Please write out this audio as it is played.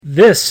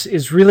This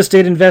is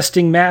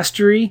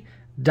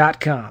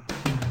realestateinvestingmastery.com.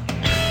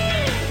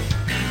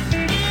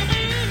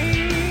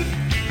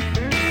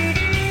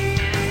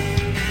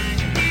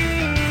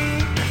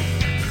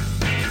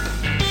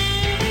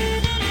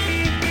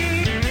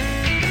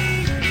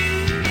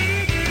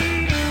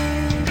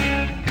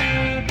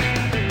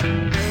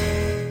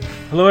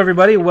 Hello,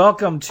 everybody.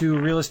 Welcome to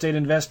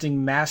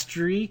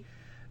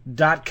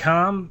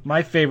realestateinvestingmastery.com,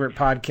 my favorite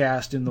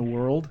podcast in the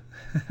world.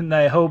 And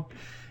I hope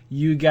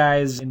you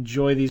guys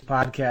enjoy these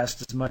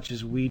podcasts as much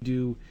as we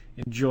do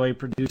enjoy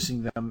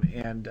producing them.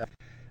 And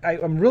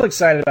I'm real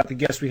excited about the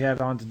guest we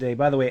have on today.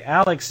 By the way,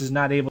 Alex is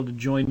not able to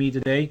join me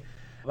today,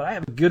 but I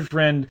have a good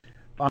friend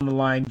on the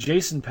line,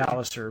 Jason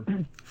Palliser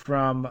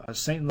from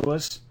St.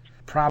 Louis.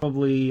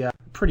 Probably a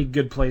pretty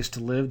good place to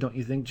live, don't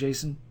you think,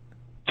 Jason?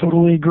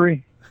 Totally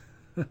agree.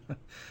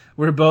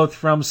 We're both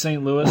from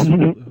St. Louis.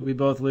 We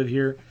both live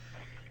here.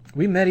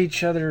 We met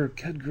each other,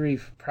 good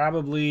grief,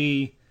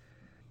 probably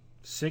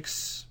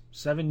 6-7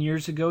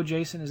 years ago,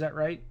 Jason. Is that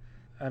right?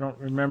 I don't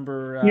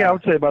remember. Yeah, I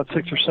would say about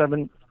 6 or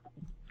 7.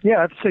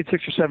 Yeah, I'd say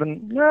 6 or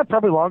 7. Yeah,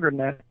 probably longer than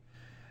that.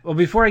 Well,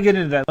 before I get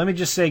into that, let me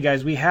just say,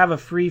 guys, we have a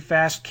free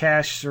fast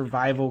cash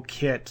survival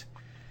kit.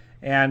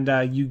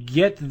 And you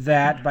get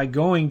that by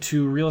going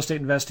to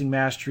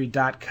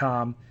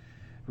realestateinvestingmastery.com.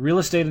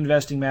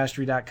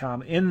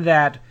 realestateinvestingmastery.com. In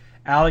that,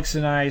 Alex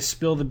and I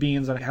spill the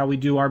beans on how we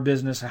do our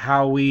business,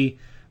 how we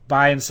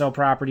buy and sell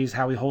properties,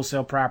 how we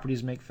wholesale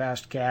properties, make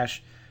fast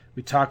cash.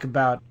 We talk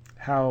about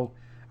how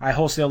I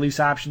wholesale lease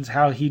options,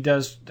 how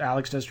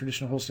Alex does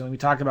traditional wholesaling. We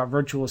talk about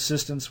virtual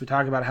assistants. We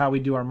talk about how we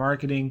do our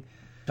marketing.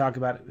 We talk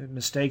about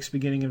mistakes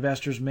beginning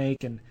investors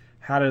make and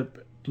how to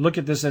look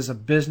at this as a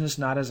business,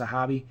 not as a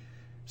hobby.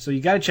 So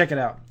you got to check it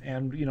out.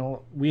 And,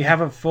 we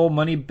have a full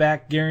money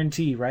back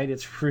guarantee, right?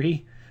 It's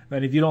free.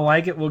 But if you don't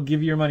like it, we'll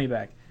give you your money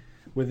back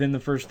within the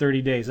first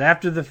 30 days.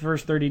 After the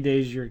first 30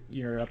 days,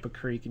 you're up a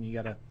creek and you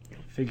got to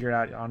figure it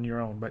out on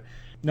your own. But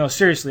no,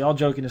 seriously, all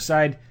joking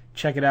aside,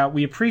 check it out.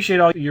 We appreciate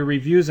all your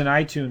reviews in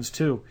iTunes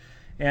too.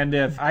 And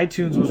if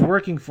iTunes was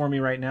working for me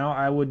right now,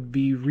 I would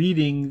be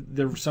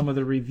reading some of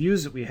the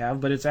reviews that we have,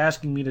 but it's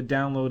asking me to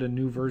download a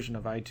new version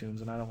of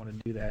iTunes, and I don't want to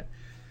do that.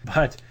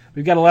 But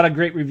we've got a lot of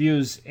great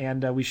reviews,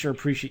 and we sure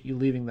appreciate you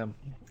leaving them.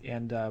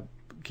 And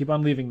keep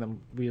on leaving them.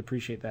 We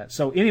appreciate that.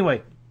 So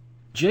anyway,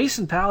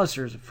 Jason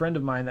Palliser is a friend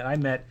of mine that I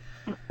met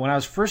when I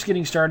was first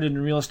getting started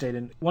in real estate.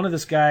 And one of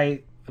this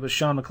guy was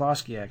Sean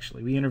McCloskey,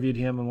 actually. We interviewed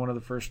him in one of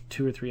the first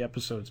 2 or 3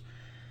 episodes.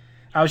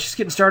 I was just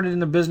getting started in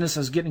the business.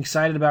 I was getting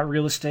excited about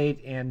real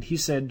estate. And he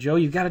said, Joe,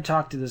 you've got to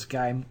talk to this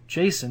guy,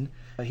 Jason.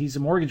 He's a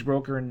mortgage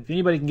broker, and if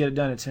anybody can get it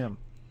done, it's him.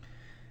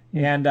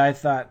 And I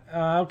thought,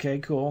 okay,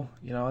 cool.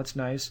 That's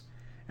nice.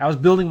 I was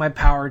building my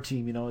power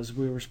team, as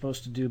we were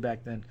supposed to do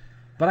back then.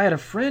 But I had a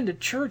friend at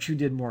church who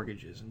did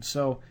mortgages. And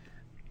so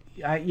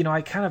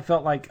I kind of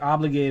felt like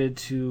obligated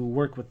to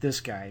work with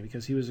this guy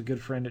because he was a good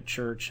friend at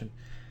church. And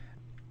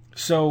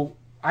so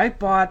I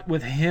bought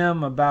with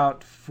him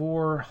about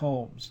 4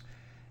 homes.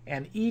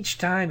 And each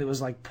time it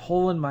was like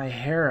pulling my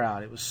hair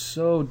out. It was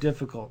so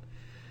difficult.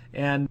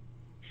 And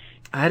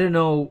I don't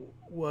know,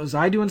 was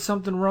I doing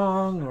something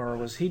wrong or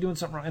was he doing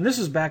something wrong? And this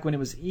is back when it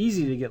was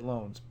easy to get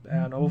loans,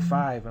 in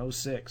 05,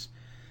 06.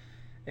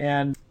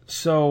 And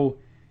so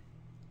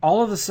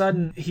all of a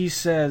sudden, he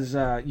says,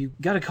 you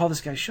got to call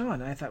this guy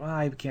Sean. And I thought, well,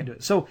 I can't do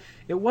it. So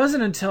it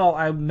wasn't until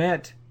I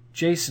met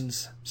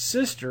Jason's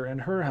sister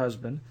and her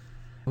husband,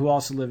 who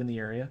also live in the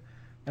area,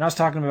 and I was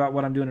talking about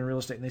what I'm doing in real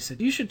estate, and they said,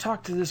 you should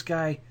talk to this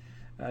guy,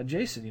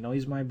 Jason.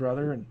 He's my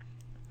brother. And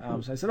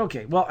so I said,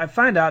 okay. Well, I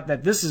find out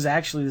that this is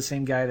actually the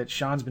same guy that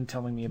Sean's been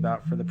telling me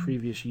about for the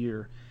previous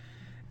year.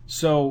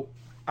 So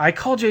I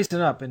called Jason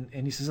up, and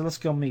he says, let's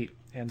go meet.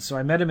 And so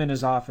I met him in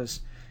his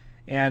office,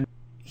 and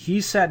he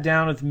sat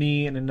down with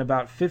me, and in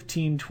about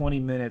 15, 20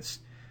 minutes,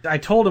 I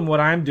told him what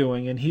I'm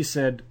doing, and he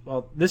said,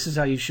 well, this is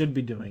how you should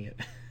be doing it.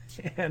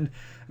 And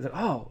I said,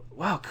 oh,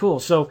 wow, cool.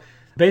 So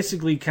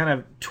basically kind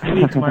of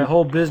tweaked my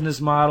whole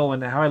business model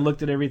and how I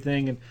looked at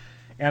everything, and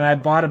I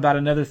bought about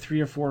another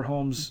 3 or 4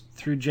 homes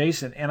through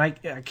Jason. And I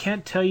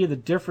can't tell you, the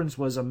difference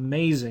was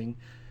amazing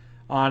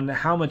on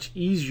how much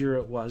easier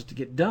it was to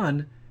get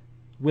done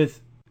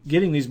with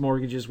getting these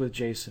mortgages with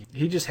Jason.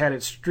 He just had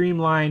it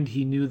streamlined.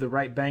 He knew the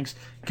right banks,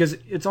 because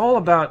it's all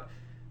about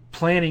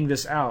planning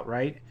this out,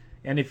 right?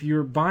 And if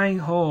you're buying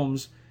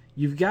homes,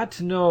 you've got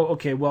to know,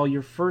 okay, well,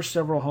 your first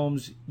several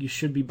homes, you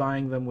should be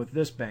buying them with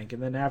this bank.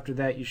 And then after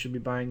that, you should be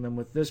buying them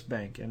with this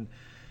bank. And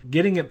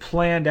getting it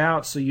planned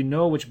out so you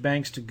know which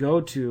banks to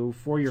go to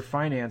for your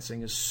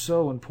financing is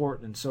so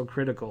important and so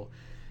critical.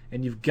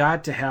 And you've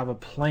got to have a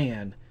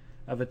plan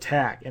of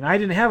attack. And I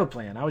didn't have a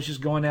plan. I was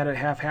just going at it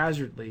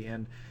haphazardly.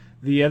 And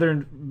the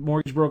other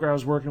mortgage broker I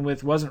was working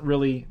with wasn't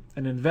really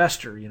an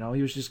investor. He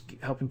was just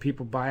helping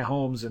people buy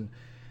homes. And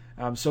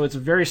so it's a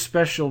very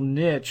special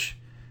niche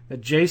that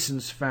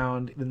Jason's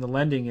found in the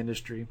lending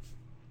industry.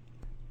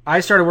 I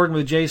started working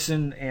with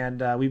Jason,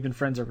 and we've been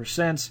friends ever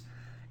since.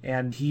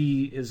 And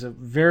he is a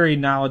very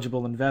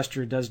knowledgeable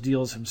investor. He does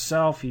deals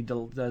himself. He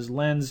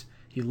lends.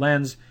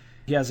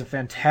 He has a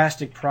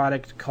fantastic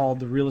product called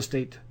the Real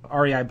Estate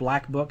REI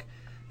Black Book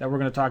that we're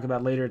going to talk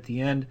about later at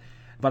the end.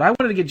 But I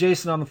wanted to get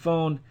Jason on the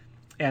phone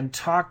and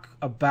talk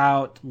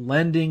about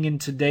lending in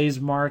today's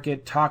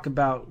market, talk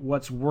about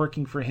what's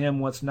working for him,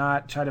 what's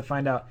not, try to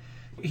find out.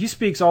 He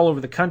speaks all over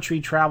the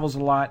country, travels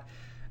a lot,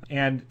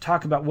 and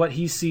talk about what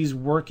he sees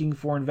working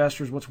for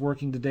investors, what's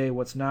working today,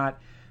 what's not.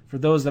 For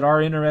those that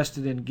are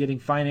interested in getting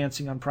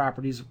financing on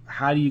properties,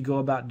 how do you go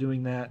about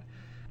doing that?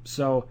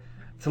 So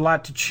it's a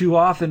lot to chew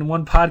off in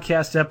one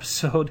podcast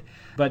episode.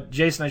 But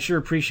Jason, I sure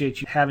appreciate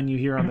having you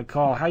here on the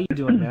call. How you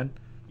doing, man?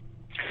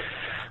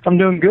 I'm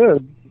doing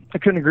good. I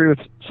couldn't agree with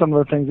some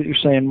of the things that you're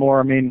saying more.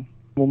 I mean,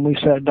 when we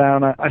sat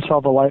down, I saw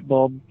the light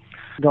bulb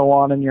go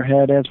on in your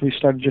head as we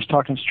started just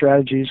talking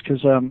strategies,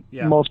 because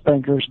most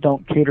bankers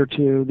don't cater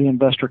to the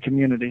investor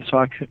community. So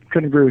I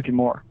couldn't agree with you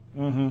more.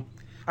 Mm-hmm.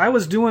 I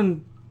was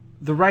doing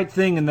the right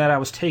thing in that I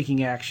was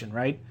taking action,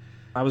 right?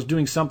 I was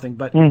doing something,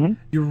 but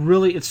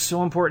it's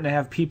so important to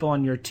have people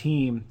on your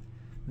team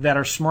that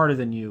are smarter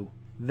than you,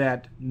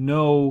 that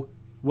know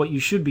what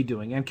you should be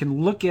doing and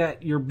can look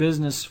at your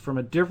business from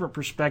a different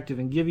perspective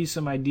and give you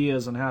some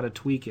ideas on how to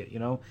tweak it,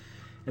 And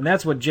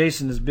that's what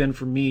Jason has been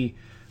for me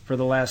for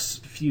the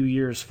last few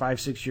years,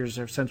 5-6 years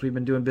since we've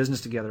been doing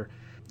business together.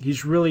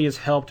 He's really has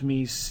helped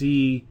me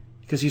see,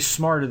 because he's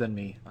smarter than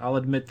me. I'll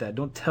admit that.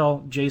 Don't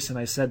tell Jason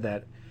I said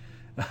that.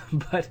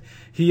 But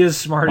he is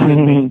smarter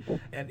than me.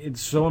 And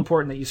it's so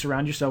important that you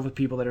surround yourself with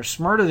people that are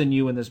smarter than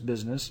you in this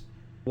business,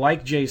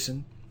 like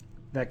Jason,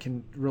 that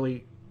can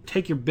really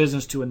take your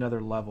business to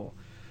another level.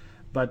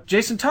 But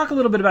Jason, talk a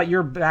little bit about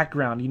your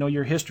background,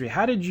 your history.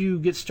 How did you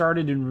get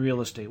started in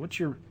real estate? What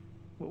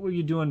were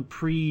you doing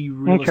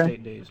pre-real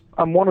estate days?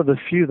 I'm one of the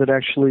few that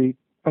actually,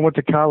 I went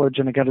to college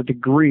and I got a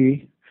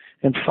degree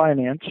in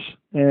finance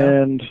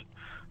and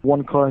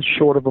one class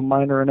short of a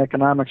minor in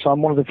economics. So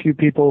I'm one of the few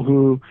people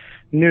who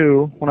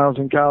knew when I was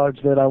in college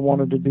that I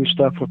wanted to do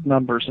stuff with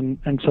numbers.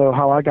 And so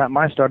how I got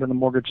my start on the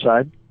mortgage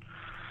side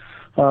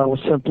was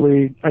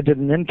simply I did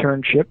an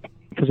internship,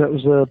 because that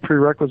was a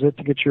prerequisite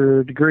to get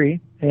your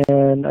degree,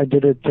 and I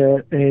did it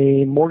at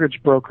a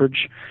mortgage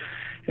brokerage.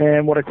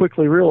 And what I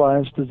quickly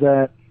realized is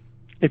that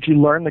if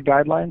you learn the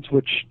guidelines,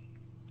 which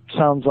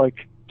sounds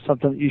like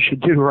something that you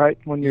should do, right,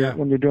 when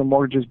you're doing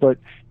mortgages, but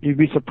you'd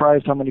be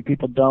surprised how many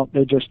people don't.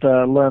 They just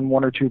learn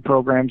one or two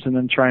programs and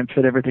then try and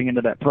fit everything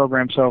into that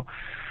program. So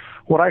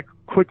what I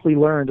quickly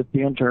learned at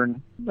the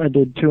I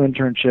did 2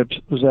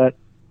 internships, was that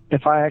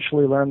if I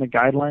actually learn the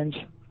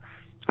guidelines,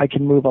 I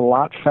can move a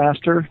lot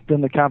faster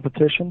than the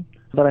competition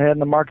that I had in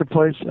the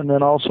marketplace. And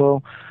then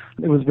also,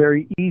 it was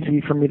very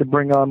easy for me to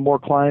bring on more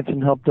clients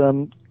and help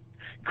them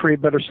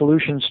create better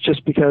solutions,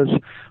 just because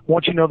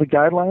once you know the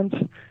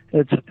guidelines,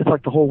 it's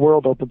like the whole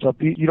world opens up.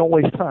 You don't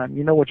waste time.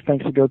 You know which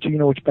banks to go to. You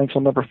know which banks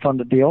will never fund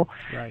a deal.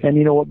 Right. And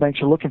you know what banks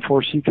you're looking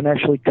for, so you can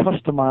actually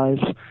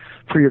customize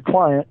for your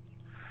client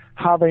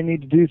how they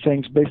need to do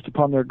things based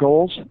upon their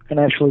goals and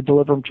actually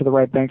deliver them to the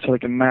right bank so they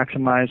can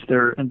maximize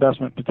their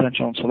investment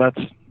potential. And so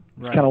that's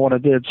kind of what I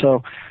did.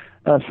 So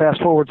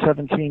fast forward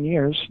 17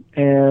 years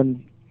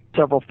and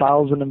several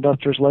thousand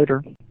investors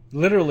later.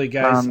 Literally,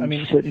 guys.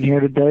 Sitting here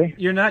today.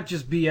 You're not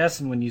just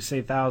BSing when you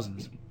say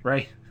thousands,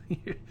 right?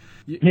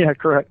 Yeah,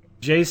 correct.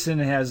 Jason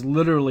has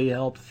literally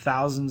helped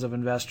thousands of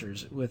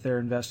investors with their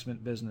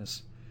investment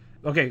business.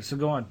 Okay, so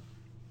go on.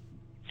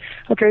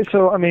 Okay,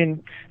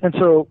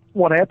 so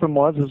what happened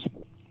was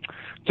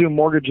doing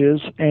mortgages,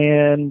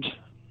 and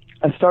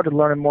I started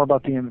learning more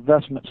about the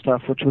investment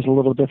stuff, which was a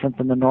little different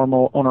than the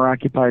normal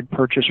owner-occupied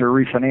purchase or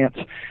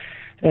refinance.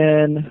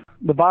 And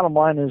the bottom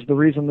line is the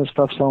reason this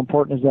stuff's so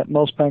important is that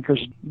most bankers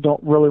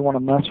don't really want to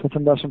mess with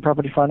investment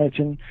property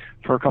financing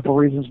for a couple of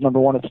reasons. Number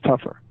one, it's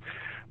tougher.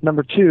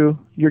 Number two,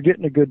 you're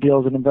getting a good deal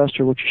as an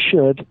investor, which you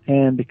should,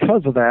 and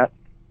because of that,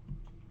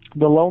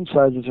 the loan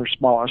sizes are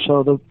smaller.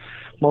 So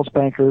most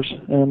bankers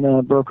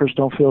and brokers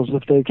don't feel as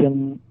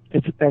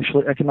if it's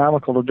actually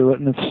economical to do it,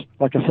 and it's,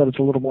 like I said, it's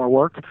a little more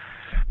work.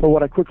 But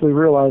what I quickly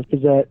realized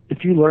is that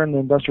if you learn the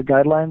investor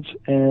guidelines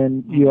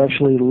and you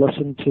actually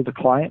listen to the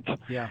client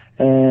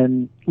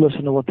and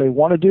listen to what they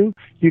want to do,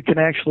 you can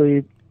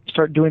actually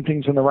start doing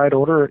things in the right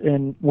order.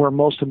 And where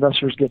most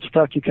investors get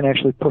stuck, you can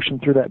actually push them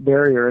through that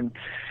barrier and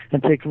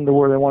take them to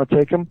where they want to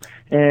take them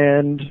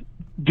and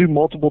do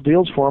multiple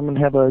deals for them and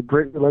have a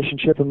great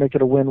relationship and make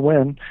it a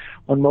win-win,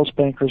 when most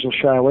bankers will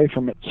shy away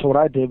from it. So what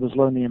I did was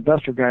learn the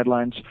investor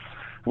guidelines,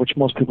 which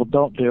most people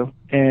don't do,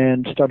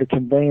 and started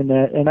conveying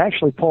that and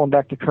actually pulling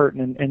back the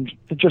curtain and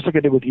just like I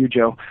did with you,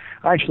 Joe.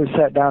 I actually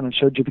sat down and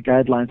showed you the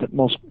guidelines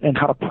and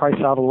how to price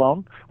out a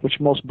loan,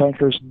 which most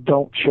bankers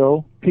don't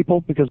show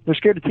people because they're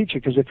scared to teach you,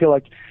 because they feel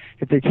like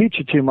if they teach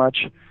you too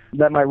much,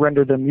 that might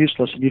render them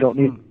useless and you don't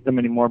need them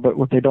anymore. But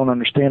what they don't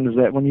understand is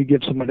that when you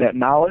give somebody that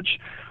knowledge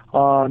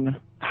on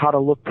how to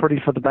look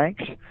pretty for the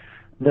banks,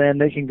 then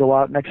they can go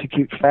out and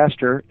execute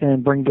faster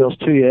and bring deals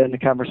to you, and the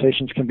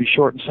conversations can be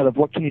short. Instead of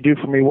what can you do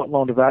for me, what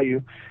loan to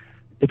value,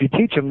 if you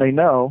teach them, they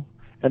know,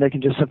 and they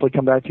can just simply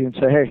come back to you and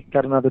say, hey,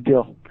 got another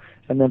deal.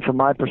 And then from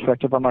my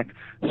perspective, I'm like,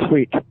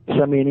 sweet,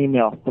 send me an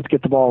email. Let's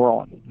get the ball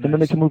rolling. Nice. And then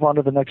they can move on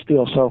to the next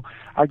deal. So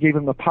I gave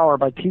them the power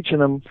by teaching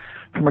them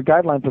from a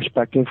guideline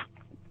perspective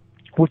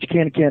what you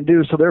can and can't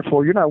do. So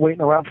therefore, you're not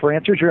waiting around for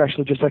answers. You're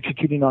actually just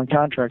executing on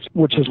contracts,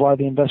 which is why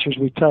the investors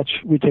we touch,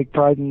 we take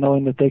pride in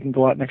knowing that they can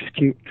go out and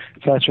execute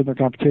faster than their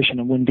competition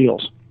and win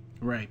deals.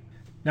 Right.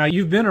 Now,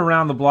 you've been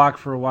around the block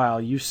for a while.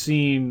 You've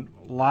seen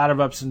a lot of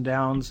ups and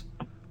downs.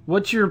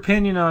 What's your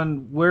opinion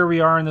on where we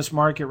are in this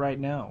market right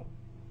now?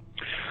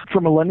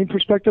 From a lending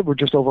perspective, or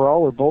just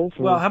overall, or both?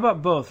 Or? Well, how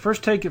about both?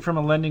 First, take it from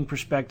a lending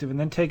perspective, and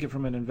then take it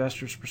from an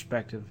investor's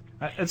perspective.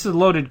 It's a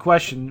loaded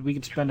question. We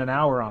could spend an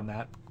hour on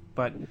that.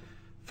 But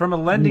from a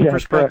lending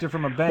perspective,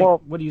 from a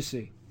bank, what do you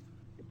see?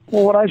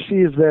 Well, what I see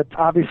is that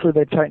obviously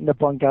they've tightened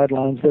up on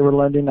guidelines. They were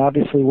lending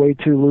obviously way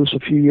too loose a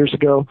few years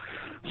ago,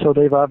 so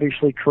they've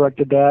obviously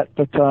corrected that.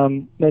 But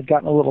they've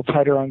gotten a little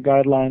tighter on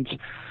guidelines.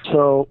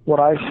 So what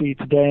I see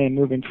today and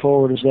moving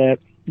forward is that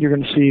you're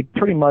going to see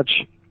pretty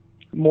much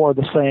more of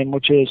the same,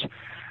 which is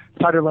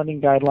tighter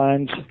lending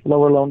guidelines,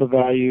 lower loan to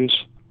values,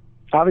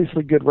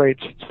 obviously good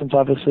rates, since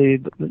obviously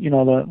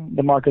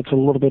the market's a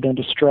little bit in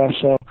distress.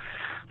 So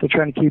they're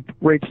trying to keep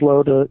rates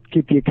low to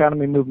keep the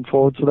economy moving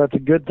forward. So that's a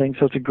good thing.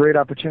 So it's a great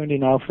opportunity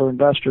now for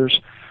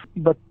investors.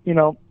 But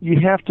you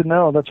have to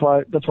know. That's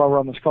why we're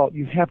on this call.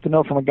 You have to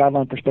know from a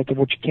guideline perspective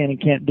what you can and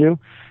can't do.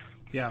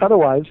 Yeah.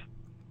 Otherwise,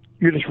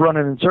 you're just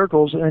running in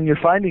circles and you're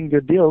finding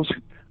good deals,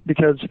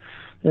 because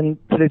in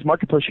today's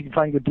marketplace you can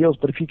find good deals,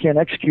 but if you can't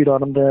execute on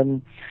them,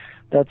 then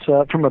that's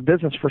from a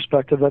business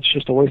perspective, that's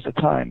just a waste of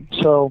time.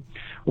 So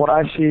what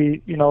I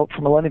see,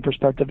 from a lending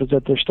perspective, is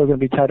that there's still going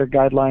to be tighter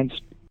guidelines.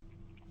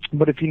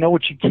 But if you know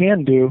what you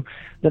can do,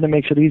 then it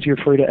makes it easier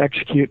for you to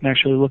execute and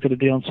actually look at a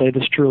deal and say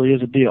this truly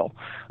is a deal.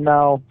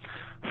 Now,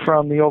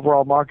 from the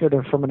overall market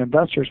or from an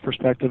investor's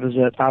perspective, is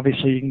that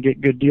obviously you can get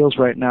good deals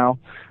right now.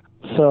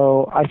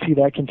 So I see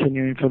that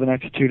continuing for the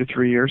next 2 to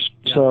 3 years.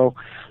 Yeah. So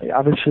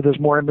obviously there's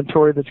more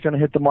inventory that's going to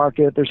hit the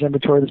market. There's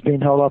inventory that's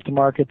being held off the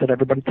market that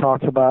everybody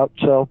talks about.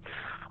 So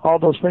all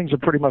those things are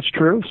pretty much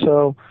true.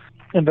 So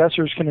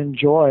investors can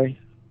enjoy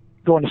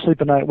going to sleep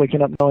at night,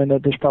 waking up knowing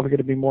that there's probably going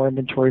to be more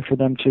inventory for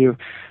them to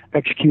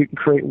execute and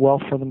create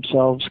wealth for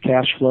themselves,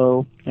 cash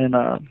flow, and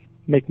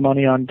make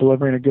money on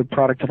delivering a good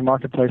product to the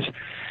marketplace.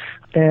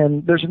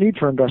 And there's a need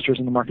for investors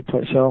in the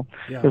marketplace. So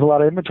there's a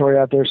lot of inventory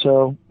out there.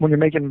 So when you're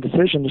making a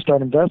decision to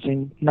start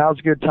investing, now's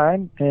a good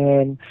time,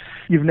 and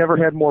you've never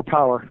had more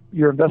power.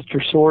 Your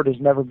investor sword has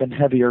never been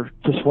heavier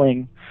to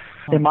swing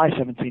in my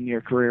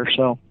 17-year career.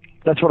 So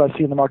that's what I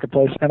see in the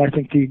marketplace, and I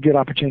think the good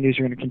opportunities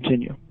are going to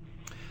continue.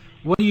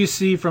 What do you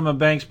see from a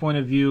bank's point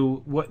of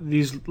view? What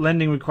these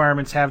lending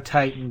requirements have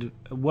tightened.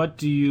 Can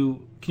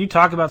you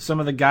talk about some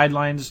of the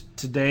guidelines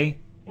today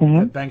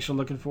that banks are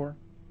looking for?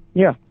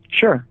 Yeah,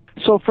 sure.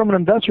 So from an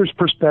investor's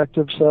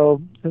perspective,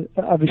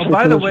 obviously.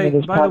 By the way,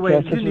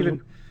 you didn't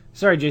even.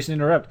 Sorry, Jason,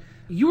 to interrupt.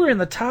 You were in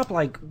the top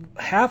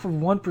half of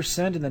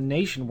 1% in the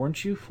nation,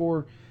 weren't you,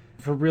 for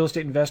real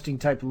estate investing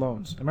type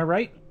loans? Am I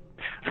right?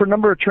 For a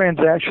number of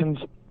transactions,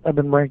 I've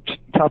been ranked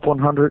top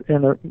 100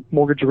 in a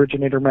Mortgage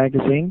Originator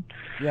magazine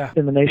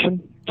in the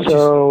nation.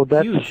 So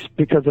that's huge,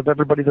 because of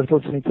everybody that's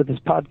listening to this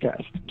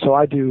podcast. So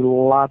I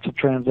do lots of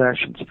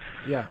transactions.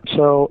 Yeah.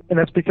 So, and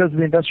that's because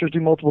the investors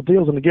do multiple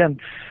deals. And again,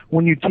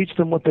 when you teach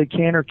them what they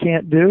can or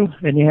can't do,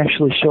 and you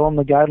actually show them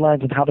the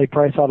guidelines and how they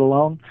price out a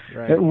loan,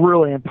 it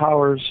really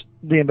empowers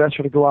the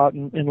investor to go out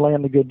and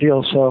land the good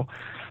deal. So,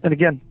 and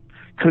again,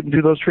 couldn't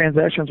do those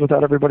transactions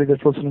without everybody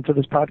that's listening to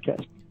this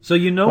podcast. So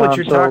you know what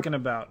you're talking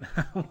about.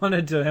 I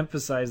wanted to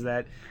emphasize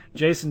that.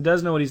 Jason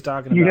does know what he's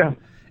talking about. Yeah.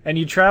 And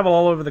you travel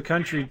all over the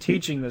country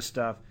teaching this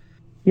stuff.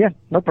 Yeah,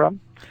 no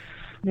problem.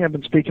 Yeah, I've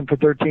been speaking for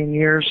 13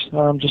 years,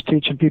 just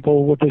teaching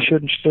people what they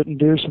should and shouldn't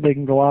do so they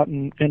can go out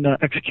and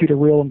execute a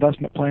real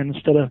investment plan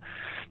instead of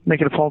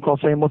making a phone call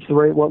saying, what's the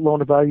rate, what loan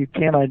to value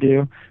can I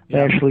do? They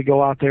actually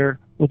go out there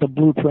with a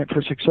blueprint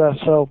for success.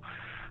 So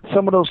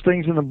some of those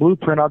things in the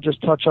blueprint I'll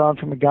just touch on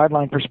from a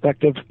guideline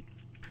perspective.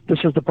 This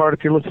is the part,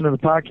 if you're listening to the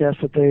podcast,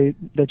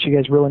 that you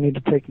guys really need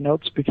to take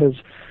notes, because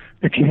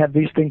if you have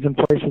these things in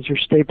place as your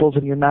staples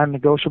and your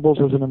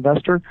non-negotiables as an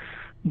investor,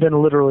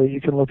 then literally you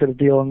can look at a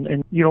deal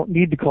and you don't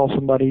need to call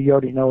somebody. You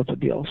already know it's a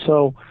deal.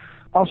 So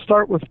I'll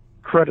start with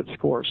credit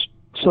scores.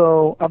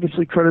 So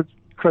obviously credit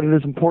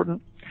is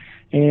important,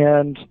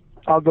 and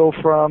I'll go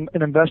from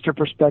an investor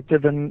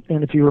perspective, and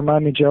if you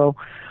remind me, Joe,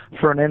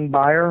 for an end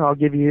buyer, I'll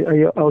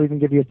even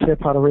give you a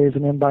tip how to raise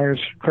an end buyer's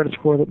credit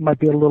score that might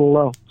be a little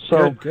low.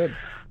 So good.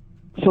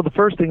 So the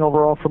first thing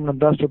overall from an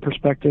investor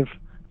perspective,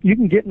 you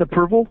can get an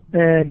approval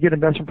and get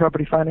investment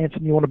property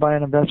financing. You want to buy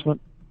an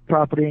investment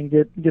property and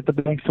get the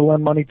banks to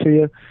lend money to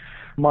you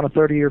on a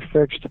 30-year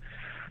fixed.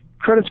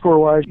 Credit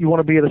score-wise, you want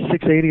to be at a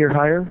 680 or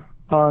higher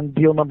on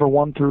deal number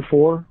 1 through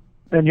 4.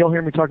 And you'll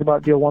hear me talk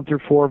about deal 1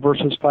 through 4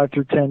 versus 5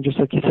 through 10, just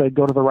like you said,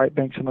 go to the right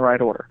banks in the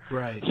right order.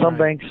 Right. Some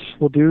banks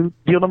will do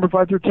deal number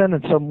 5 through 10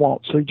 and some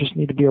won't, so you just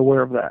need to be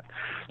aware of that.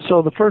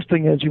 So the first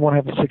thing is you want to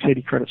have a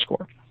 680 credit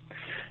score.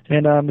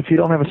 And if you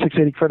don't have a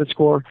 680 credit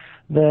score,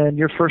 then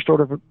your first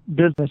order of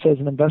business as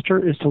an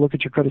investor is to look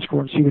at your credit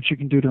score and see what you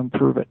can do to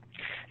improve it.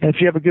 And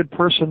if you have a good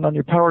person on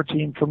your power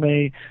team from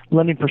a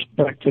lending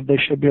perspective, they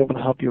should be able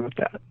to help you with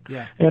that.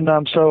 Yeah. And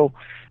so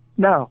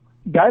now,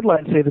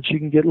 guidelines say that you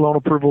can get loan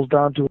approvals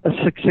down to a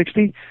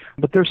 660,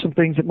 but there's some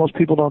things that most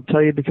people don't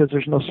tell you because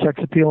there's no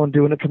sex appeal in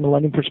doing it from a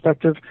lending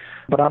perspective,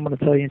 but I'm going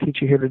to tell you and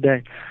teach you here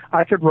today.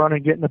 I could run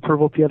and get an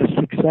approval if you had a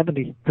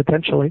 670,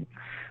 potentially.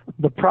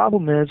 The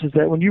problem is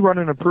that when you run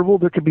an approval,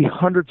 there could be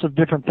hundreds of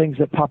different things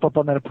that pop up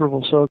on that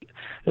approval. So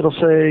it'll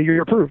say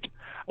you're approved.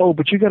 Oh,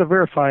 but you got to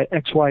verify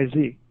X, Y,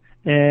 Z.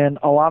 And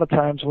a lot of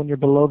times when you're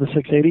below the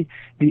 680,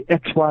 the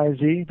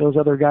XYZ, those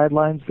other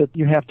guidelines that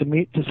you have to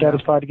meet to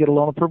satisfy to get a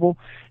loan approval,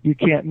 you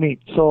can't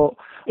meet. So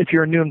if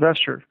you're a new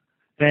investor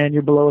and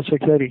you're below a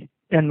 680,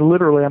 and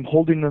literally I'm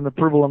holding an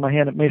approval in my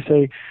hand, it may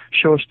say,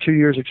 show us 2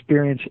 years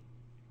experience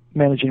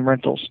managing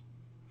rentals.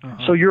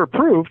 So you're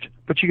approved,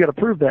 but you got to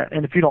prove that.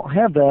 And if you don't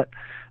have that,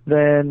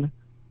 then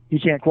you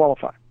can't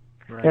qualify.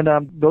 Right.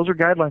 And those are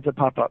guidelines that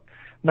pop up.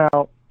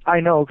 Now,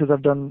 I know because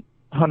I've done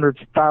hundreds,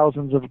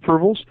 thousands of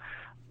approvals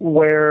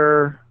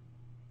where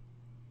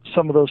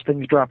some of those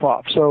things drop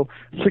off. So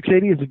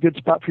 680 is a good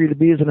spot for you to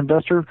be as an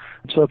investor.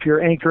 So if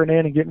you're anchoring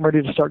in and getting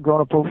ready to start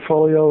growing a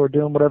portfolio or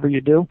doing whatever you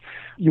do,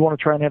 you want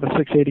to try and have a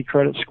 680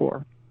 credit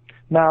score.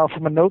 Now,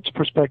 from a notes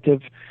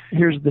perspective,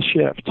 here's the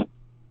shift.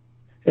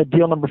 At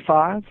deal number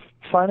 5,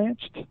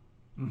 financed,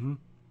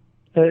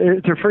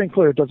 they're free and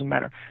clear, it doesn't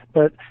matter.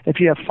 But if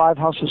you have 5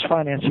 houses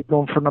financed, you're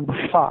going for number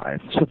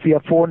 5. So if you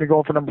have 4 and you're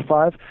going for number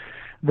 5,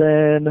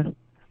 then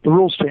the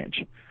rules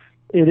change.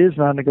 It is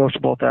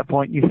non-negotiable at that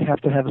point. You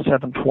have to have a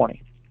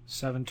 720.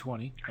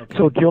 720. Okay.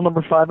 So deal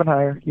number 5 and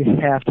higher, you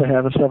have to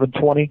have a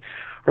 720,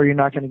 or you're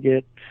not going to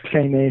get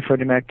Fannie Mae,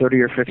 Freddie Mac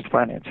 30-year fixed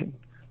financing.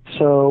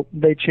 So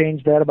they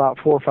changed that about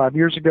 4 or 5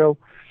 years ago,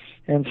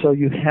 and so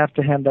you have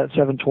to have that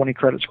 720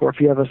 credit score. If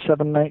you have a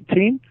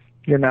 719,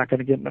 you're not going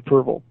to get an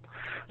approval.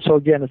 So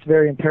again, it's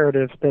very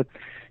imperative that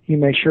you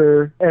make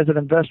sure, as an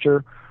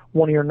investor,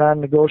 one of your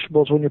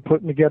non-negotiables when you're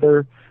putting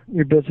together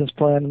your business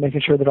plan and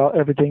making sure that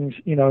everything's,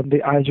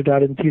 the I's are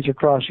dotted and T's are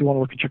crossed, you want to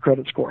look at your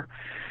credit score.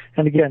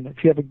 And again,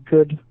 if you have a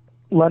good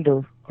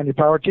lender on your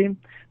power team,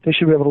 they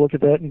should be able to look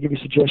at that and give you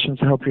suggestions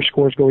to help your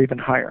scores go even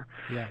higher.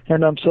 Yeah.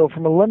 And so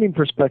from a lending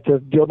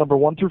perspective, deal number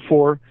 1 through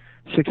 4,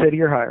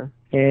 680 or higher,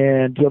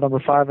 and deal number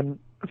 5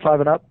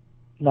 and up,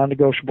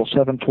 non-negotiable,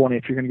 720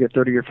 if you're going to get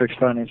 30-year fixed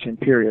financing,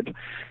 period.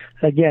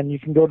 Again, you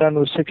can go down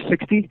to a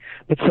 660,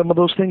 but some of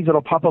those things that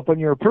will pop up on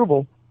your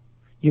approval,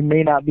 you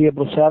may not be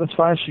able to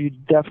satisfy, so you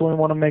definitely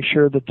want to make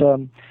sure that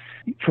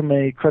from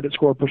a credit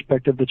score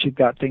perspective that you've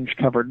got things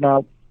covered.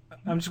 Now,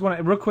 I'm just going to,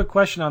 a real quick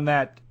question on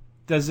that.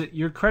 Does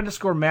your credit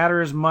score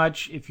matter as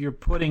much if you're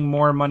putting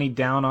more money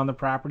down on the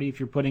property? If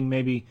you're putting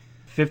maybe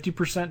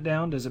 50%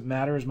 down, does it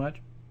matter as much?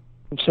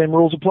 Same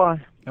rules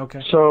apply.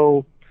 Okay.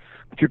 So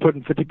if you're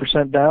putting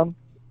 50% down,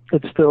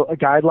 it's still a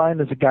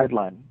guideline is a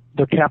guideline.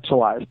 They're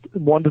capsulized.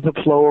 One doesn't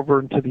flow over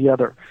into the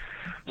other.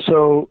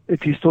 So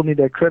if you still need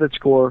that credit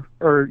score,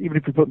 or even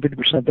if you put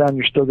 50% down,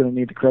 you're still going to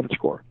need the credit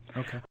score.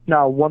 Okay.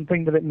 Now, one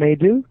thing that it may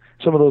do,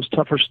 some of those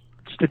tougher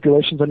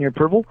stipulations on your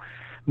approval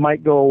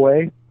might go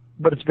away,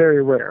 but it's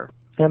very rare.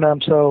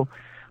 And so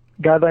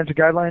guidelines are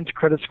guidelines,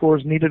 credit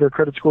scores needed or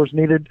credit scores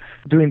needed.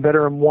 Doing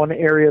better in one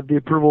area of the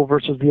approval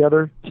versus the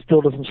other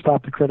still doesn't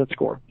stop the credit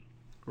score.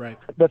 Right.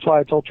 That's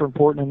why it's ultra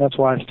important, and that's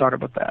why I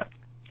started with that.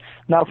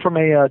 Now, from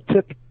a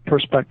tip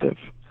perspective,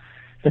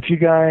 if you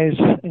guys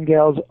and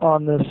gals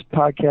on this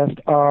podcast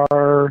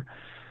are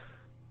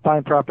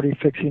buying property,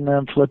 fixing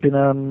them, flipping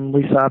them,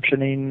 lease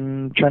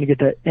optioning, trying to get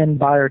that end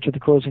buyer to the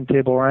closing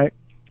table, right?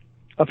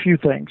 A few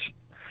things.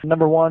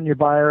 Number one, your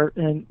buyer,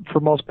 and for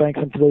most banks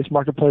in today's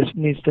marketplace,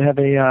 needs to have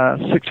a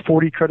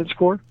 640 credit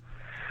score.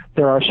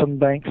 There are some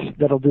banks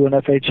that'll do an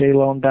FHA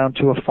loan down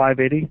to a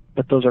 580,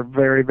 but those are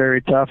very,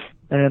 very tough.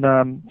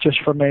 And just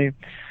from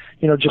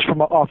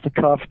off the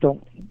cuff,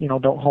 don't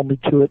hold me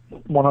to it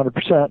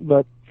 100%,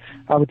 but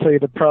I would tell you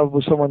that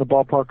probably somewhere in the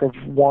ballpark of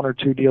 1 or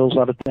 2 deals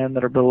out of 10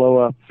 that are below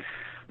a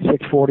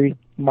 640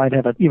 might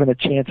have even a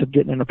chance of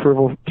getting an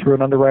approval through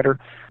an underwriter.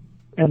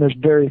 And there's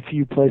very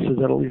few places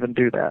that'll even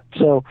do that.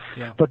 So,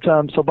 yeah.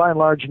 So by and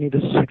large, you need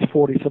a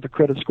 640, so the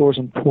credit score is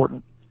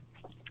important.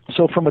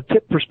 So from a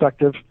tip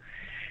perspective,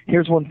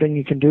 here's one thing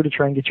you can do to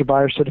try and get your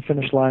buyers to the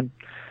finish line,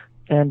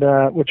 and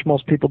which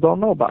most people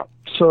don't know about.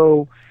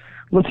 So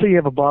let's say you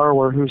have a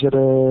borrower who's at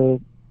a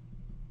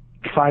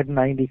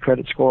 590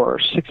 credit score or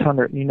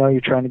 600, and you know you're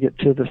trying to get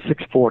to the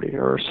 640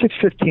 or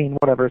 615,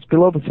 whatever. It's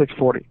below the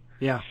 640.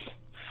 Yeah.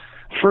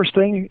 First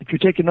thing, if you're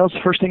taking notes,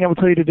 the first thing I would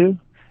tell you to do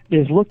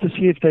is look to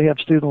see if they have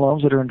student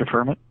loans that are in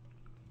deferment.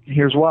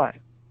 Here's why.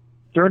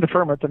 They're in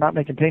deferment. They're not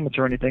making payments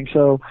or anything,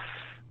 so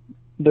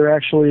they're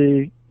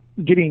actually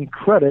getting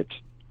credit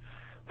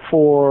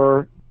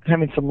for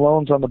having some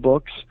loans on the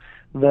books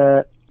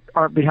that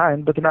aren't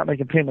behind, but they're not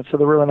making payments, so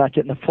they're really not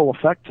getting the full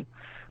effect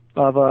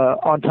of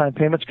on-time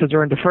payments because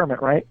they're in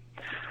deferment, right?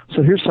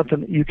 So here's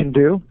something that you can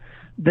do.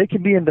 They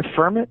can be in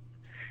deferment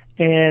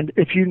And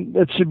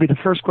that should be the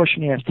first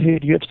question you ask. Hey,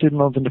 do you have student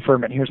loans in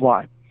deferment? Here's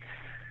why.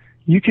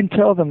 You can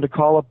tell them to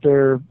call up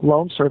their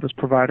loan service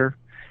provider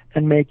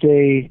and make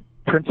a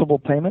principal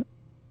payment.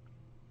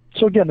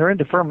 So again, they're in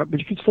deferment, but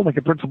you can still make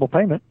a principal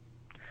payment.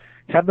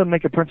 Have them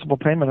make a principal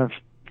payment of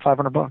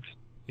 $500.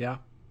 Yeah.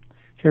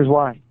 Here's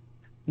why.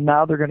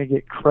 Now they're going to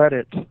get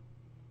credit.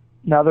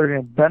 Now they're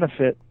going to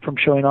benefit from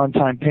showing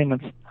on-time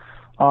payments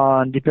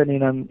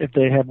depending on if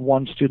they have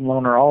one student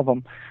loan or all of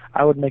them.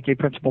 I would make a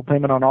principal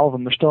payment on all of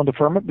them. They're still in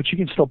deferment, but you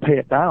can still pay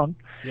it down.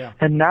 Yeah.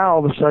 And now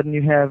all of a sudden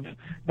you have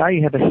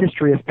a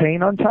history of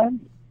paying on time,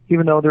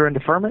 even though they're in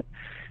deferment.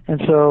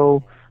 And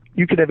so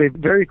you could have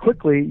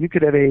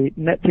a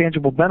net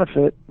tangible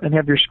benefit and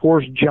have your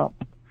scores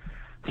jump.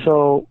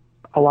 So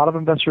a lot of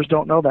investors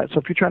don't know that. So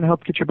if you're trying to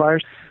help get your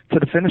buyers to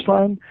the finish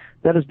line,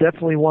 that is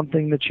definitely one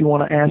thing that you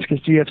want to ask is,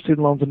 do you have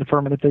student loans in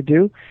deferment? If they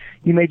do,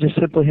 you may just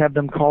simply have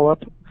them call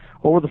up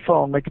over the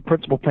phone, make a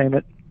principal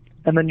payment,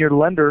 and then your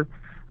lender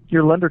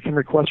can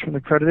request from the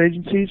credit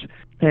agencies,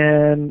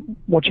 and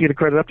once you get a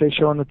credit update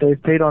showing that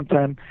they've paid on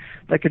time,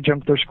 that could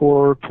jump their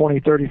score 20,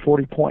 30,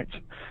 40 points.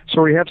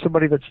 So we have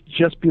somebody that's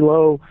just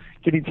below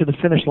getting to the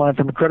finish line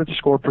from a credit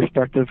score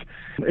perspective.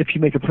 If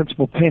you make a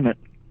principal payment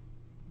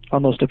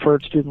on those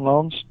deferred student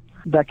loans,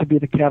 that could be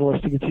the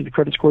catalyst to get you the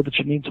credit score that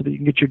you need so that you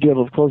can get your deal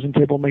to the closing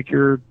table, make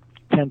your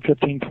 10,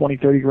 15, 20,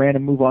 30 grand,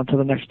 and move on to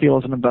the next deal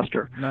as an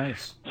investor.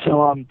 Nice.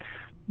 So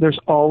there's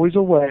always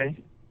a way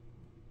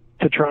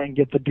to try and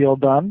get the deal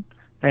done.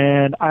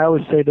 And I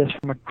always say this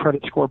from a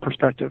credit score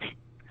perspective.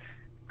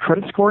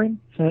 Credit scoring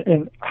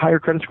and higher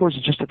credit scores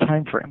is just a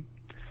time frame.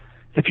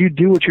 If you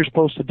do what you're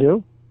supposed to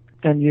do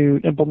and you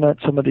implement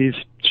some of these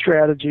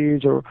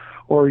strategies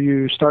or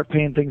you start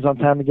paying things on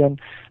time again,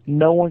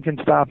 no one can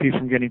stop you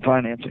from getting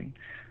financing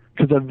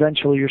because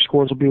eventually your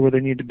scores will be where they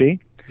need to be.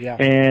 Yeah.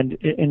 And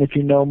if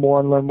you know more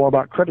and learn more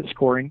about credit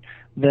scoring,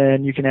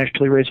 then you can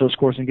actually raise those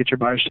scores and get your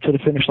buyers to the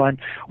finish line.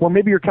 Or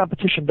maybe your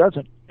competition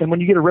doesn't. And when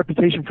you get a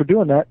reputation for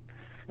doing that,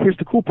 here's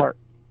the cool part.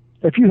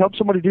 If you help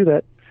somebody do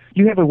that,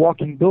 you have a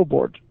walking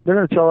billboard. They're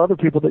going to tell other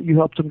people that you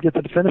helped them get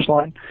to the finish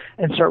line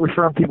and start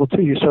referring people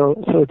to you.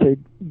 So it's a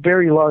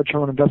very large,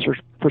 from an investor's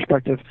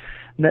perspective,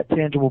 net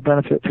tangible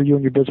benefit for you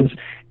and your business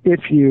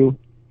if you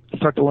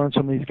start to learn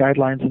some of these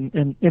guidelines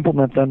and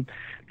implement them,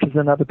 because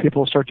then other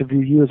people will start to view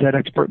you as that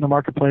expert in the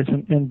marketplace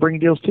and bring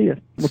deals to you,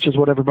 which is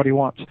what everybody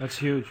wants. That's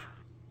huge.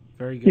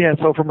 Very good. Yeah,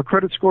 so from a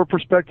credit score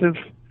perspective,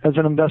 as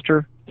an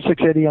investor,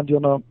 680 on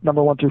deal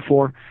number 1 through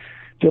 4,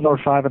 deal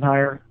number 5 and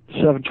higher,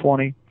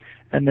 720,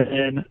 and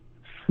then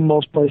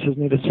most places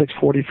need a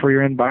 640 for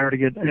your end buyer to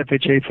get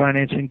FHA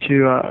financing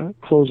to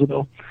close the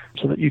deal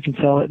so that you can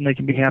sell it and they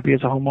can be happy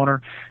as a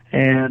homeowner.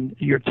 And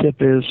your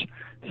tip is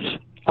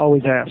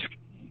always ask,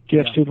 do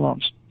you have student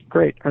loans?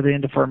 Great. Are they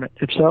in deferment?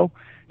 If so,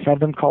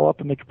 have them call up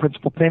and make a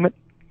principal payment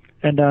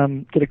and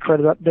get a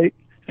credit update,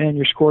 and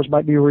your scores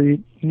might be where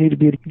you need to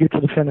be to get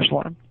to the finish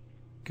line.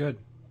 Good.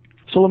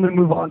 So let me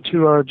move on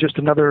to just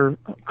another,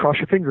 cross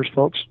your fingers,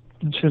 folks.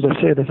 As soon as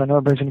I say this, I know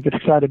everybody's going to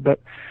get excited, but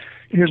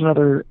here's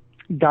another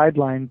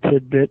guideline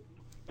tidbit,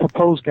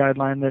 proposed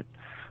guideline that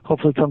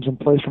hopefully comes in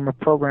place from a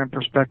program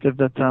perspective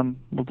that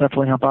will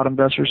definitely help out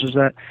investors, is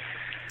that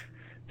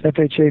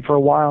FHA for a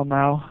while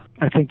now,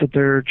 I think that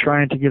they're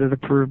trying to get it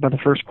approved by the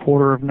first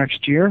quarter of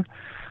next year.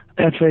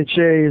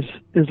 FHA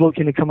is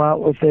looking to come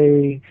out with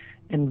a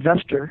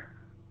investor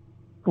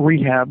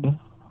rehab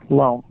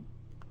loan.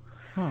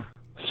 Huh.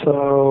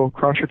 So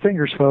cross your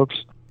fingers, folks.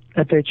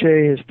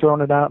 FHA has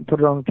thrown it out and put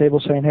it on the table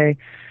saying, hey,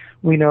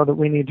 we know that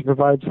we need to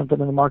provide something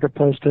in the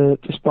marketplace to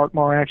spark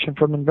more action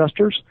from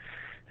investors.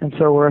 And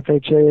so where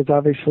FHA is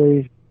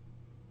obviously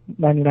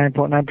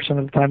 99.9%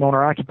 of the time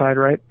owner-occupied,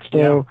 right?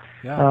 So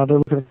Yeah. they're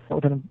looking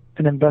at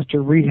an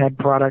investor rehab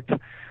product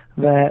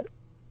that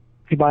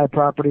you buy a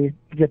property,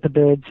 you get the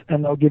bids,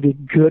 and they'll give you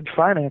good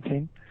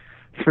financing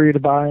for you to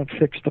buy and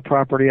fix the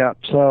property up.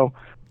 So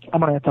I'm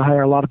going to have to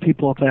hire a lot of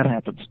people if that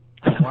happens.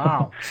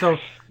 Wow. So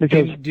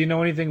Because, do you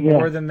know anything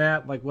more than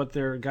that, like what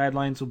their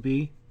guidelines will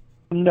be?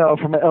 No,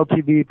 from an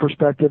LTV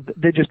perspective,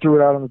 they just threw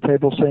it out on the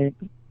table,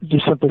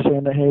 just simply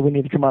saying that, hey, we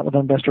need to come out with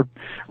an investor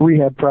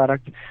rehab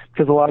product,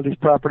 because a lot of these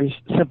properties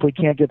simply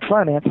can't get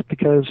financed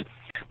because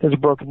there's a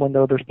broken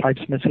window, there's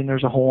pipes missing,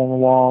 there's a hole in the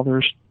wall,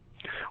 there's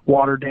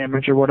water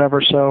damage or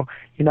whatever, so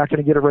you're not going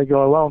to get a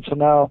regular loan. So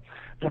now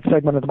that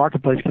segment of the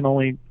marketplace can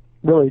only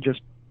really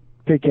just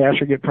pay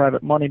cash or get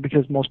private money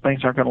because most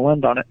banks aren't going to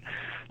lend on it.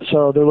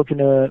 So they're looking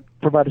to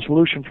provide a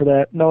solution for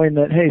that, knowing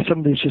that, hey, some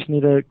of these just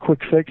need a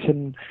quick fix,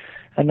 and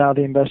now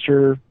the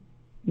investor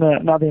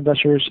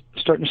is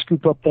starting to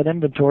scoop up that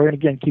inventory and,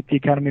 again, keep the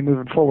economy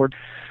moving forward.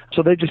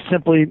 So they just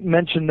simply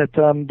mentioned that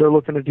they're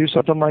looking to do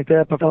something like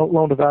that, but from a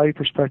loan-to-value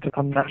perspective,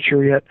 I'm not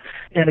sure yet.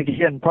 And,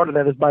 again, part of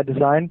that is by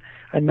design.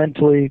 I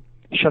mentally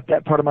shut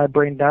that part of my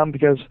brain down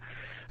because,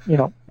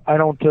 I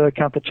don't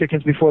count the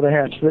chickens before they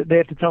hatch. They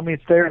have to tell me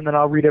it's there, and then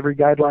I'll read every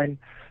guideline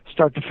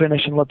start to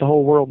finish and let the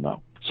whole world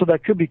know. So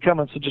that could be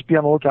coming, so just be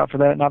on the lookout for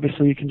that. And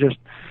obviously you can just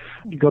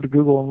go to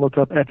Google and look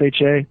up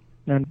FHA,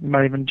 and you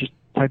might even just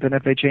type in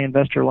FHA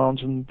investor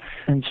loans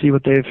and see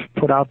what they've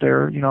put out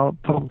there,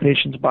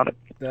 publications about it.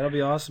 That'll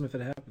be awesome if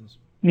it happens.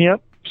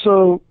 Yep.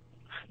 So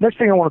next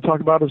thing I want to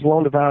talk about is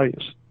loan to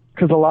values,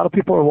 because a lot of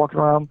people are walking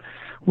around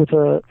with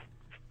a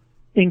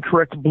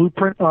incorrect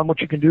blueprint on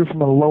what you can do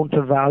from a loan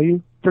to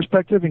value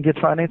perspective and get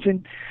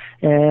financing.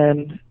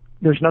 And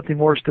there's nothing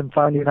worse than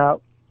finding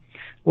out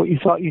what you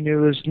thought you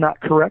knew is not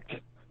correct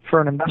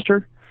for an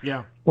investor.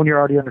 Yeah. When you're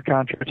already under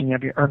contract and you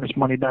have your earnest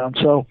money down.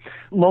 So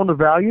loan to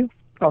value,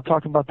 I'll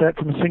talk about that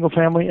from a single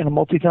family and a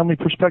multifamily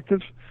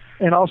perspective,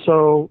 and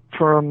also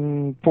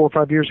from 4 or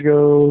 5 years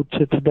ago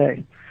to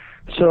today.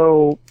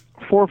 So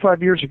 4 or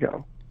 5 years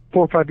ago,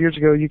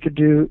 you could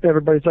do,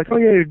 everybody's like, oh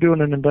yeah, you're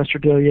doing an investor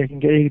deal, yeah, you can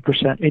get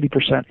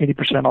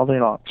 80% all day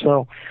long.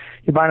 So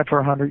you're buying it for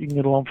 100, you can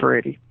get a loan for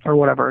 80 or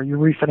whatever. You're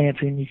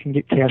refinancing, you can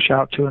get cash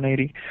out to an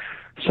 80.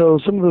 So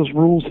some of those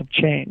rules have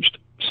changed.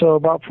 So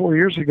about 4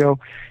 years ago,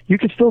 you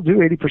could still do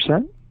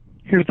 80%.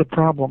 Here's the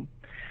problem.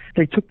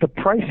 They took the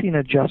pricing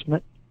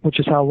adjustment, which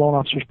is how loan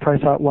officers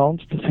price out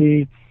loans, to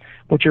see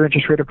what your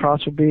interest rate or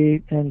cost would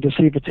be and to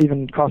see if it's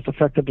even cost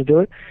effective to do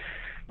it.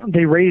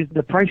 They raised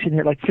the pricing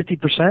here like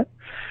 50%,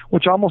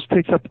 which almost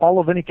takes up all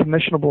of any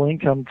commissionable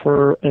income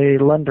for a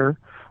lender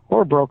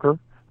or a broker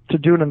to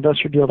do an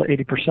investor deal to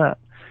 80%.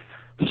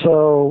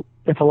 So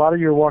if a lot of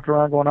you are walking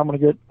around going, I'm going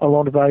to get a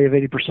loan to value of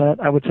 80%,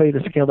 I would tell you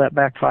to scale that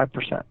back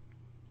 5%.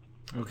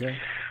 Okay.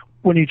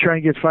 When you try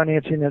and get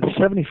financing at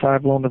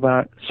 75%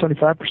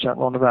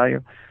 loan to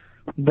value,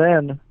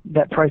 then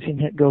that pricing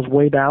hit goes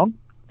way down,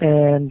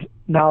 and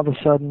now all of a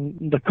sudden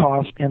the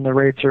cost and the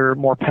rates are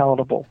more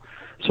palatable.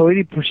 So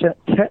 80%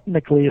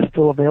 technically is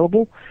still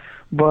available,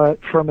 but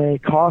from a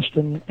cost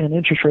and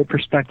interest rate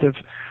perspective,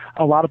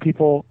 a lot of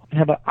people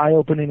have an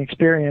eye-opening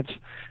experience,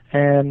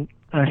 and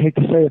I hate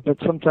to say it, but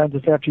sometimes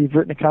it's after you've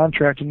written a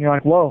contract and you're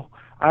like, whoa,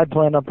 I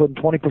planned on putting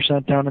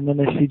 20% down, and then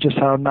they see just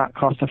how not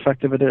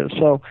cost-effective it is.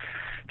 So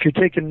if you're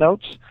taking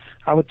notes,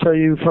 I would tell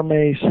you from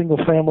a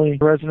single-family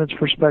residence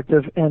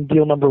perspective and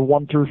deal number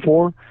 1 through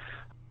 4,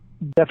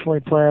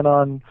 definitely plan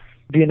on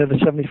being at a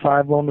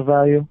 75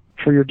 loan-to-value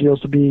for your deals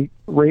to be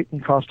rate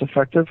and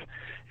cost-effective.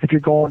 If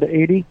you're going to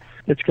 80,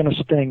 it's going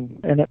to sting,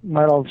 and it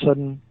might all of a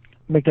sudden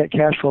make that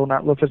cash flow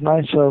not look as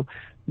nice, so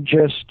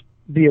just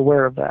be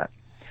aware of that.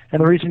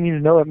 And the reason you need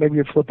to know it, maybe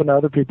you're flipping to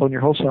other people and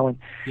you're wholesaling.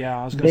 Yeah,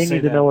 I was going to say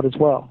they need to know it as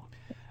well.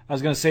 I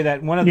was going to say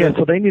that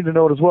so they need to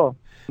know it as well.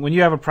 When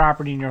you have a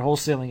property and you're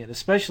wholesaling it,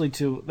 especially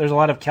there's a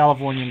lot of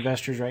California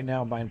investors right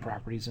now buying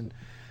properties, and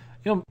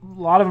a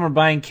lot of them are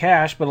buying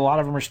cash, but a lot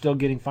of them are still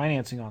getting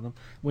financing on them.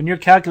 When you're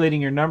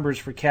calculating your numbers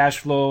for cash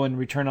flow and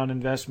return on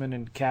investment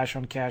and cash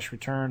on cash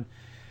return,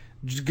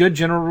 good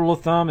general rule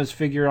of thumb is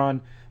figure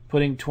on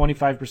putting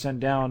 25%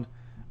 down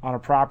on a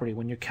property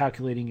when you're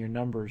calculating your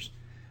numbers.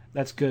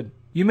 That's good.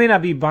 You may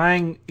not be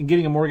buying and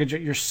getting a mortgage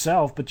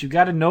yourself, but you've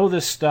got to know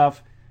this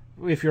stuff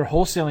if you're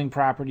wholesaling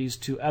properties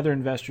to other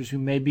investors who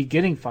may be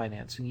getting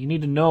financing. You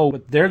need to know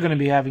what they're going to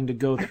be having to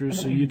go through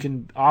so you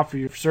can offer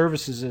your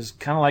services as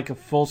kind of like a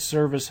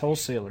full-service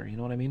wholesaler. You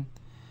know what I mean?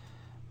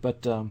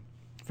 But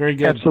very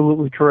good.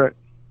 Absolutely correct.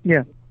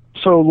 Yeah.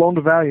 So loan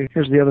to value,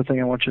 here's the other thing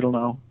I want you to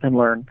know and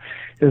learn,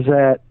 is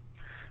that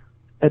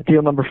at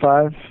deal number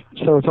 5,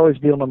 so it's always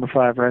deal number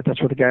 5, right? That's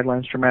where the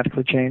guidelines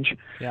dramatically change.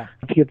 Yeah.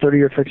 To get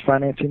 30-year fixed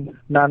financing,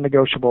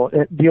 non-negotiable.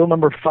 At deal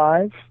number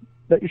 5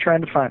 that you're trying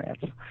to finance,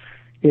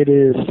 it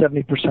is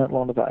 70%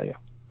 loan to value.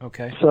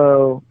 Okay.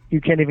 So you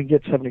can't even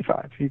get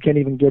 75. You can't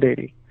even get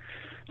 80.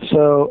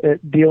 So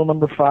at deal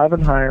number 5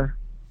 and higher,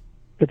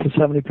 it's a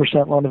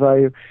 70% loan to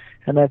value,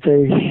 and that's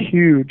a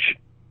huge,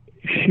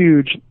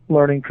 huge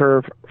learning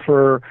curve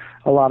for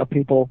a lot of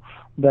people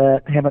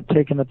that haven't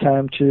taken the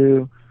time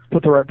to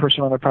put the right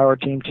person on their power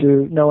team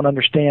to know and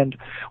understand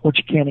what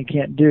you can and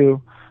can't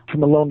do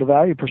from a loan to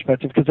value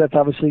perspective, because that's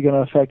obviously going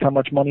to affect how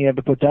much money you have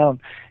to put down.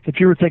 If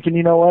you were thinking,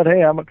 you know what,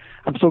 hey, I'm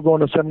still going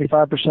to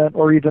 75%,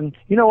 or even,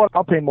 you know what,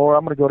 I'll pay more,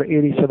 I'm going to go to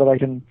 80 so that I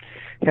can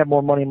have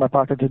more money in my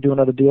pocket to do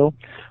another deal.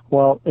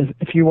 Well,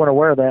 if you weren't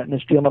aware of that, and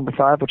it's deal number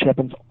 5, which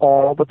happens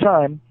all the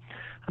time,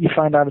 you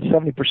find out at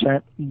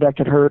 70%, that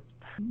could hurt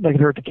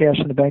the cash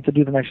in the bank to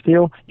do the next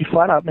deal. You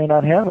flat out may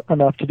not have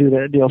enough to do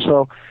that deal.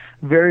 So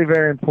very,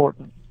 very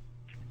important.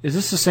 Is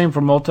this the same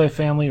for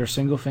multifamily or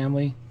single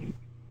family?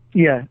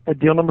 Yeah, at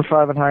deal number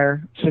 5 and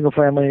higher, single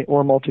family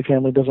or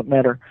multifamily, doesn't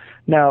matter.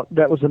 Now,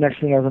 that was the next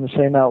thing I was going to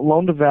say. Now,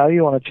 loan to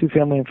value on a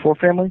 2-family and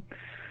 4-family,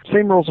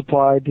 same rules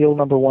apply. Deal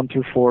number 1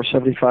 through 4,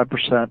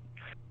 75%.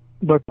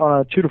 But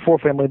on a 2 to 4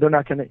 family, they're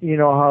not going to, you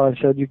know how I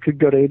said you could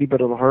go to 80,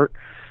 but it'll hurt.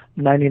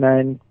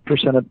 99%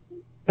 of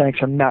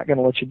banks are not going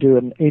to let you do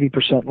an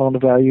 80% loan to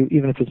value,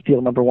 even if it's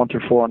deal number 1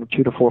 through 4 on a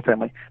 2 to 4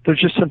 family. There's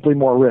just simply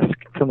more risk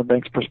from the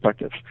bank's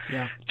perspective.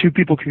 Yeah. 2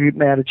 people could get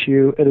mad at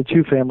you at a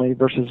 2-family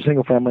versus a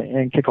single family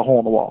and kick a hole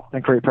in the wall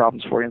and create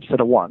problems for you instead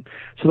of 1.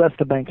 So that's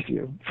the bank's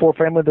view.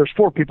 4-family, there's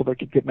 4 people that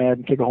could get mad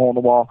and kick a hole in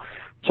the wall,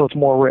 so it's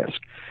more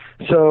risk.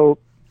 So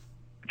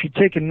if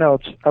you're taking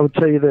notes, I would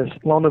tell you this: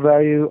 loan to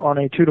value on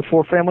a 2 to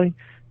 4 family,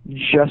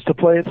 just to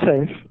play it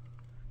safe,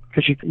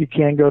 because you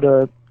can go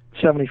to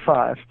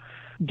 75.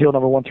 deal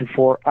number 1 through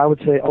 4, I would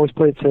say always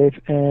play it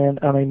safe, and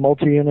on a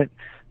multi-unit,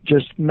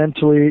 just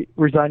mentally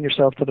resign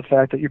yourself to the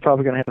fact that you're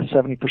probably going to have a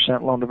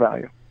 70% loan to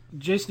value.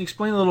 Jason,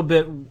 explain a little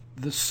bit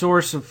the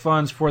source of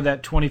funds for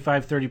that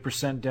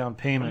 25-30% down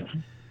payment.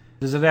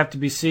 Does it have to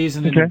be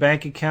seasoned in your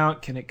bank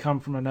account? Can it come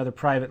from another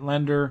private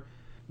lender?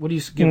 What do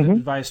you give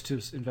advice to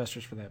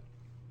investors for that?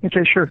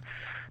 Okay, sure.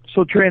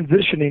 So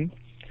transitioning,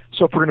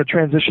 so if we're going to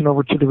transition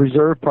over to the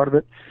reserve part of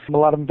it, a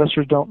lot of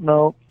investors don't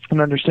know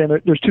and understand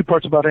that there's two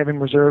parts about having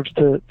reserves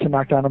to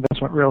knock down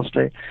investment real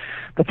estate.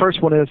 The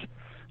first one is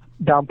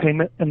down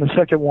payment, and the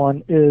second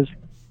one is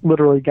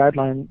literally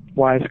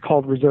guideline-wise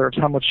called reserves.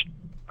 How much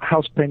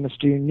house payments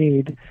do you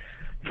need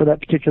for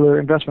that particular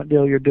investment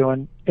deal you're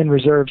doing in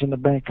reserves in the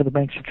bank for the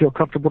banks to feel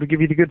comfortable to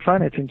give you the good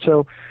financing?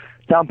 So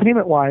down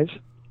payment-wise,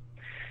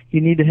 you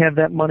need to have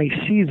that money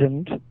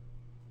seasoned,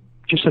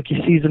 just like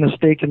you season a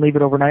steak and leave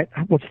it overnight.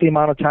 What's the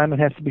amount of time it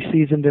has to be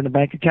seasoned in a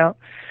bank account?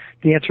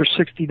 The answer is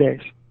 60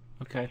 days.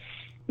 Okay.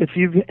 If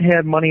you've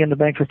had money in the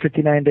bank for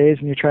 59 days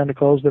and you're trying to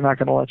close, they're not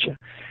going to let you.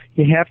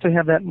 You have to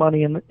have that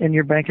money in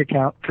your bank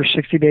account for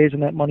 60 days,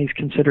 and that money is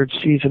considered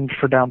seasoned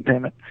for down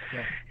payment.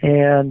 Yeah.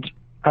 And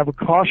I would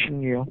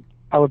caution you,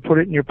 I would put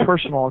it in your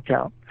personal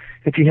account.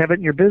 If you have it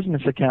in your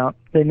business account,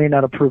 they may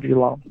not approve your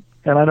loan.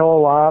 And I know a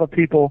lot of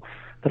people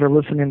that are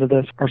listening to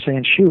this are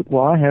saying, shoot,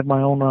 well, I have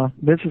my own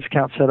business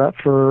account set up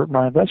for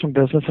my investment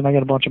business, and I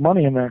got a bunch of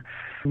money in there.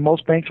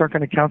 Most banks aren't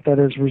going to count that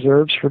as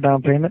reserves for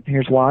down payment.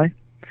 Here's why.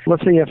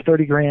 Let's say you have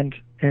 $30,000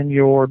 in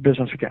your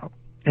business account,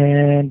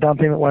 and down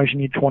payment wise you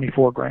need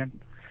 $24,000,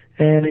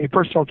 and in your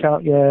personal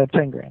account you have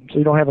 $10,000, so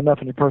you don't have enough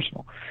in your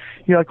personal.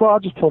 You're like, well, I'll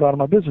just pull it out of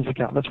my business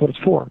account. That's what it's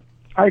for.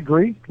 I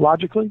agree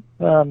logically.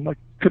 I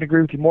couldn't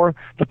agree with you more.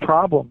 The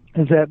problem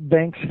is that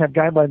banks have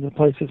guidelines in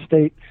place that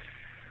state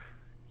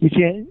you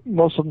can't.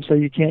 Most of them say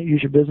you can't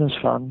use your business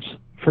funds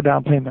for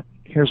down payment.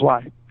 Here's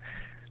why.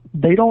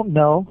 They don't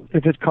know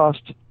if it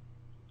costs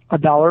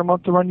 $1 a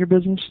month to run your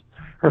business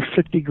or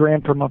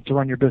 $50,000 per month to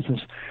run your business.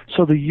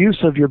 So the use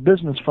of your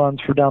business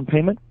funds for down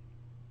payment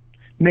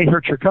may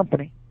hurt your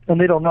company,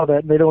 and they don't know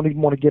that, and they don't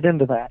even want to get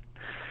into that.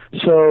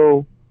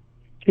 So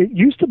it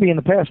used to be in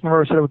the past.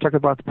 Remember I said I would talk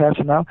about the past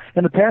and now?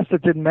 In the past,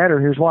 it didn't matter.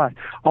 Here's why.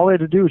 All they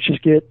had to do was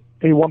just get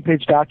a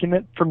one-page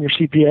document from your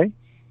CPA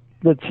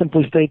that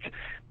simply states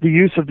the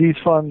use of these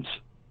funds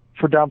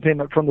for down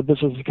payment from the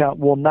business account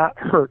will not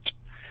hurt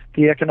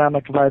the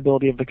economic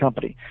viability of the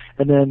company.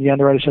 And then the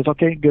underwriter says,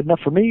 okay, good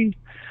enough for me.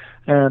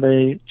 And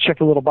they check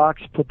a little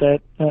box, put that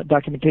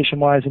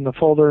documentation-wise in the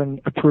folder,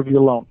 and approve your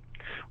loan.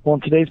 Well,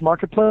 in today's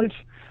marketplace,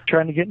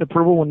 trying to get an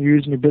approval when you're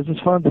using your business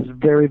funds is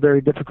very,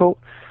 very difficult.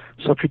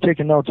 So if you're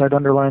taking notes, I'd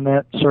underline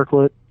that,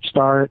 circle it,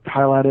 star it,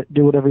 highlight it,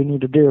 do whatever you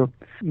need to do.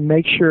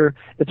 Make sure,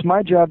 it's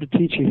my job to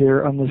teach you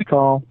here on this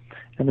call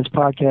and this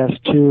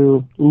podcast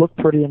to look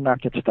pretty and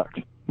not get stuck.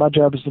 My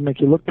job is to make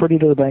you look pretty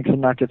to the banks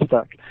and not get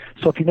stuck.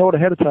 So if you know it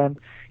ahead of time,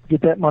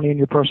 get that money in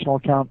your personal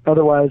account.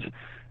 Otherwise,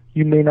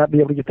 you may not be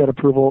able to get that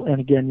approval, and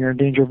again, you're in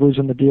danger of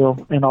losing the deal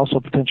and also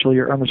potentially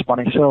your earnest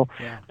money. So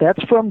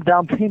that's from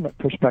down payment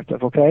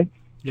perspective, okay?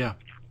 Yeah.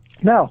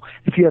 Now,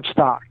 if you have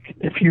stock,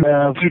 if you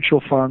have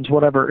mutual funds,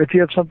 whatever, if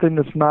you have something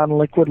that's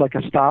non-liquid like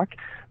a stock,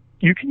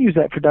 you can use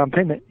that for down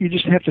payment. You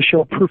just have to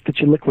show proof that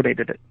you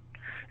liquidated it.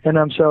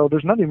 And so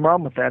there's nothing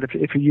wrong with that if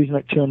you're using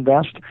it to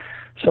invest.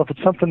 So if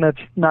it's something that's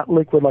not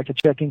liquid like a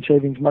checking,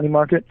 savings, money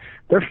market,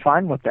 they're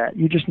fine with that.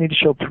 You just need to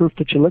show proof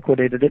that you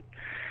liquidated it,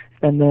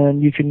 and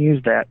then you can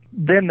use that.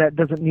 Then that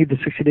doesn't need the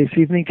 60-day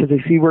seasoning because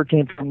they see where it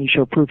came from. You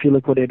show proof you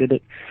liquidated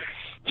it.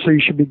 So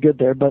you should be good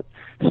there. But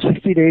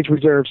 60 days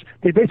reserves,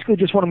 they basically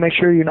just want to make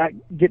sure you're not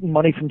getting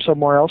money from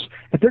somewhere else.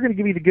 If they're going to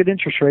give you the good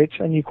interest rates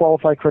and you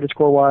qualify credit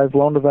score-wise,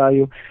 loan to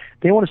value,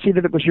 they want to see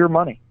that it was your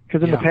money.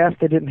 Because in the past,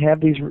 they didn't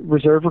have these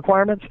reserve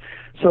requirements.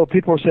 So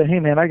people were saying, hey,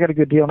 man, I got a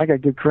good deal and I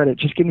got good credit.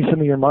 Just give me some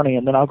of your money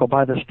and then I'll go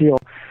buy this deal.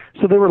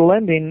 So they were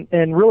lending,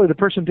 and really the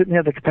person didn't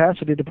have the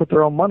capacity to put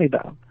their own money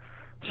down.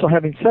 So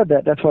having said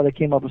that, that's why they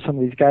came up with some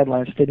of these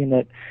guidelines stating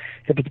that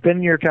if it's been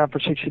in your account for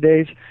 60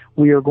 days,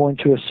 we are going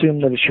to assume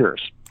that it's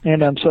yours.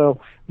 And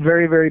so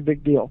very, very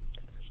big deal.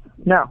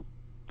 Now,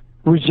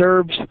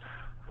 reserves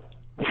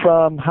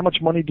from how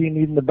much money do you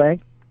need in the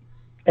bank?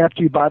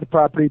 After you buy the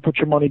property, put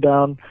your money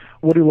down,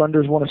 what do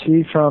lenders want to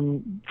see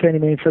from Fannie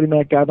Mae and Freddie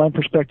Mac guideline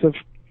perspective?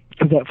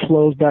 Because that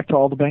flows back to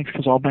all the banks,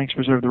 because all banks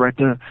reserve the right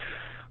to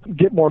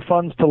get more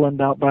funds to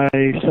lend out by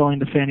selling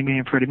to Fannie Mae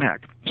and Freddie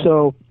Mac.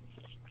 So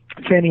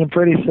Fannie and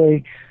Freddie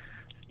say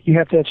you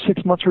have to have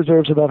 6 months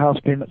reserves of that house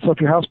payment. So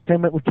if your house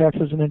payment with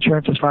taxes and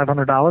insurance is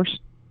 $500,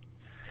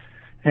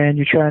 and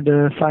you're trying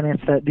to finance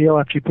that deal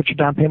after you put your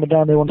down payment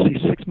down, they want to see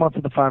 6 months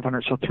of the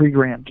 $500, so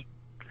 $3,000.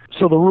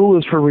 So the rule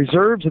is for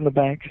reserves in the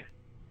bank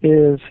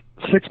is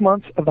 6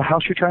 months of the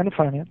house you're trying to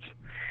finance,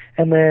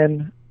 and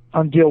then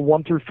on deal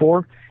 1 through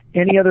 4,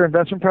 any other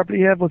investment property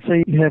you have, let's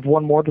say you have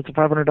one more that's a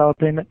 $500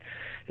 payment,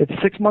 it's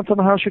 6 months on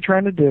the house you're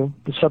trying to do,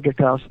 the subject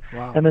house,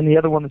 and then the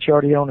other one that you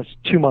already own is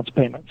 2 months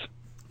payments.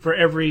 For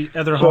every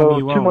other home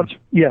you own? 2 months,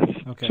 yes,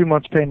 okay. 2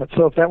 months payment.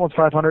 So if that one's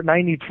 $500, now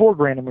you need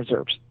 $4,000 in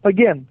reserves.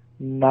 Again,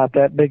 not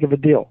that big of a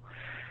deal.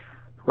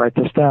 Write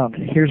this down.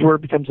 Here's where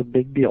it becomes a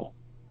big deal.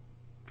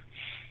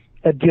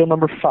 At deal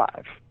number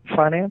 5,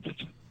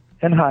 financed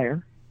and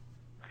higher,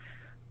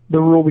 the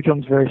rule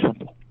becomes very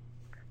simple.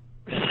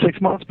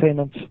 6 months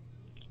payments,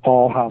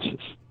 all houses.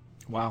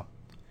 Wow.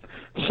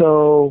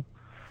 So,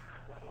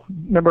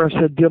 remember I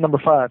said deal number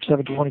 5,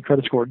 720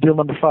 credit score. Deal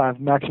number 5,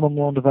 maximum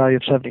loan to value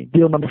of 70.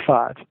 Deal number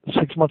 5,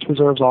 6 months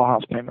reserves, all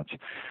house payments.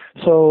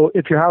 So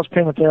if your house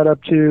payments add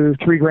up to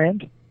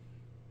 $3,000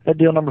 at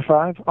deal number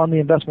 5, on the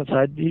investment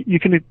side, you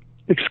can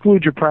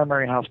exclude your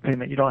primary house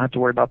payment. You don't have to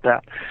worry about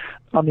that.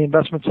 On the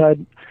investment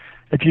side,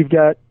 if you've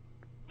got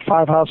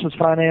 5 houses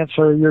financed,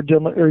 or you're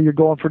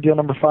going for deal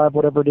number 5,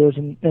 whatever it is,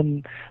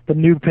 and the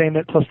new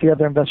payment plus the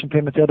other investment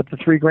payments add up to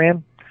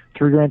 $3,000.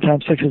 $3,000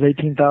 times 6 is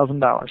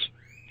 $18,000.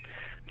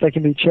 That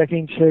can be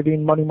checking,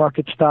 saving, money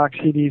market, stocks,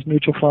 CDs,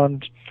 mutual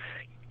funds,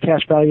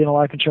 cash value in a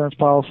life insurance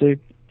policy,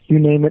 you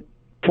name it.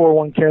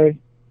 401k.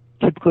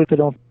 Typically, they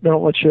don't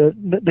let you.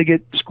 They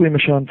get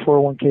squeamish on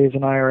 401ks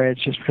and IRAs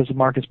just because the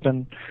market's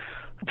been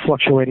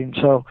fluctuating.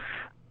 So,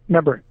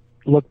 remember,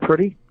 look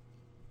pretty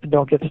and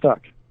don't get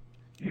stuck.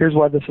 Here's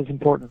why this is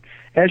important.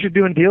 As you're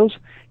doing deals,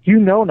 you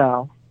know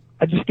now.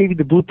 I just gave you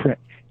the blueprint.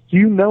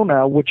 You know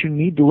now what you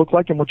need to look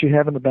like and what you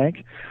have in the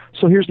bank.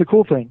 So here's the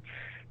cool thing.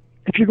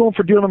 If you're going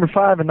for deal number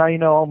 5 and now you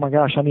know, oh my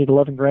gosh, I need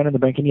 $11,000 in the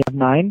bank and you have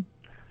 9,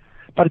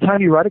 by the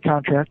time you write a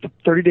contract,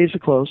 30 days to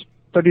close,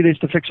 30 days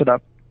to fix it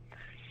up,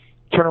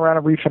 turn around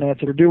and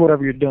refinance it or do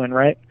whatever you're doing,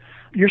 right?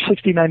 You're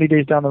 60, 90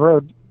 days down the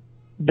road.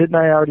 Didn't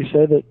I already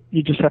say that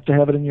you just have to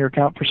have it in your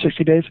account for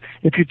 60 days?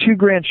 If you're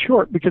 $2,000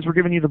 short because we're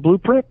giving you the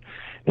blueprint,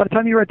 by the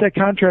time you write that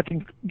contract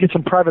and get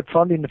some private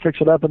funding to fix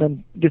it up and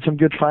then get some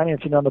good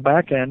financing on the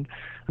back end,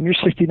 you're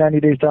 60, 90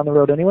 days down the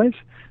road anyways.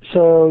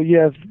 So you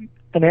have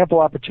an ample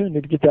opportunity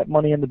to get that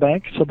money in the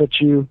bank so that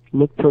you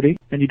look pretty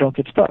and you don't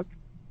get stuck.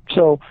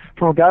 So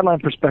from a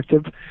guideline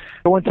perspective,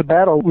 go into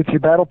battle with your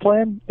battle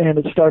plan, and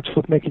it starts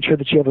with making sure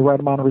that you have the right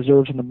amount of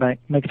reserves in the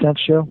bank. Make sense,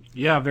 Joe?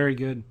 Yeah, very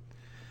good.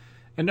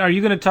 And are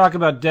you going to talk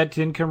about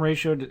debt-to-income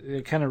ratio?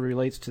 It kind of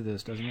relates to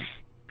this, doesn't it?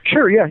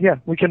 Sure, yeah.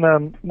 We can.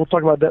 We'll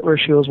talk about debt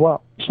ratio as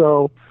well.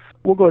 So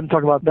we'll go ahead and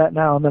talk about that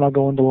now, and then I'll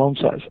go into loan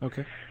size.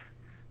 Okay.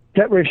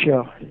 Debt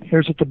ratio.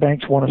 Here's what the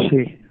banks want to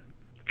see.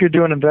 If you're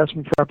doing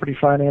investment property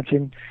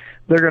financing,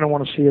 they're going to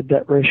want to see a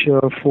debt ratio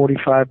of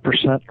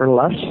 45% or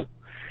less.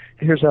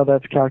 Here's how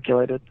that's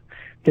calculated.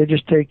 They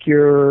just take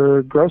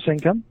your gross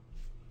income,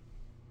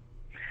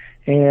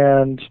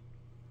 and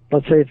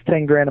let's say it's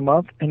 $10,000 a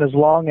month, and as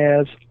long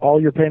as all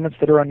your payments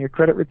that are on your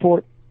credit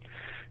report,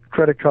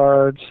 credit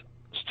cards,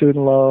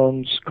 student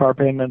loans, car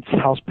payments,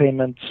 house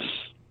payments,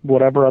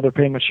 whatever other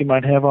payments you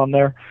might have on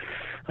there,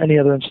 any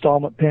other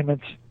installment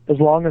payments, as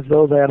long as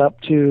those add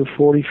up to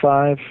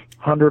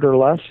 4,500 or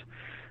less,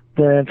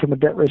 then from a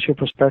debt ratio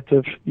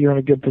perspective, you're in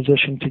a good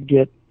position to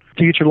get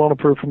your loan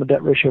approved from a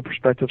debt ratio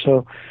perspective.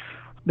 So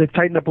they've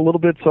tightened up a little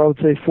bit, so I would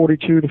say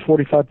 42 to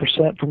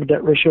 45% from a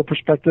debt ratio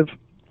perspective,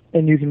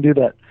 and you can do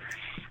that.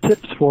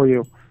 Tips for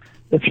you.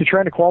 If you're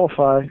trying to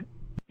qualify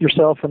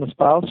yourself and a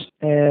spouse,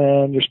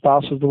 and your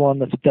spouse is the one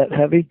that's debt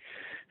heavy,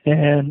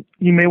 and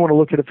you may want to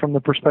look at it from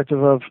the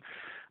perspective of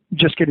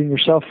just getting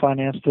yourself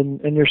financed,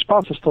 and your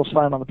spouse is still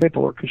signed on the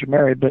paperwork because you're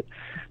married, but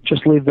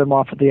just leave them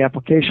off of the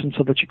application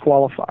so that you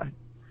qualify.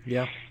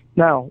 Yeah.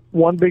 Now,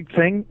 one big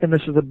thing, and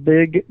this is a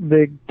big,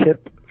 big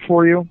tip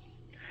for you,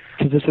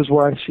 because this is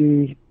where I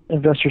see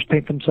investors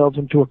paint themselves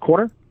into a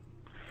corner.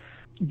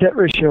 Debt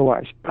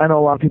ratio-wise, I know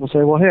a lot of people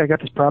say, well, hey, I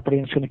got this property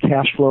and it's going to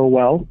cash flow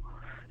well,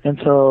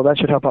 and so that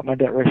should help out my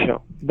debt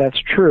ratio. That's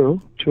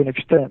true to an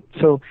extent.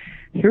 So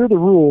here are the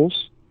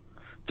rules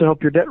to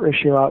help your debt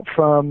ratio out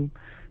from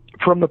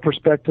the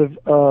perspective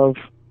of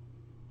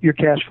your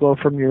cash flow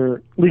from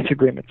your lease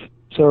agreements.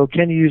 So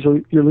can you use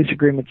your lease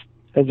agreements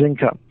as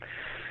income?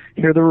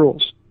 Here are the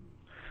rules.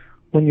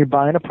 When you're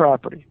buying a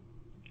property,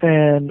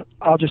 and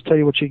I'll just tell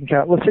you what you can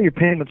count. Let's say your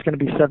payment's going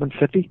to be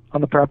 $750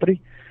 on the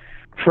property.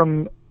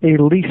 From a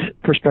lease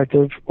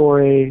perspective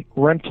or a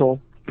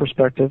rental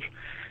perspective,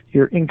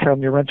 your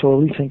income, your rental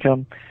or lease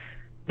income,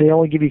 they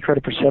only give you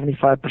credit for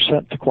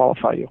 75% to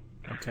qualify you.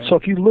 Okay. So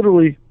if you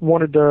literally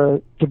wanted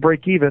to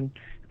break even,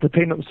 the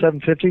payment was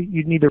 $750,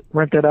 you'd need to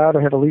rent that out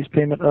or have a lease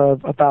payment of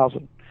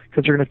 $1,000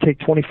 because you're going to take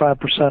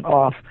 25%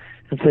 off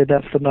and say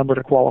that's the number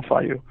to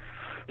qualify you.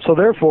 So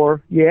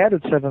therefore, you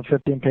added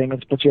 $750 in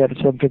payments, but you added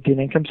 $750 in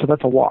income, so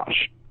that's a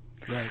wash.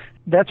 Right.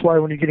 That's why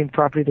when you're getting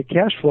property to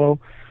cash flow,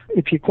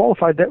 if you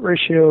qualify debt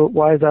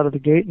ratio-wise out of the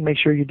gate, and make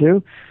sure you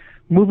do,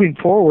 moving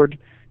forward,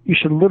 you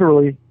should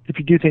literally, if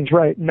you do things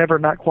right, never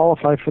not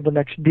qualify for the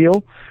next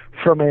deal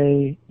from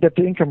a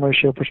debt-to-income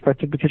ratio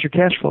perspective because you're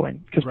cash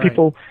flowing. Because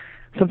right.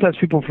 Sometimes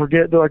people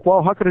forget. They're like,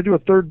 well, how could I do a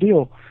third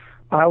deal?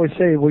 I always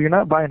say, well, you're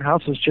not buying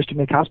houses just to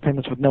make house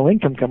payments with no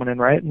income coming in,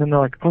 right? And then they're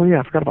like, oh,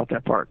 yeah, I forgot about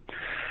that part.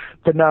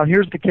 But now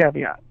here's the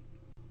caveat.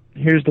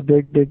 Here's the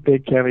big, big,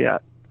 big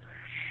caveat.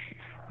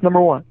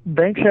 Number one,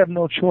 banks have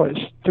no choice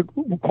to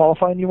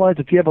qualify you wise.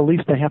 If you have a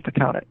lease, they have to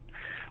count it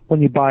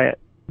when you buy it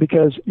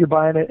because you're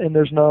buying it and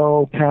there's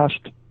no past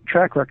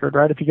track record,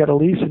 right? If you got a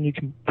lease and you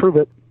can prove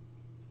it,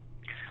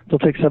 they'll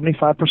take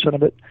 75%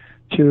 of it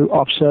to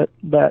offset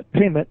that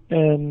payment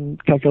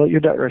and calculate your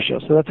debt ratio.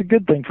 So that's a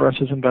good thing for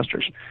us as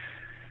investors.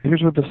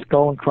 Here's where the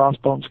skull and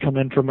crossbones come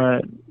in from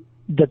a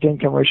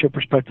debt-to-income ratio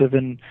perspective,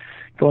 and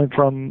going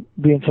from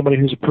being somebody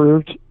who's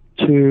approved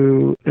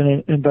to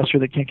an investor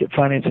that can't get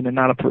financing and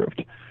not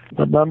approved.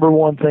 The number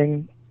one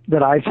thing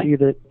that I see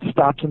that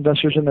stops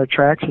investors in their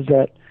tracks is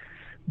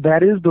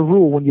that is the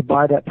rule when you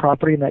buy that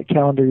property in that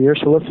calendar year.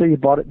 So let's say you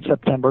bought it in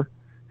September,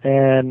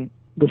 and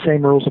the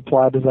same rules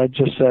applied as I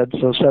just said.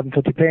 So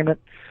 $750 payment,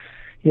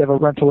 you have a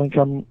rental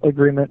income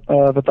agreement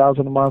of $1,000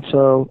 a month,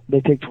 so they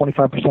take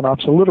 25%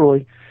 off. So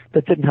literally,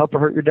 that didn't help or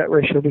hurt your debt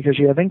ratio because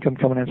you have income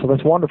coming in. So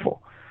that's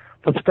wonderful.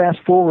 Let's fast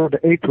forward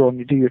to April and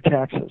you do your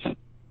taxes.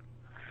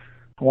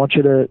 I want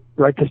you to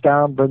write this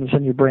down, burn this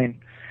in your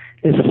brain.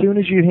 As soon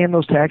as you hand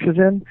those taxes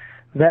in,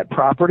 that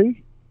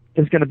property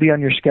is going to be on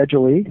your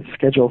Schedule E,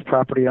 Schedule of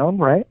Property Owned,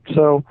 right?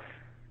 So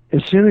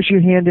as soon as you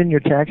hand in your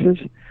taxes,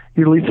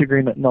 your lease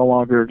agreement no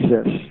longer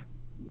exists.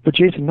 But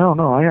Jason,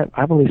 no, I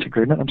have a lease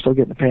agreement. I'm still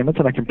getting the payments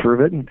and I can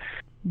prove it.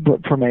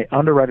 But from an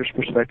underwriter's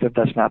perspective,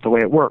 that's not the way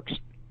it works.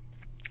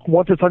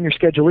 Once it's on your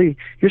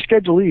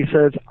Schedule E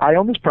says, I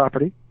own this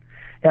property,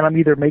 and I'm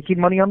either making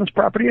money on this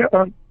property,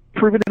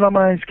 proving it on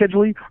my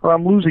Schedule E, or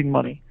I'm losing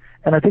money.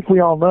 And I think we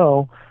all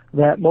know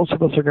that most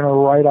of us are going to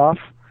write off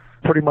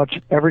pretty much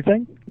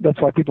everything. That's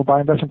why people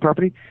buy investment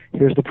property.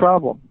 Here's the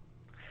problem.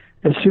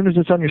 As soon as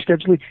it's on your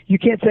Schedule E, you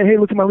can't say, hey,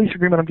 look at my lease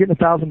agreement, I'm getting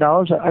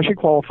 $1,000, I should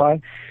qualify,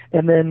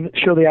 and then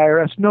show the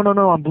IRS, no,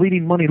 I'm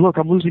bleeding money, look,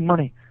 I'm losing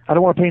money, I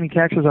don't want to pay any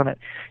taxes on it.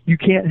 You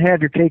can't have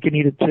your cake and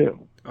eat it too.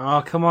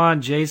 Oh, come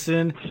on,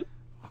 Jason.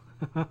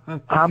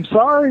 I'm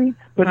sorry,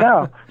 but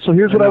now, so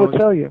here's what I would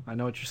tell you. I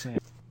know what you're saying.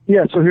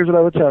 Yeah, so here's what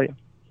I would tell you.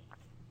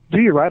 Do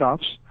your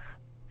write-offs.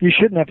 You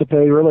shouldn't have to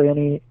pay really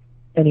any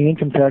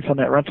income tax on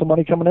that rental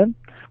money coming in,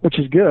 which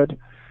is good,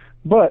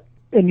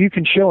 and you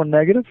can show a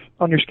negative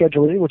on your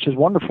Schedule E, which is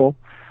wonderful.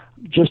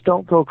 Just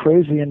don't go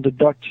crazy and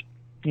deduct,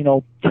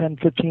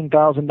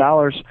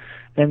 $10,000-$15,000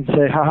 and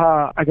say,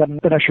 haha, I got an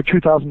extra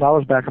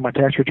 $2,000 back on my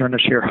tax return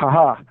this year.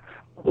 Haha,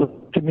 look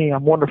at me,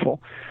 I'm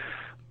wonderful.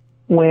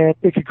 When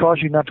it could cause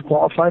you not to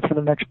qualify for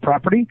the next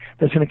property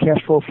that's going to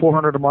cash flow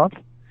 $400 a month.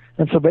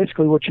 And so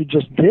basically what you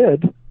just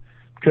did,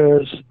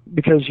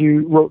 because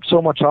you wrote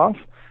so much off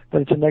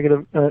that it's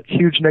a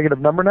huge negative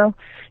number now,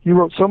 you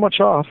wrote so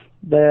much off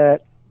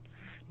that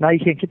now you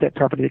can't get that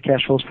property that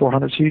cash flows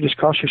 $400. So you just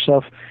cost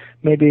yourself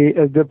maybe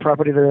a good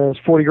property that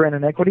has $40,000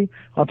 in equity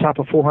on top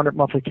of $400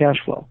 monthly cash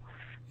flow.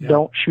 Yeah.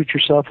 Don't shoot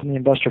yourself in the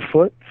investor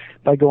foot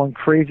by going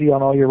crazy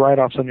on all your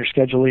write-offs on your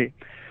Schedule E.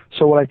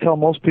 So what I tell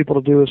most people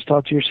to do is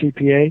talk to your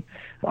CPA.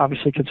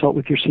 Obviously consult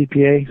with your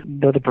CPA.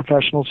 They're the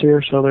professionals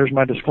here, so there's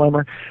my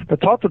disclaimer. But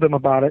talk to them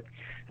about it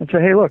and say,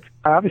 hey, look,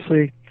 I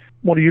obviously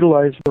want to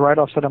utilize the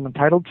write-offs that I'm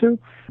entitled to,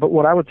 but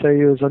what I would say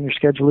is on your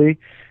Schedule E,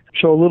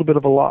 show a little bit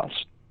of a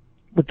loss.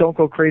 But don't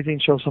go crazy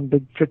and show some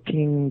big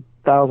 $15,000,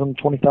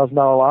 $20,000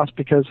 loss,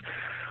 because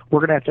we're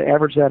going to have to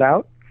average that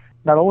out.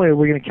 Not only are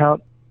we going to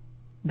count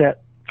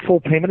that full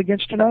payment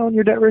against you now in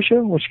your debt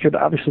ratio, which could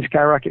obviously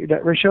skyrocket your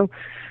debt ratio,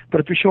 but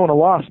if you're showing a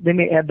loss, they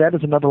may add that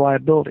as another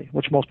liability,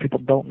 which most people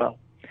don't know.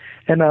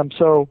 And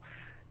so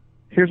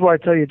here's why I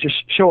tell you,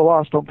 just show a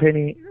loss, don't pay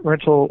any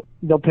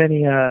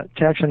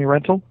tax on your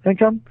rental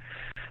income.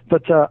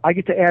 But I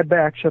get to add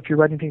back, so if you're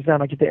writing things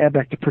down, I get to add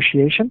back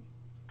depreciation.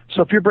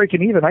 So if you're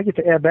breaking even, I get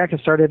to add back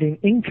and start adding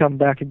income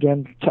back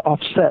again to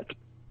offset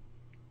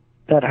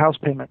that house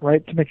payment,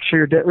 right? To make sure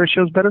your debt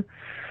ratio is better.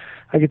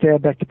 I get to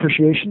add back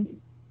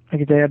depreciation. I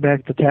get to add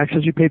back the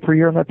taxes you pay per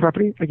year on that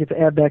property. I get to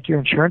add back your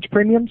insurance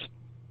premiums,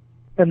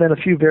 and then a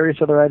few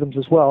various other items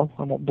as well.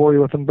 I won't bore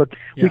you with them, but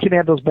we can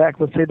add those back.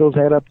 Let's say those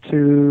add up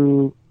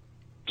to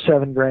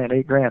 $7,000,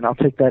 $8,000. I'll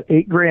take that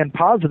 $8,000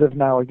 positive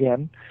now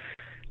again,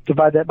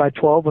 divide that by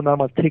 12, and I'm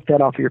going to take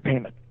that off of your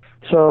payment.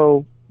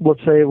 So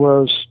let's say it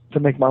was, to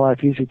make my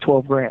life easy,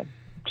 $12,000.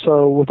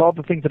 So with all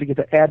the things that I get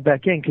to add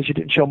back in because you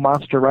didn't show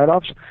monster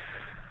write-offs,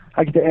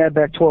 I get to add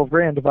back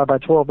 $12,000, divide by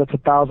 12. That's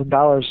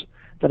 $1,000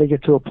 that I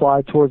get to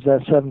apply towards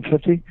that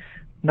 $750.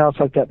 Now it's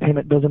like that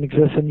payment doesn't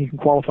exist, and you can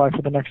qualify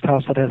for the next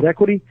house that has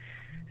equity,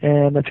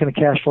 and that's going to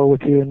cash flow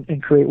with you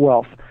and create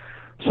wealth.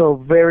 So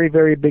very,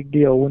 very big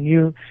deal.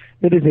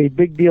 It is a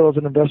big deal as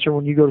an investor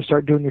when you go to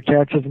start doing your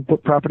taxes and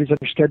put properties on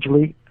your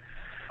Schedule E.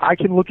 I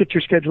can look at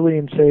your Schedule E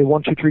and say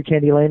 123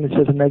 Candy Lane, it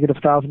says a negative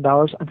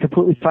 $1,000. I'm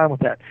completely fine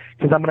with that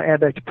because I'm going to add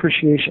back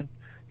depreciation,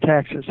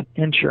 taxes,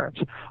 insurance,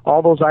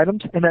 all those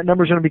items, and that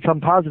number is going to become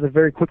positive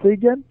very quickly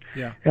again.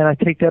 Yeah. And I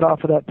take that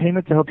off of that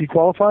payment to help you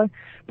qualify.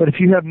 But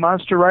if you have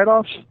monster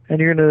write-offs and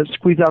you're going to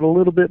squeeze out a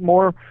little bit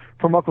more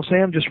from Uncle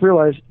Sam, just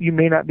realize you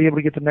may not be able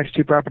to get the next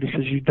two properties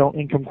because you don't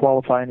income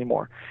qualify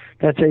anymore.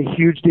 That's a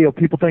huge deal.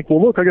 People think,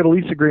 well, look, I got a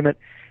lease agreement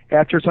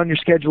after it's on your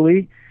Schedule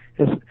E.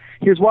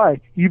 Here's why.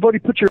 You've already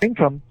put your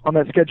income on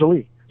that Schedule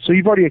E. So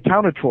you've already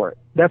accounted for it.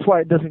 That's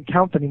why it doesn't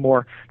count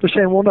anymore. They're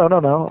saying, well,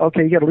 no.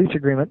 Okay, you got a lease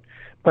agreement.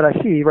 But I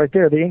see right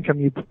there the income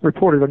you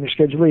reported on your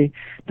Schedule E.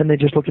 Then they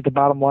just look at the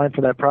bottom line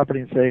for that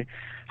property and say,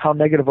 how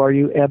negative are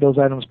you? Add those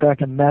items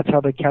back, and that's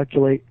how they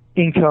calculate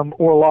income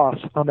or loss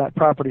on that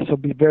property. So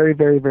be very,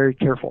 very, very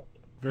careful.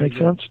 Very Make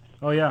good. sense?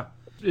 Oh, yeah.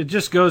 It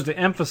just goes to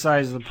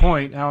emphasize the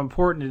point, how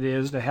important it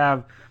is to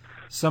have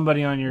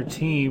somebody on your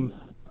team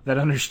that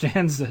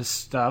understands this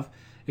stuff,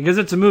 because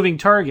it's a moving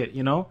target,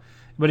 you know?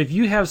 But if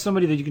you have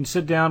somebody that you can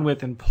sit down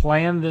with and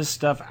plan this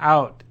stuff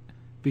out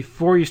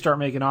before you start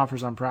making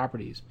offers on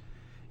properties,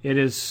 it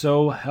is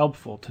so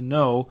helpful to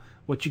know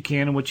what you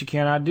can and what you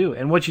cannot do,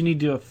 and what you need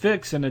to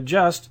fix and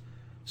adjust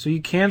so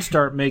you can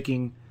start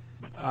making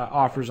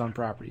offers on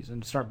properties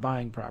and start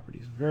buying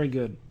properties. Very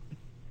good.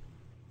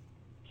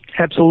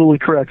 Absolutely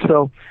correct.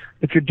 So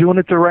if you're doing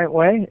it the right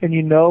way and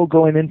you know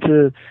going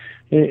into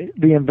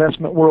the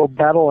investment world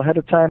battle ahead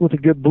of time with a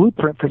good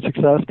blueprint for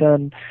success,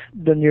 then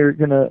you're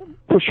going to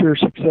push your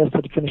success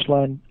to the finish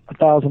line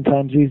 1,000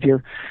 times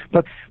easier.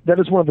 But that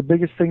is one of the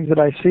biggest things that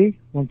I see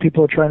when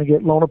people are trying to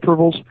get loan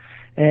approvals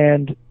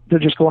and they're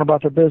just going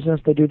about their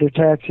business, they do their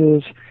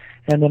taxes,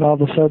 and then all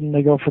of a sudden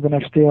they go for the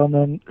next deal, and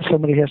then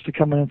somebody has to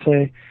come in and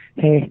say,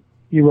 hey,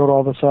 you wrote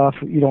all this off,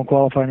 you don't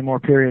qualify anymore,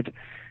 period.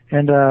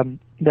 And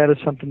that is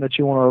something that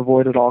you want to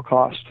avoid at all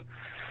costs.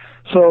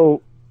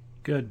 So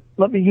good.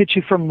 Let me hit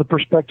you from the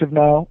perspective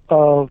now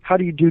of how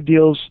do you do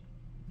deals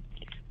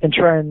and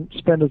try and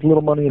spend as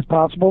little money as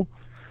possible.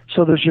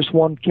 So there's just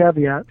one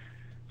caveat.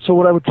 So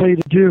what I would tell you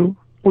to do,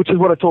 which is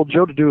what I told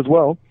Joe to do as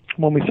well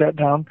when we sat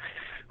down,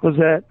 was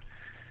that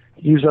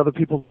use other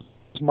people's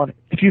money.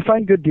 If you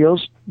find good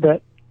deals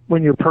that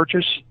when your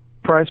purchase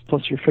price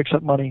plus your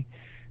fix-up money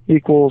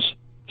equals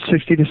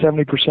 60 to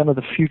 70% of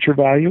the future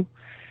value,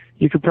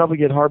 you could probably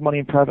get hard money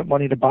and private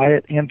money to buy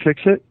it and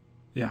fix it,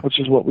 which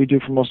is what we do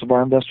for most of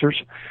our investors.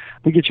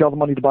 We get you all the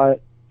money to buy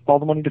it, all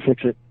the money to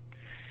fix it.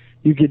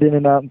 You get in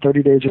and out in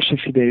 30 days or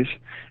 60 days.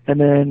 And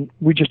then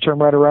we just turn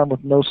right around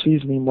with no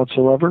seasoning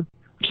whatsoever,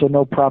 so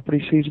no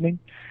property seasoning,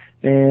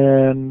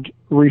 and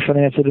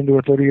refinance it into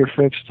a 30-year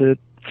fixed at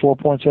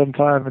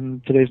 4.75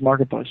 in today's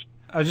marketplace.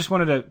 I just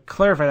wanted to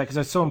clarify that because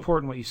that's so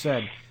important what you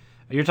said.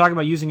 You're talking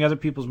about using other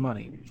people's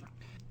money.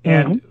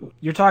 And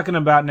you're talking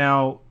about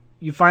now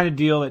you find a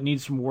deal that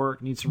needs some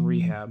work, needs some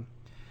rehab.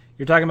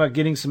 You're talking about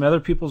getting some other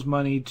people's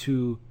money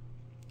to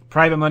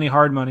private money,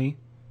 hard money,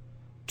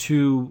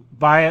 to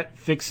buy it,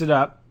 fix it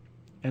up,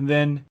 and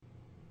then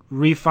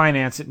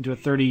refinance it into a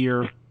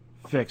 30-year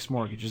fixed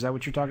mortgage. Is that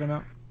what you're talking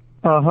about?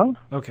 Uh-huh.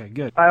 Okay,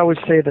 good. I always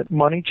say that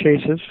money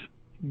chases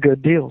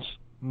good deals.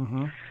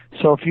 Mm-hmm.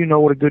 So if you know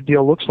what a good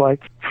deal looks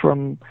like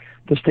from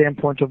the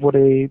standpoint of what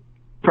a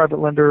private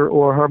lender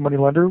or hard money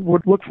lender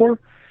would look for,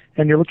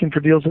 and you're looking for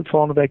deals that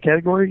fall into that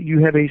category, you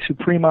have a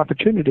supreme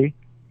opportunity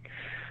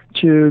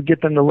to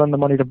get them to lend the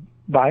money to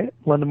buy it,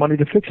 lend the money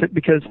to fix it,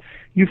 because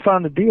you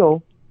found a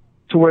deal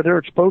to where their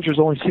exposure is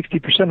only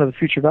 60% of the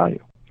future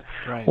value,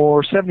 right,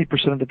 or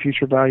 70% of the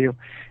future value.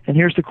 And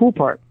here's the cool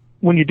part.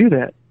 When you do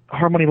that,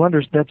 hard money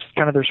lenders, that's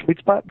kind of their sweet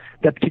spot,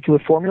 that particular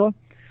formula.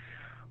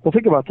 Well,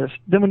 think about this.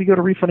 Then when you go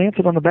to refinance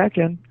it on the back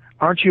end,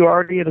 aren't you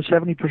already at a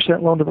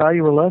 70% loan to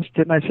value or less?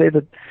 Didn't I say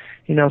that,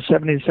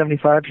 70 to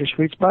 75 is your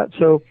sweet spot?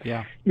 So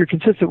you're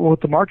consistent with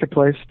what the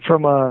marketplace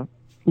from a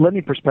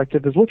lending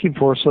perspective is looking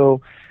for.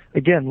 So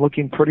again,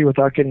 looking pretty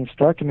without getting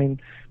stuck. I mean,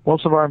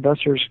 most of our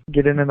investors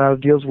get in and out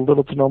of deals with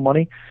little to no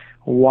money.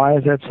 Why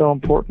is that so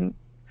important?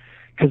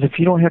 Because if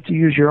you don't have to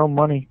use your own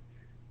money,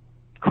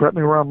 correct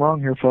me where I'm wrong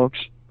here, folks,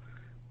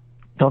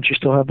 don't you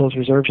still have those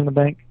reserves in the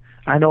bank?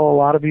 I know a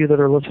lot of you that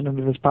are listening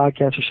to this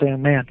podcast are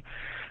saying, man,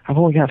 I've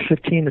only got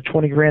 15 to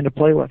 20 grand to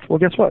play with. Well,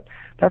 guess what?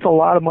 That's a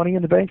lot of money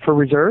in the bank for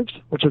reserves,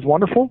 which is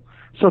wonderful.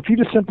 So if you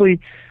just simply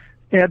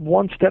add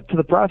one step to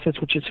the process,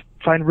 which is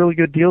find really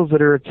good deals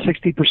that are at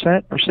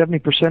 60% or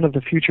 70% of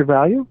the future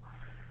value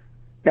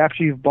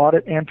after you've bought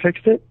it and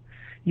fixed it,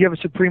 you have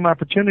a supreme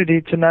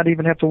opportunity to not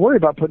even have to worry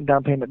about putting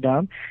down payment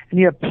down. And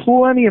you have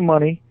plenty of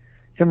money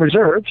in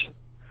reserves,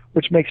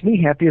 which makes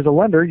me happy as a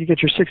lender. You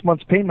get your 6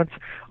 months payments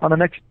on the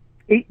next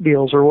 8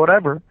 deals or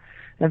whatever.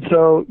 And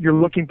so you're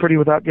looking pretty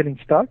without getting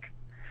stuck.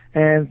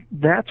 And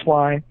that's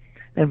why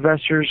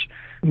investors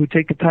who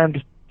take the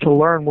time to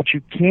learn what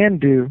you can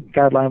do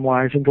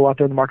guideline-wise and go out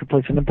there in the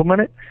marketplace and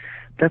implement it,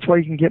 that's why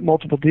you can get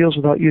multiple deals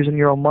without using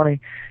your own money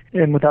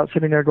and without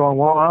sitting there going,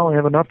 well, I only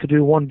have enough to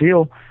do one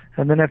deal,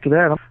 and then after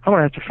that, I'm going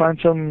to have to find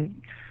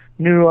some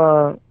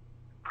new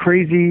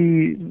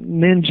crazy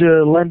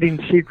ninja lending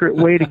secret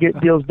way to get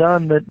deals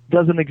done that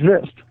doesn't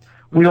exist.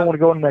 We don't want to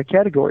go into that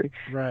category.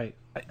 Right.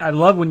 I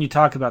love when you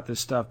talk about this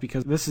stuff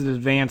because this is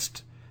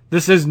advanced.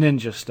 This is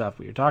ninja stuff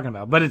what you're talking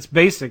about, but it's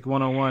basic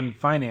 101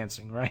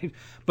 financing, right?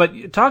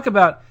 But talk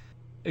about,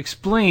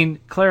 explain,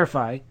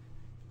 clarify.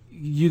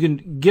 You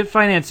can get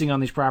financing on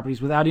these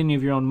properties without any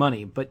of your own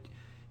money, but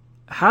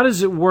how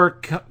does it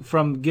work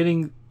from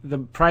getting the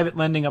private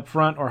lending up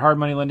front or hard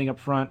money lending up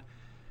front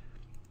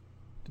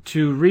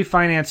to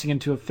refinancing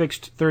into a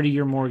fixed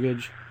 30-year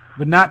mortgage,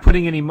 but not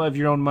putting any of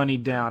your own money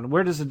down?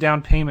 Where does the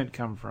down payment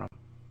come from?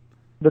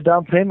 The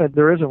down payment,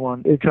 there isn't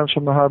one. It comes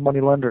from the hard money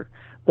lender.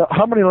 The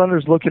hard money lender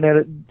is looking at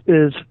it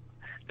is,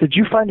 did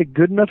you find a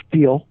good enough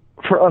deal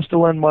for us to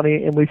lend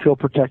money and we feel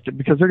protected?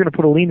 Because they're going to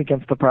put a lien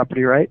against the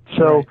property, right?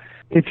 So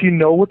if you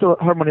know what the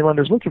hard money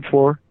lender is looking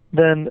for,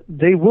 then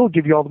they will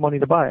give you all the money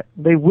to buy it.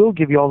 They will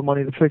give you all the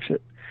money to fix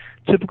it.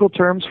 Typical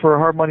terms for a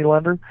hard money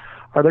lender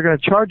are they're going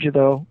to charge you,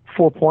 though,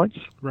 4 points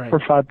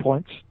or 5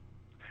 points.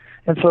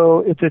 And so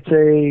if it's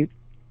a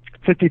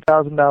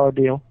 $50,000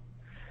 deal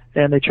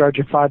and they charge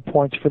you 5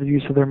 points for the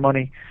use of their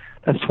money,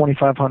 that's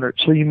 $2,500.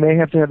 So you may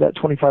have to have that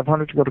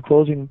 $2,500 to go to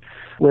closing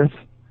with,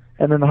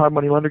 and then the hard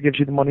money lender gives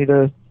you the money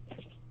to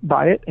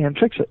buy it and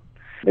fix it.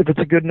 If it's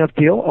a good enough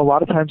deal, a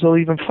lot of times they'll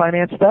even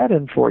finance that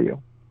in for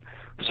you.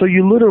 So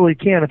you literally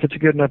can, if it's a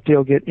good enough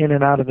deal, get in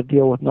and out of the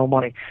deal with no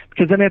money.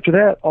 Because then after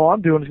that, all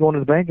I'm doing is going to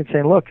the bank and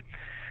saying, look,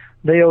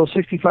 they owe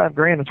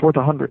 $65,000, it's worth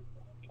 $100.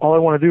 All I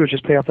want to do is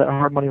just pay off that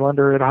hard money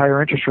lender at a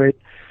higher interest rate.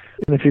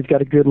 And if you've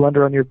got a good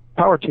lender on your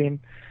power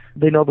team,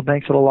 they know the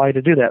banks will allow you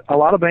to do that. A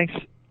lot of banks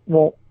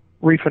won't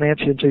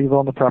refinance you until you've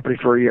owned the property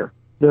for a year.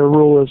 Their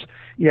rule is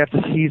you have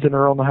to season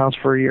or own the house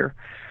for a year.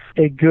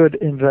 A good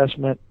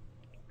investment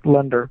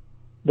lender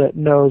that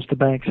knows the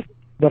banks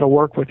that'll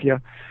work with you,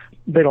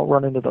 they don't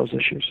run into those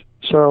issues.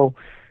 So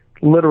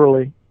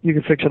literally, you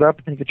can fix it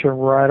up and you can turn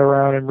right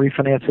around and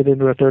refinance it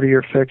into a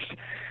 30-year fix.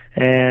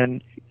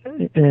 And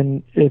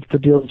if the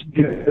deal's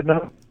good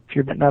enough,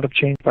 you might not have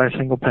changed by a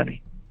single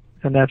penny.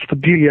 And that's the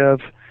beauty of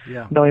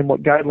knowing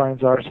what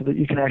guidelines are so that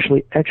you can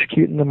actually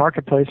execute in the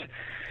marketplace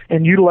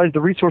and utilize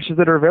the resources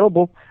that are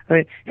available. I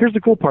mean, here's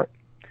the cool part.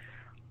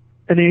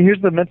 And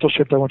here's the mental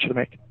shift I want you to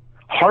make.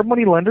 Hard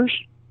money lenders,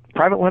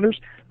 private lenders,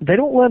 they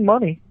don't lend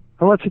money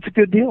unless it's a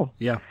good deal.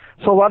 Yeah.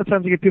 So a lot of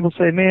times you get people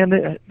say, man,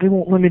 they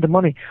won't lend me the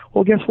money.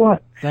 Well, guess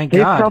what? Thank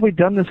They've God. probably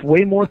done this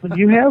way more than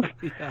you have.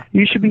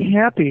 You should be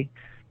happy.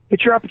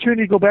 It's your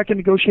opportunity to go back and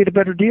negotiate a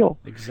better deal.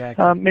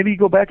 Exactly. Maybe you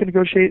go back and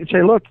negotiate and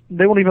say, look,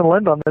 they won't even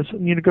lend on this,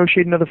 and you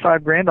negotiate another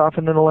 $5,000 off,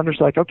 and then the lender's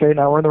like, okay,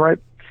 now we're in the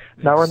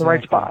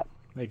right spot.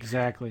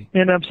 Exactly.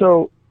 And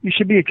so you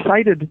should be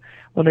excited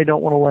when they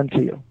don't want to lend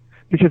to you,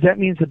 because that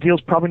means the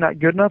deal's probably not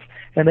good enough,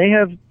 and they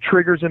have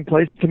triggers in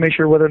place to make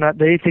sure whether or not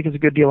they think it's a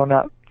good deal or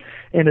not.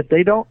 And if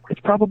they don't, it's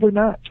probably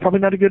not. It's probably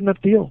not a good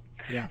enough deal.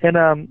 Yeah.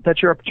 And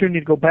that's your opportunity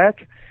to go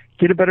back,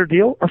 get a better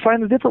deal, or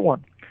find a different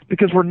one,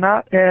 because we're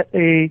not at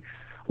a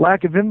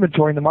lack of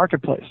inventory in the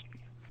marketplace.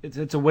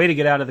 It's a way to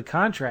get out of the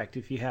contract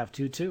if you have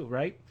to, too,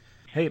 right?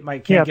 Hey, I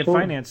can't get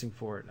financing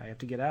for it. I have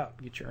to get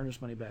out, get your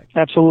earnest money back.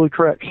 Absolutely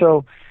correct.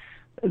 So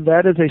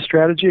that is a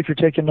strategy, if you're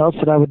taking notes,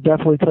 that I would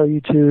definitely tell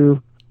you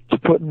to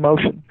put in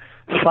motion.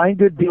 Find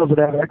good deals that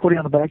have equity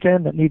on the back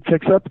end that need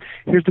fix-up.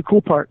 Here's the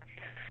cool part.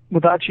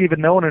 Without you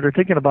even knowing it or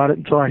thinking about it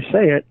until I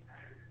say it,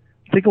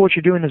 think of what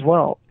you're doing as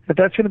well. If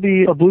that's going to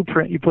be a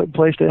blueprint you put in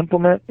place to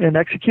implement and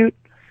execute,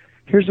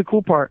 here's the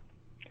cool part.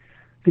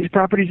 These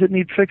properties that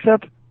need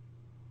fix-up,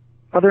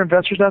 other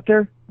investors out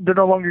there, they're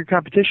no longer your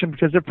competition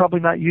because they're probably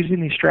not using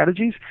these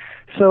strategies,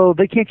 so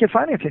they can't get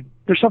financing.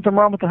 There's something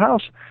wrong with the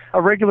house.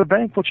 A regular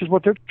bank, which is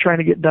what they're trying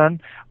to get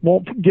done,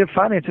 won't give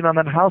financing on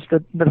that house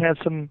that has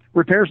some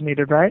repairs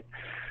needed, right?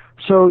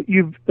 So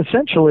you've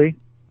essentially,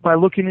 by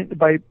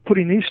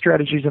putting these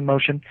strategies in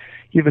motion,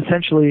 you've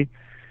essentially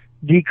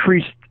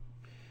decreased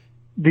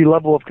the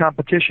level of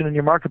competition in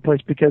your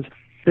marketplace because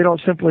they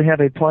don't simply have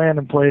a plan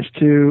in place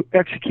to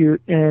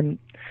execute and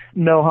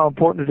know how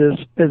important it is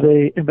as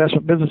a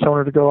investment business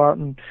owner to go out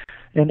and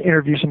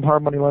interview some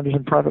hard money lenders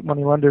and private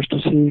money lenders to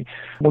see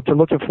what they're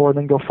looking for and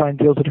then go find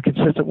deals that are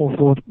consistent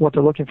with what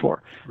they're looking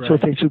for. Right. So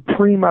it's a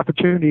supreme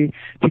opportunity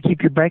to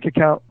keep your bank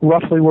account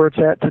roughly where it's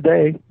at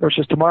today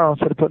versus tomorrow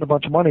instead of putting a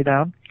bunch of money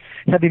down,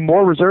 having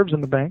more reserves in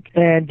the bank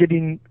and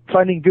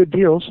finding good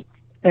deals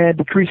and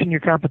decreasing your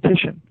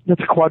competition.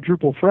 That's a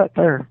quadruple threat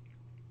there.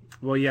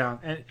 Well, yeah.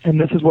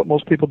 And this is what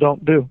most people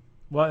don't do.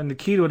 Well, and the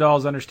key to it all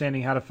is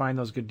understanding how to find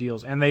those good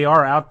deals. And they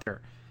are out there.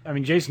 I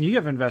mean, Jason, you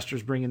have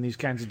investors bringing these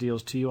kinds of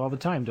deals to you all the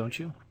time, don't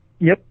you?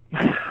 Yep.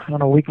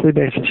 On a weekly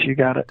basis, you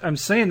got it. I'm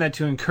saying that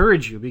to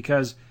encourage you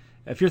because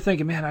if you're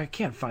thinking, man, I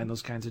can't find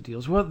those kinds of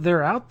deals, well,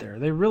 they're out there.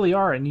 They really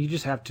are. And you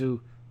just have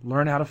to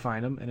learn how to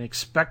find them and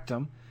expect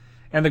them.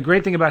 And the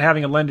great thing about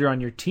having a lender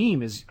on your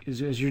team is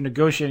as you're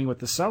negotiating with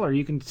the seller,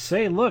 you can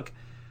say, look,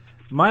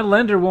 my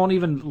lender won't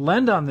even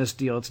lend on this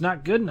deal. It's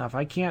not good enough.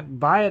 I can't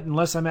buy it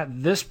unless I'm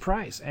at this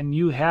price. And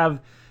you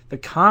have the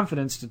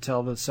confidence to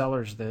tell the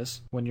sellers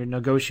this when you're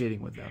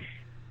negotiating with them.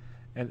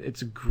 And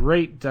it's a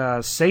great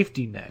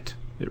safety net.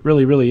 It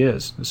really, really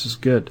is. This is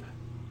good.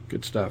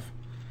 Good stuff.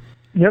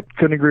 Yep,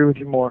 couldn't agree with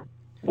you more.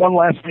 One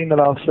last thing that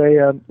I'll say,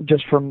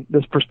 just from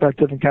this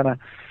perspective and kind of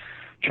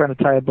trying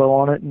to tie a bow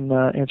on it and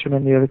answering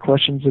any other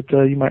questions that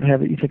you might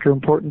have that you think are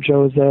important,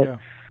 Joe, is that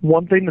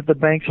one thing that the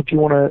banks, if you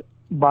want to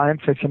buy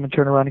and fix them and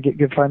turn around and get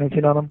good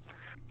financing on them.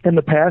 In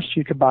the past,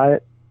 you could buy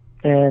it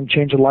and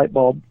change a light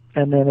bulb,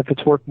 and then if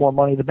it's worth more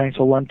money, the banks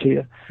will lend to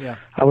you. Yeah.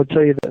 I would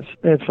tell you this.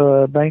 If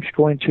a bank's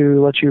going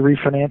to let you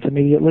refinance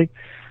immediately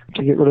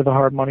to get rid of the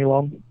hard money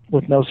loan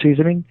with no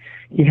seasoning,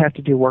 you have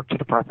to do work to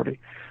the property.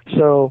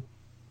 So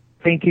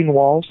painting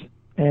walls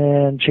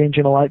and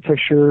changing a light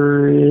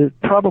fixture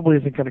probably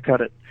isn't going to cut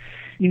it.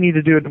 You need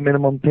to do at a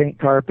minimum paint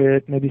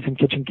carpet, maybe some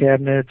kitchen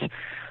cabinets,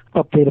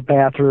 update a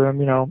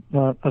bathroom,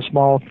 a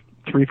small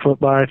 3-foot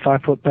by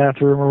 5-foot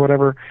bathroom or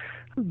whatever.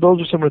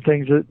 those are some of the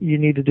things that you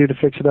need to do to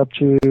fix it up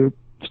to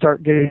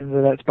start getting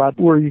into that spot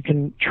where you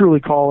can truly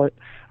call it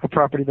a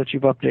property that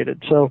you've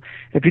updated. So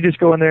if you just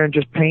go in there and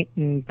just paint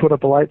and put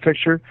up a light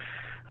fixture,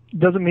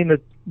 doesn't mean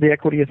that the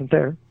equity isn't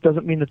there.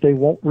 Doesn't mean that they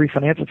won't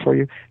refinance it for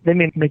you. They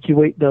may make you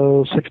wait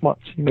those 6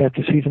 months. You may have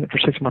to season it for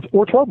 6 months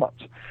or 12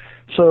 months.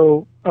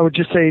 So I would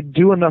just say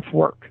do enough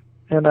work.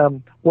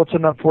 And what's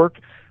enough work?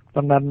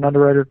 I'm not an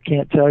underwriter,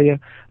 can't tell you,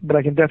 but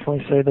I can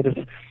definitely say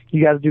that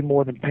you got to do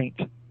more than paint.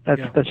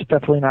 That's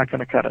definitely not going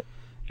to cut it.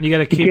 You got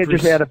to keep. You can't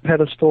just add a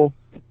pedestal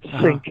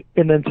sink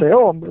and then say,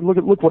 "Oh,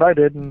 look what I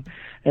did," and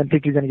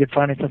think you're going to get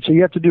financing. So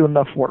you have to do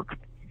enough work.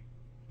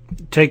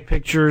 Take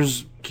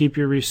pictures, keep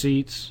your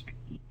receipts,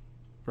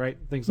 right?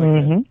 Things like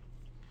that.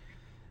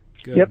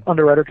 Good. Yep,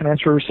 underwriter can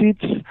ask for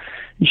receipts.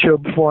 You show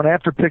before and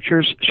after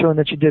pictures showing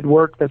that you did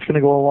work. That's going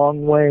to go a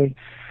long way.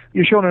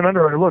 You're showing an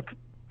underwriter, look,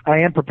 I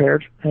am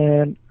prepared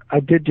and I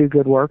did do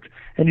good work,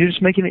 and you're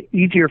just making it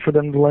easier for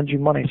them to lend you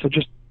money. So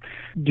just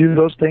do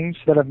those things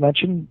that I've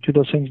mentioned, do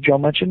those things Joe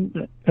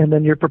mentioned, and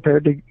then you're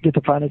prepared to get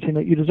the financing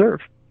that you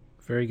deserve.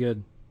 Very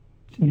good.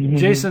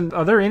 Jason,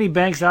 are there any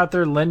banks out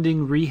there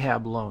lending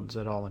rehab loans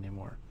at all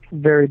anymore?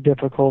 Very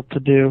difficult to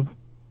do.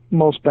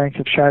 Most banks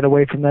have shied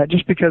away from that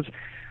just because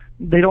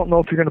they don't know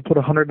if you're going to put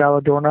a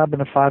 $100 doorknob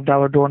in a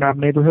 $5 doorknob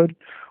neighborhood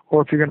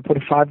or if you're going to put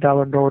a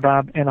 $5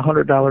 doorknob in a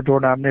 $100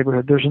 doorknob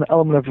neighborhood. There's an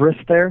element of risk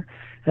there.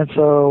 And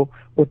so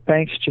with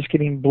banks just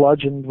getting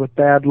bludgeoned with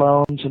bad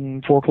loans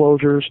and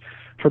foreclosures,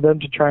 for them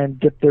to try and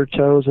dip their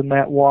toes in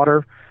that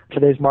water,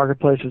 today's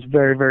marketplace is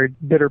very, very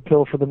bitter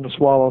pill for them to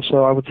swallow.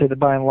 So I would say that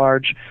by and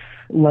large,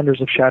 lenders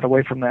have shied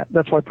away from that.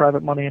 That's why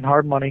private money and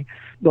hard money,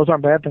 those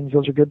aren't bad things.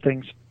 Those are good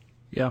things.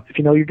 Yeah. If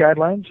you know your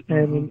guidelines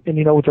and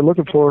you know what they're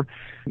looking for,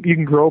 you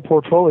can grow a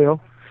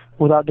portfolio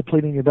without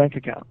depleting your bank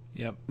account.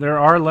 Yep. There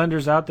are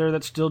lenders out there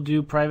that still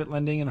do private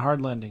lending and hard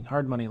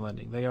money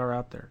lending. They are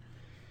out there.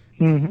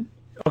 Mm-hmm.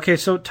 Okay,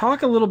 so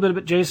talk a little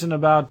bit, Jason,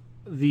 about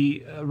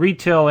the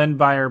retail end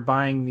buyer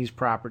buying these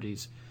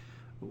properties.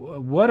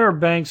 What are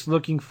banks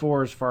looking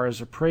for as far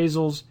as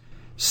appraisals,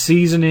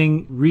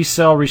 seasoning,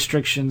 resale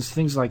restrictions,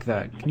 things like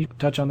that? Can you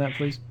touch on that,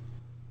 please?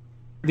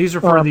 These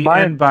are for the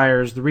end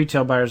buyers, the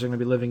retail buyers are going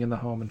to be living in the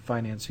home and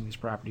financing these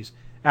properties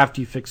after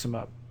you fix them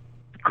up.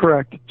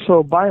 Correct.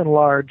 So by and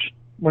large,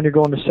 when you're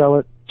going to sell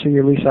it to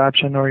your lease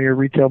option or your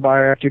retail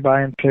buyer after you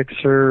buy and fix,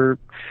 or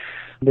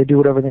they do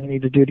whatever they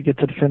need to do to get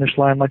to the finish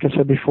line, like I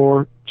said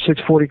before,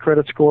 640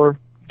 credit score,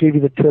 gave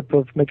you the tip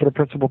of making a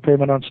principal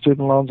payment on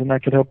student loans, and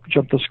that could help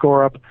jump the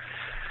score up.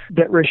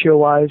 Debt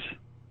ratio-wise,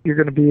 you're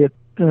going to be at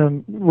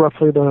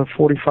roughly the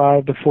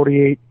 45 to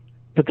 48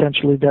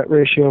 potentially debt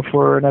ratio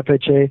for an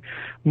FHA.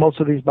 Most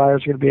of these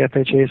buyers are going to be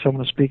FHA, so I'm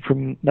going to speak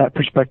from that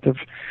perspective.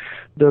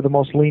 They're the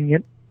most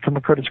lenient from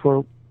a credit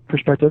score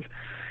perspective,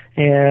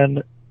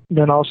 and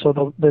then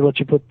also they let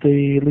you put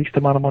the least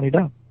amount of money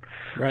down.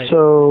 Right.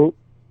 So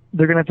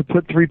they're going to have to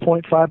put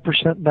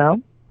 3.5%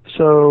 down.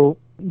 So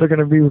they're going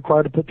to be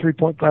required to put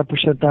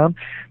 3.5% down.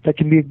 That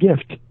can be a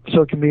gift.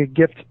 So it can be a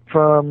gift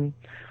from,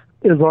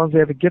 as long as they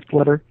have a gift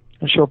letter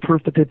and show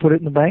proof that they put it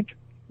in the bank,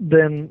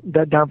 then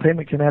that down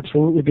payment can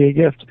absolutely be a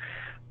gift.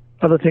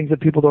 Other things that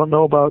people don't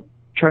know about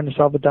trying to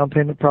solve the down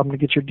payment problem to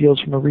get your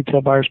deals from a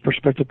retail buyer's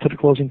perspective to the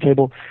closing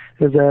table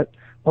is that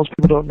most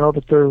people don't know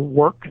that their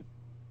work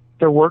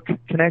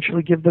can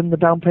actually give them the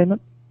down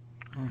payment.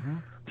 Mm-hmm.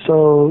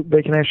 So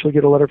they can actually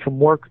get a letter from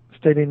work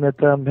stating that,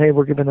 hey,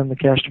 we're giving them the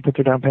cash to put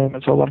their down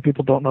payment. So a lot of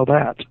people don't know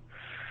that.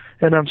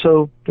 And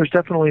so there's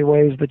definitely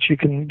ways that you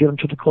can get them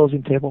to the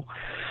closing table.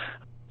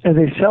 As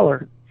a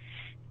seller,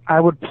 I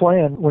would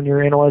plan, when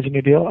you're analyzing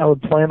your deal, I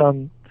would plan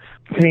on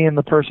paying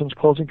the person's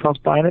closing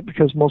costs buying it,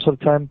 because most of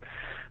the time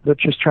they're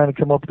just trying to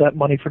come up with that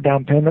money for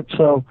down payment.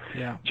 So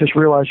just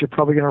realize you're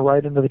probably going to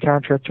write into the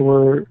contract to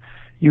where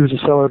you as a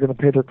seller are going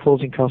to pay their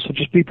closing costs. So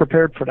just be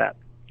prepared for that.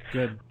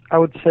 Good. I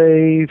would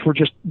say, if we're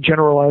just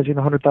generalizing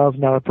a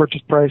 $100,000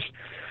 purchase price,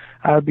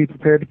 I would be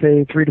prepared to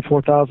pay $3,000 to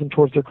 $4,000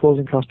 towards their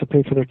closing costs to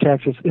pay for their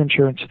taxes,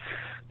 insurance,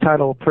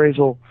 title,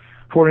 appraisal,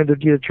 according to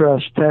deed of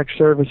trust, tax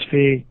service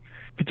fee,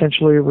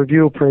 potentially a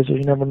review appraisal.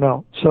 You never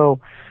know.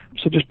 So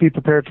just be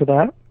prepared for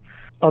that.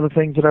 Other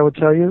things that I would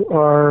tell you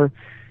are,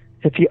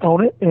 if you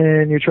own it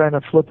and you're trying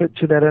to flip it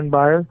to that end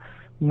buyer,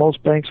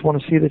 most banks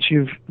want to see that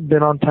you've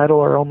been on title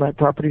or own that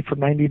property for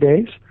 90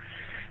 days.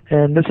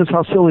 And this is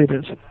how silly it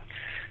is.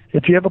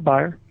 If you have a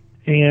buyer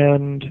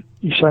and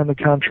you sign the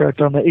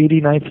contract on the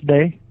 89th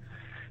day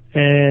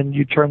and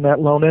you turn that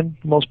loan in,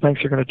 most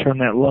banks are going to turn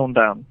that loan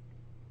down.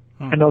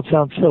 I know it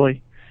sounds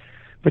silly,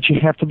 but you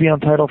have to be on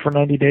title for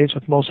 90 days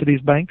with most of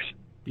these banks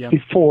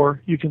before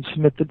you can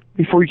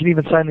before you can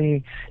even sign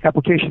the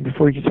application,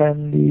 before you can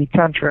sign the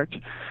contract.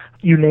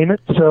 You name it.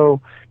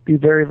 So be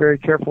very, very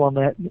careful on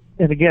that.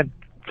 And again,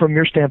 from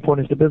your standpoint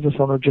as the business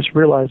owner, just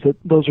realize that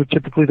those are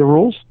typically the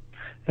rules.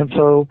 And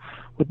so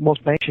with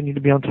most banks, you need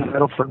to be on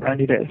title for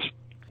 90 days.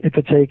 If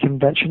it's a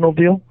conventional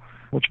deal,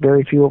 which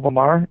very few of them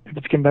are, if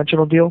it's a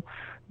conventional deal,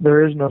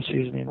 there is no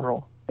seasoning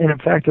rule. And in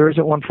fact, there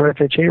isn't one for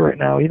FHA right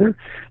now either.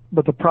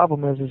 But the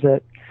problem is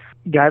that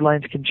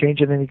guidelines can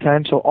change at any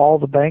time. So all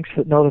the banks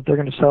that know that they're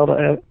going to sell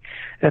to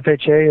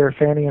FHA or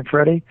Fannie and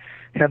Freddie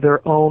have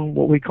their own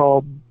what we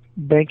call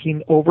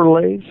banking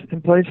overlays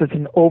in place. It's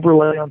an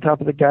overlay on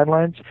top of the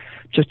guidelines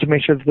just to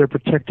make sure that they're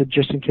protected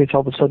just in case all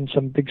of a sudden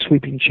some big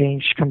sweeping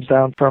change comes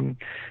down from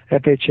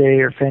FHA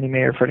or Fannie Mae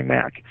or Freddie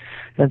Mac.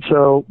 And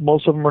so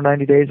most of them are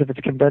 90 days if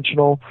it's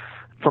conventional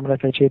from an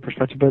FHA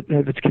perspective, but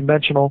if it's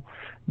conventional,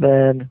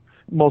 then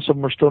most of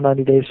them are still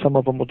 90 days. Some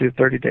of them will do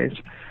 30 days.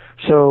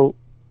 So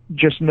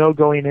just know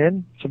going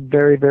in, it's a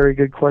very, very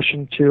good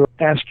question to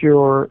ask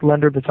your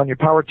lender that's on your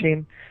power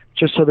team,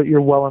 just so that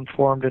you're well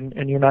informed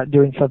and you're not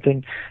doing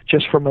something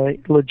just from a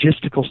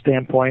logistical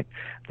standpoint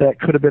that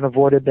could have been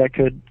avoided, that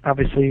could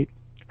obviously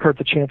hurt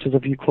the chances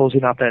of you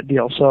closing out that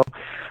deal. So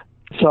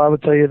I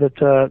would tell you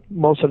that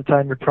most of the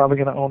time you're probably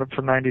going to own it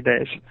for 90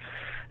 days.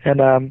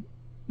 And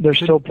there's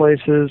still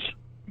places,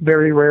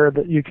 very rare,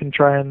 that you can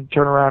try and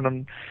turn around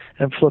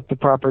and flip the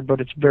property,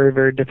 but it's very,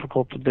 very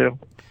difficult to do.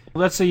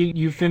 Let's say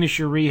you finish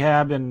your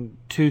rehab in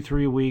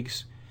 2-3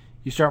 weeks.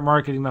 You start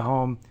marketing the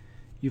home.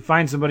 You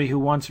find somebody who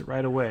wants it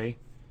right away.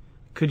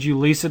 Could you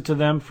lease it to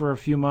them for a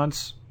few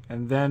months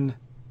and then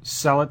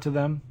sell it to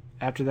them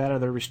after that? Are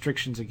there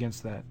restrictions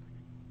against that?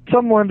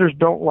 Some lenders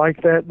don't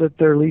like that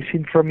they're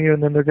leasing from you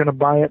and then they're going to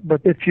buy it.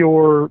 But if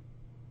your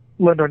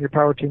lender on your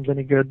power team's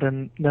any good,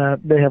 then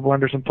they have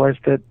lenders in place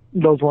that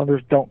those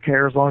lenders don't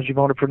care. As long as you've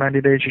owned it for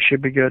 90 days, you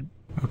should be good.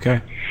 Okay.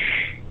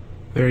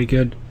 Very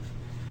good.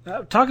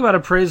 Talk about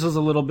appraisals a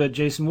little bit,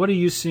 Jason. What are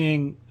you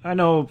seeing? I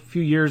know a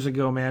few years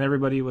ago, man,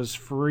 everybody was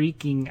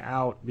freaking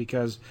out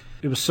because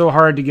it was so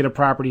hard to get a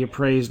property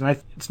appraised.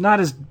 And it's not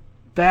as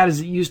bad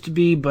as it used to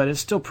be, but it's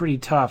still pretty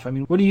tough. I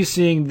mean, what are you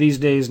seeing these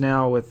days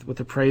now with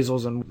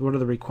appraisals, and what are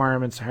the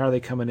requirements? How are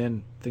they coming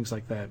in? Things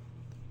like that.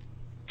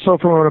 So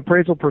from an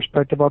appraisal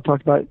perspective, I'll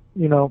talk about,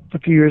 a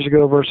few years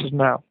ago versus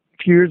now.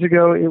 A few years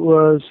ago, it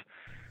was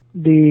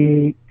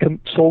the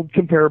sold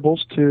comparables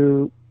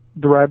to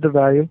derive the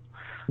value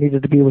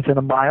needed to be within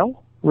a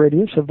mile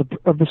radius of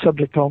the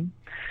subject home,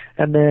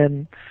 and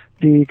then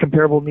the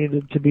comparable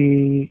needed to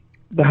be,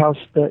 the house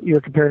that you're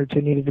comparing it to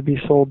needed to be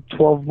sold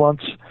 12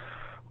 months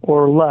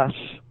or less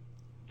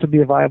to be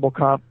a viable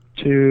comp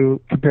to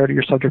compare to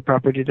your subject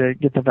property to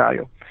get the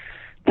value.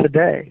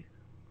 Today,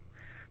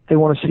 they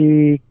want to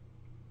see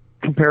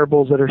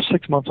comparables that are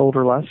 6 months old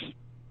or less,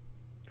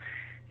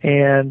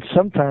 and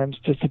sometimes,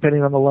 just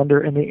depending on the lender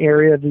and the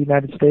area of the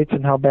United States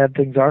and how bad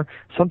things are,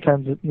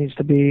 sometimes it needs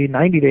to be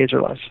 90 days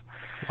or less.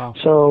 Wow.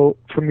 So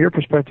from your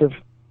perspective,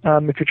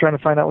 if you're trying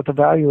to find out what the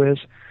value is,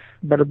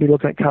 you better be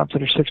looking at comps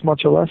that are 6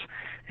 months or less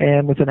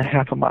and within a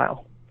half a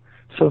mile.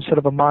 So instead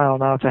of a mile,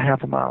 now it's a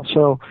half a mile.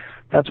 So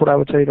that's what I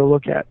would tell you to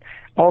look at.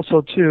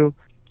 Also, too,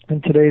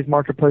 in today's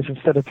marketplace,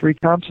 instead of 3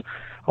 comps,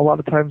 a lot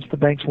of times the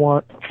banks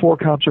want 4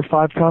 comps or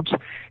 5 comps.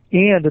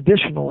 And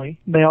additionally,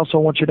 they also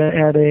want you to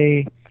add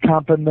a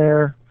comp in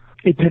there,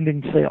 a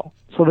pending sale.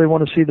 So they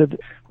want to see that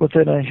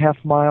within a half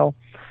mile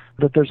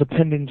that there's a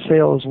pending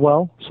sale as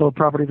well. So a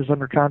property that's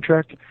under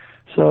contract.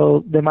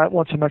 So they might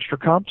want some extra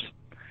comps.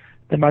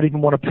 They might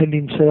even want a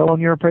pending sale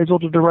on your appraisal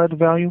to derive the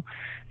value.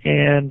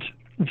 And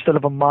instead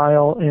of a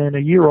mile and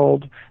a year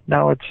old,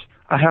 now it's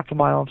a half a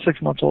mile and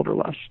 6 months old or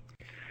less.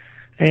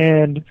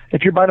 And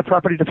if you're buying a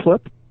property to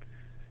flip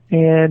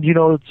and you're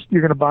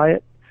going to buy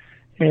it,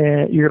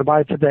 and you're going to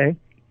buy it today,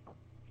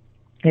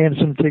 and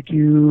it's going to take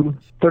you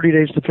 30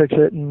 days to fix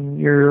it, and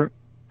you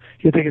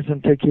think it's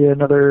going to take you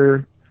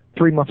another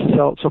 3 months to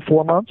sell it, so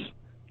 4 months,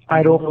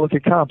 I'd only look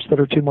at comps that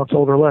are 2 months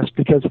old or less,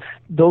 because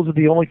those are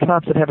the only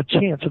comps that have a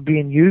chance of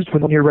being used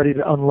when you're ready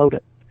to unload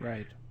it.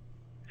 Right.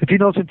 If you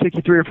know it's going to take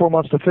you 3 or 4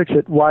 months to fix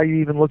it, why are you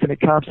even looking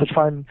at comps that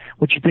find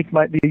what you think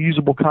might be a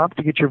usable comp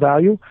to get your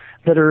value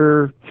that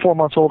are 4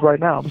 months old right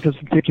now? Because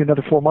it take you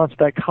another 4 months,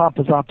 that comp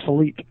is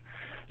obsolete.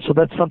 So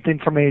that's something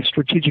from a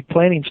strategic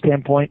planning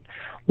standpoint.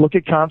 Look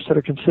at comps that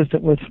are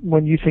consistent with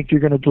when you think you're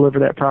going to deliver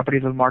that property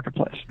to the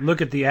marketplace.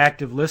 Look at the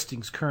active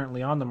listings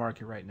currently on the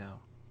market right now.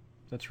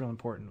 That's real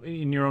important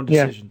in your own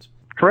decisions.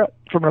 Yeah, correct.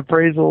 From an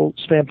appraisal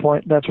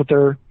standpoint, that's what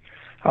they're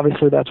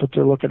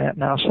looking at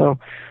now. So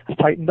it's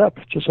tightened up.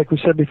 Just like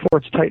we said before,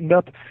 it's tightened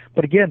up.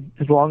 But again,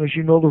 as long as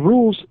you know the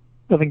rules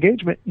of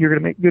engagement, you're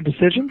going to make good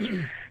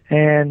decisions,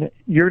 and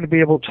you're going to be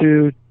able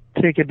to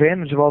take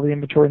advantage of all the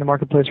inventory in the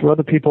marketplace where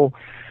other people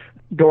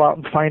go out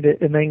and find it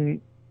and then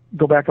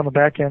go back on the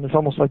back end. It's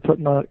almost like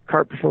putting the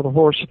cart before the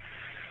horse.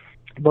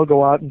 They'll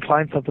go out and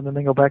find something and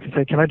then go back and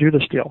say, can I do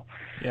this deal?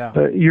 Yeah.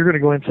 But you're going to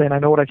go in saying, I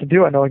know what I can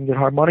do. I know I can get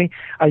hard money.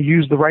 I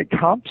use the right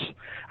comps.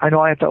 I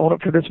know I have to own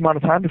it for this amount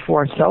of time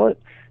before I sell it.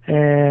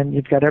 And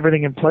you've got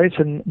everything in place.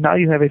 And now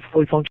you have a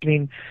fully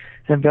functioning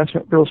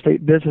investment real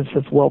estate business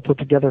that's well put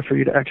together for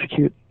you to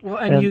execute. Well,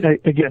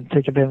 again,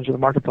 take advantage of the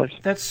marketplace.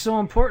 That's so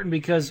important,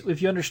 because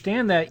if you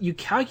understand that, you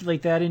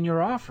calculate that in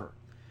your offer.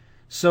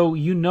 So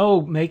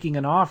making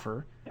an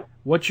offer,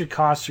 what your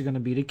costs are going to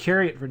be to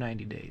carry it for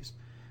 90 days.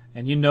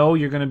 And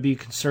you're going to be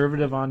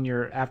conservative on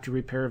your after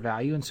repair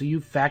value, and so you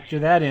factor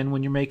that in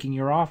when you're making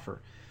your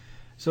offer.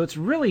 So it's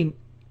really,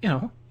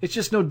 it's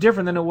just no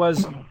different than it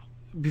was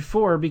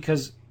before,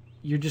 because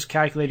you're just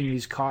calculating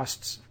these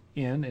costs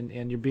in,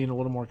 and you're being a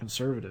little more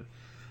conservative.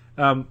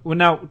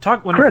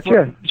 Correct,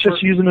 it's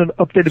just using an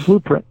updated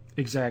blueprint.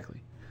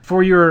 Exactly.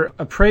 For your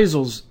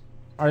appraisals,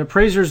 are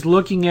appraisers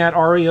looking at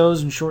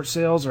REOs and short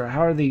sales, or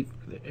how are they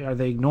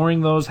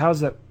ignoring those?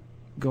 How's that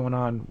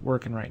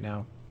working right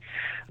now?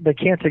 They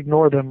can't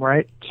ignore them,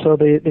 right? So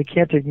they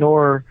can't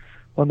ignore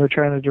when they're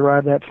trying to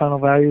derive that final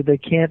value. They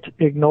can't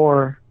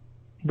ignore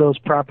those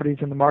properties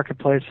in the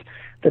marketplace,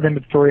 that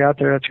inventory out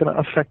there that's going to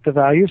affect the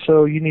value.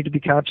 So you need to be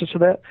conscious of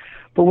that.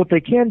 But what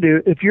they can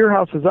do, if your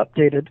house is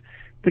updated,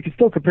 they can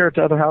still compare it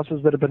to other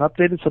houses that have been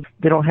updated, so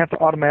they don't have to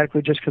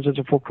automatically, just because there's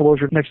a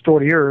foreclosure next door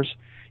to yours,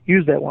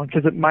 use that one,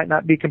 because it might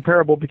not be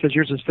comparable because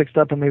yours is fixed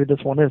up and maybe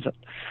this one isn't.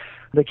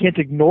 They can't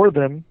ignore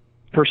them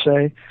per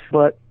se,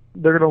 but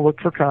they're going to look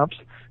for comps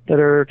that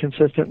are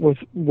consistent with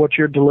what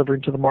you're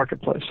delivering to the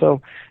marketplace.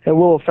 So it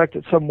will affect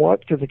it somewhat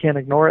because they can't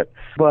ignore it.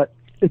 But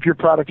if your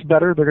product's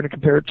better, they're going to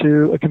compare it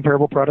to a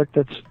comparable product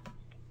that's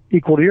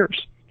equal to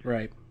yours.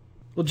 Right.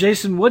 Well,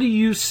 Jason, what do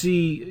you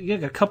see? You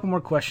got a couple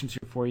more questions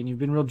here for you, and you've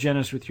been real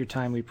generous with your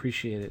time. We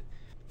appreciate it.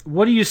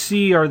 What do you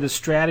see are the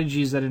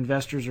strategies that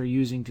investors are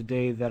using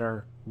today that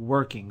are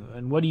working,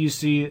 and what do you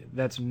see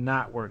that's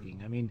not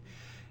working? I mean,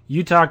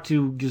 you talk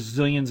to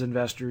gazillions of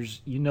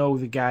investors. You know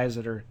the guys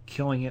that are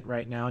killing it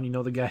right now, and you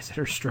know the guys that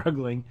are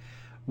struggling.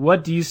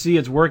 What do you see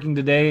is working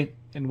today,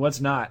 and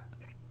what's not?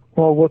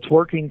 Well, what's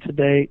working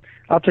today,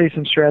 I'll tell you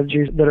some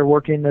strategies that are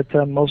working that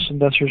most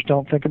investors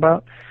don't think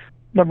about.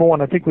 Number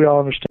one, I think we all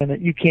understand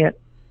that you can't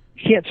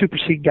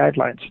supersede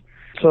guidelines.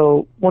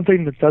 So one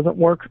thing that doesn't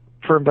work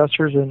for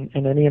investors in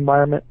any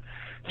environment,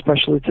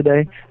 especially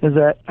today, is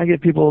that I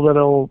get people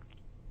that'll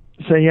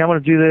say, yeah, I'm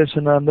going to do this,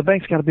 and the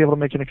bank's got to be able to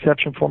make an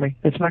exception for me.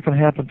 It's not going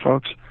to happen,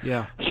 folks.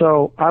 Yeah.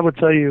 So I would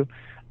tell you,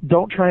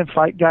 don't try and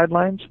fight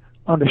guidelines,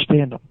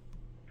 understand them.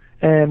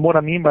 And what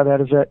I mean by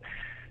that is that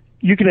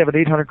you can have an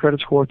 800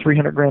 credit score,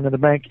 $300,000 in the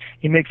bank,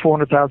 you make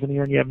 $400,000 a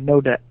year, and you have no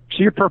debt. So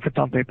you're perfect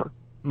on paper.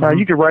 Mm-hmm.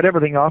 You could write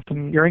everything off,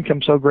 and your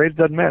income's so great, it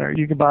doesn't matter.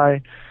 You can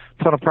buy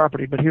a ton of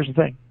property, but here's the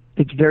thing.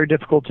 It's very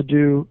difficult to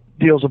do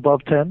deals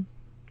above 10.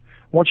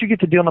 Once you get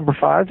to deal number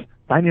 5,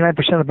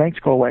 99% of banks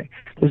go away.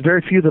 There's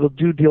very few that'll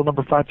do deal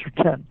number 5 through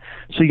 10.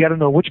 So you got to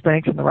know which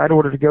bank's in the right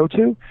order to go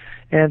to.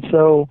 And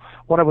so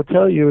what I would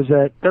tell you is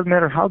that it doesn't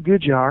matter how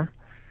good you are,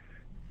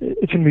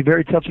 it's going to be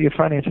very tough to get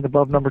financing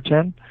above number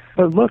 10.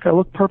 But look, I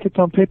look perfect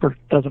on paper.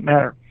 Doesn't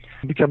matter.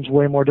 It becomes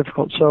way more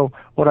difficult. So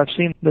what I've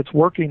seen that's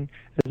working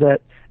is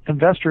that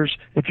investors,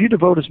 if you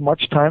devote as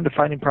much time to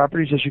finding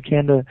properties as you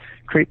can to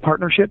create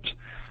partnerships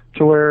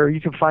to where you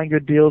can find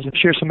good deals and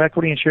share some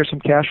equity and share some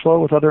cash flow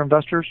with other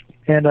investors,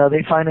 and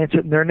they finance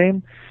it in their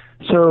name.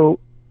 So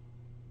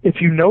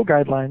if you know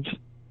guidelines,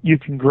 you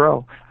can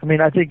grow. I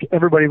mean, I think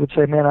everybody would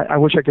say, man, I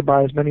wish I could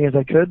buy as many as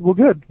I could. Well,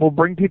 good. We'll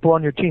bring people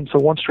on your team. So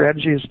one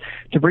strategy is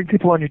to bring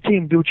people on your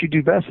team, do what you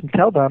do best, and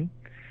tell them,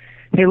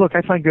 hey, look,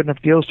 I find good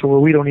enough deals to where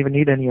we don't even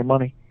need any of your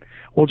money.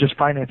 We'll just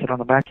finance it on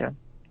the back end.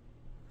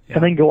 Yeah.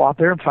 And then go out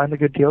there and find the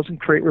good deals and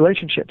create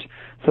relationships.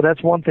 So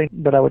that's one thing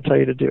that I would tell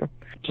you to do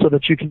so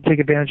that you can take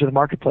advantage of the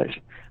marketplace.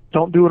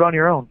 Don't do it on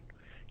your own.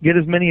 Get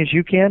as many as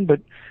you can,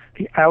 but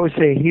I always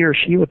say he or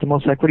she with the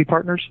most equity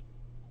partners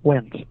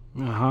wins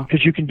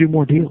because you can do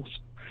more deals.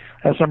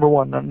 That's number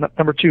one.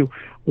 Number two,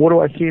 what do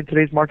I see in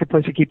today's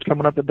marketplace that keeps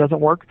coming up that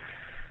doesn't work?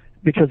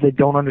 Because they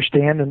don't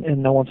understand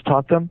and no one's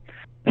taught them.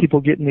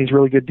 People getting these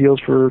really good deals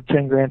for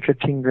 $10,000,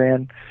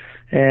 $15,000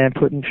 and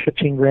putting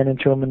 $15,000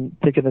 into them and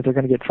thinking that they're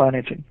going to get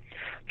financing.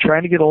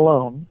 Trying to get a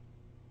loan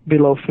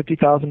below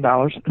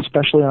 $50,000,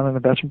 especially on an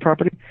investment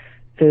property,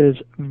 is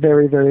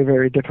very, very,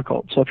 very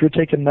difficult. So if you're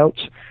taking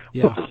notes,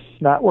 yeah.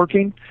 It's not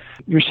working,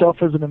 yourself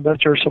as an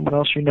investor or someone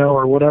else you know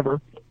or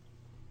whatever,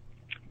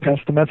 pass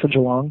the message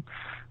along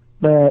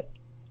that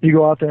you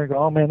go out there and go,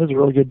 oh man, this is a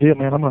really good deal,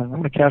 man. I'm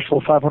gonna cash flow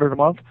 $500 a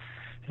month,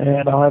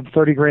 and I'll have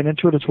 $30,000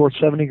 into it. It's worth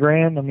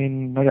 $70,000. I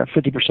mean, I got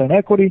 50%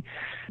 equity.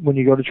 When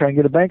you go to try and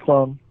get a bank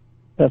loan,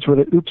 that's where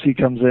the oopsie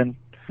comes in.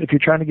 If you're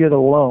trying to get a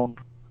loan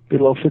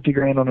below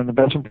 $50,000 on an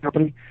investment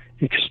property,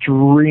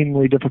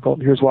 extremely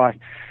difficult. Here's why.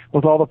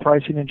 With all the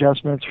pricing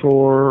adjustments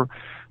for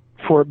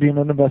it being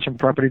an investment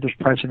property, there's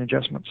pricing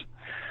adjustments.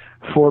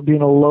 For it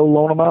being a low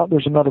loan amount,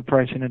 there's another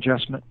pricing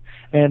adjustment.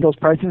 And those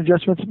pricing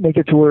adjustments make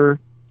it to where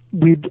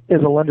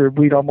as a lender,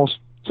 we'd almost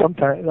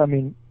sometimes, I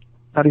mean,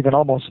 not even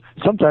almost,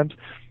 sometimes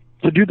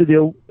to do the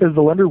deal as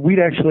the lender, we'd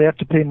actually have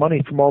to pay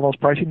money from all those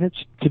pricing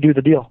hits to do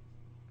the deal.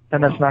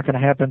 And that's not going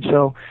to happen.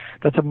 So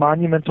that's a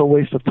monumental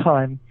waste of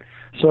time.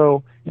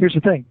 So here's the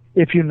thing.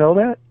 If you know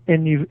that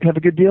and you have a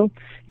good deal,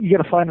 you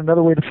got to find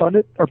another way to fund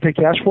it or pay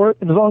cash for it.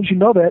 And as long as you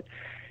know that,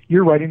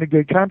 you're writing a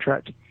good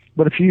contract.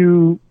 But if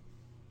you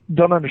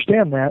don't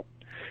understand that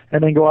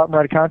and then go out and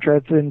write a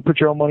contract and put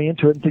your own money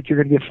into it and think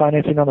you're going to get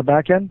financing on the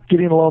back end,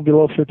 getting a loan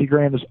below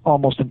 $50,000 is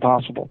almost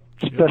impossible,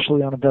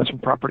 especially on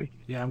investment property.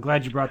 Yeah, I'm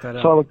glad you brought that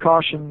up. So I would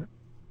caution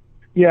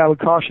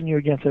you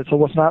against it. So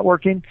what's not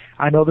working?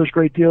 I know there's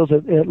great deals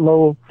at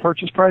low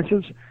purchase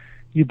prices.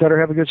 You better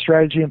have a good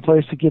strategy in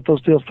place to get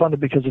those deals funded,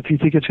 because if you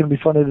think it's going to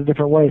be funded a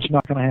different way, it's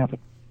not going to happen.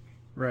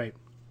 Right.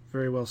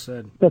 Very well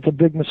said. That's a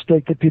big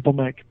mistake that people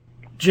make.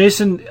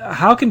 Jason,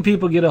 how can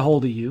people get a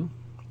hold of you?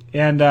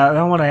 And I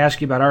don't want to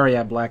ask you about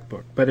REI Black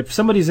Book, but if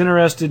somebody's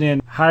interested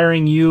in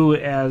hiring you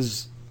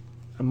as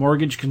a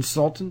mortgage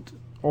consultant,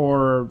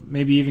 or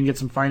maybe even get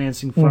some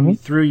financing from you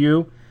through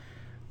you,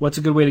 what's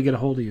a good way to get a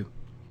hold of you?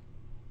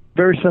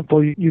 Very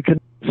simple. You can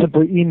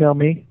simply email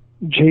me,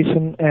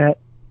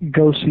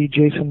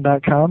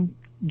 jason@goseejason.com,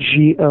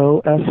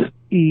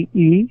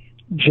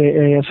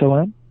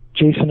 GOSEEJASON,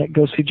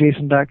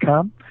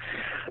 jason@goseejason.com,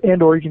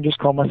 and or you can just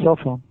call my cell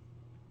phone,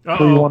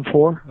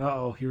 314.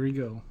 Uh-oh, here we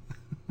go.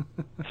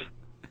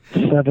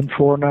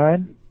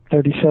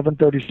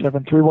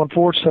 749-3737,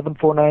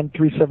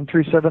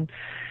 314-749-3737.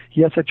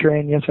 Yes, I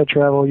train. Yes, I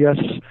travel. Yes,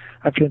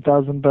 I've trained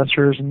thousands of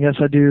investors. And yes,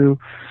 I do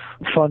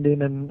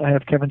funding. And I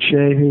have Kevin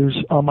Shea,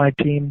 who's on my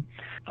team.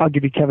 I'll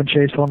give you Kevin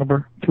Shea's phone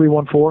number,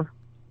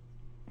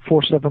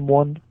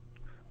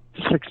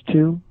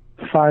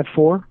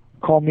 314-471-6254.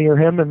 Call me or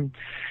him. And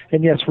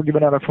yes, we're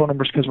giving out our phone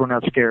numbers because we're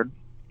not scared.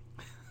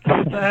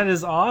 That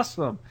is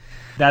awesome.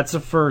 That's a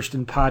first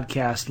in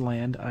podcast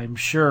land. I'm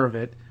sure of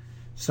it.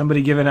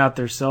 Somebody giving out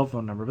their cell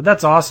phone number. But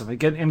that's awesome.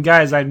 And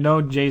guys, I've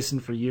known Jason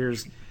for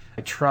years.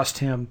 I trust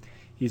him.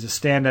 He's a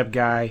stand-up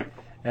guy.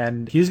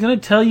 And he's going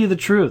to tell you the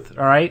truth,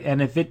 all right? And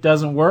if it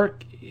doesn't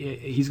work,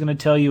 he's going to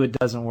tell you it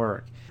doesn't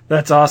work.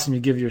 That's awesome. You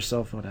give your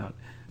cell phone out.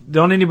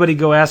 Don't anybody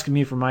go asking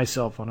me for my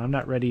cell phone. I'm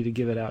not ready to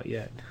give it out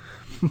yet.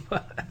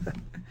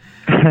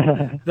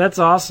 That's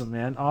awesome,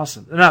 man.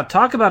 Awesome. Now,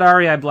 talk about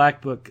REI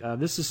Black Book.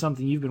 This is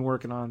something you've been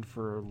working on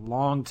for a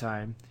long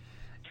time.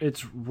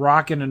 It's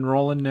rocking and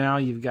rolling now.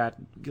 You've got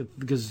a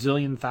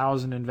gazillion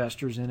thousand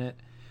investors in it.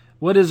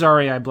 What is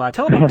REI Black?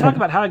 Talk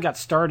about how it got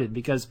started,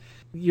 because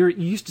you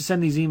used to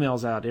send these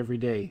emails out every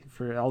day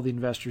for all the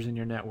investors in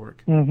your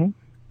network. Mm-hmm.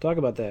 Talk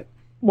about that.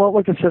 Well,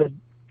 like I said,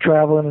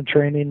 traveling and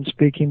training and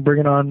speaking,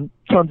 bringing on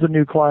tons of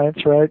new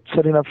clients, right?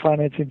 Setting up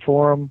financing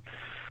for them,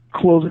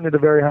 closing at a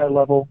very high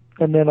level.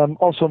 And then I'm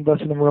also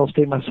investing in real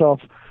estate myself.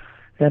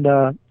 And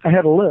I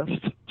had a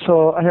list.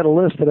 So I had a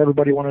list that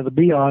everybody wanted to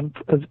be on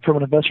from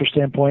an investor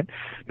standpoint,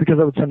 because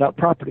I would send out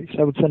properties.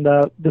 I would send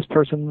out this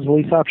person's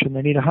lease option.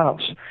 They need a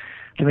house.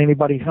 Can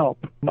anybody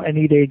help? I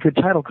need a good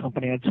title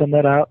company. I'd send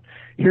that out.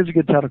 Here's a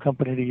good title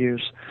company to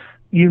use.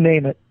 You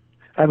name it.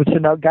 I would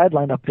send out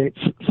guideline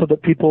updates so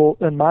that people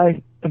in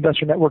my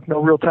investor network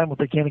know real time what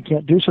they can and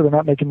can't do, so they're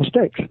not making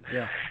mistakes.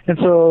 Yeah. And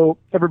so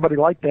everybody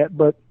liked that,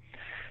 but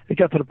it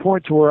got to the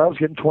point to where I was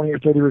getting 20 or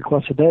 30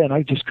 requests a day, and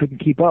I just couldn't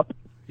keep up.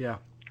 Yeah.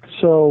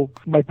 So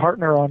my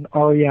partner on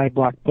REI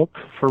Black Book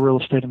for real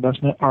estate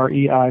investment,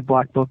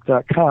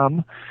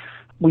 reiblackbook.com,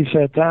 we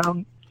sat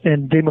down,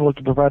 and Damon looked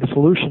to provide a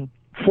solution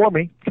for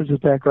me, because his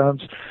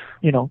background's,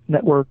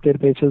 network,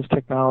 databases,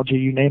 technology,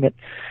 you name it.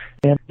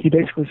 And he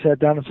basically sat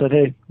down and said,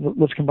 hey,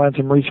 let's combine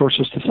some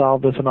resources to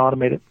solve this and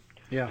automate it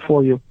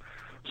for you.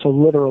 So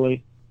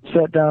literally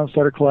sat down,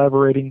 started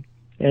collaborating,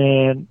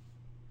 and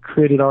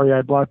created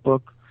REI Black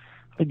Book.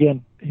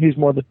 Again, he's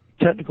more the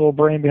technical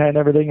brain behind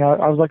everything.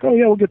 I was like, oh,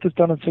 yeah, we'll get this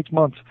done in 6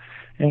 months,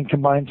 and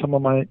combine some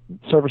of my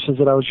services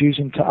that I was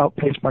using to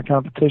outpace my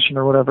competition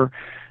or whatever.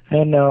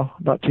 And now,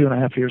 about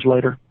 2.5 years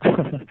later.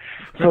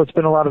 So it's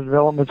been a lot of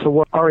development. So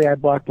what REI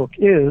Black Book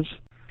is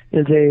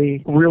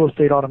a real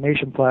estate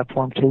automation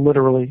platform to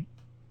literally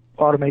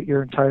automate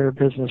your entire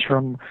business,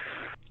 from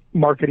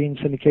marketing,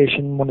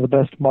 syndication, one of the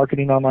best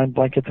marketing online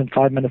blankets in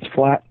 5 minutes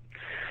flat,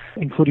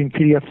 including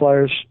PDF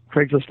flyers,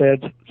 Craigslist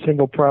ads,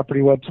 single property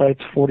websites,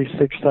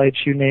 46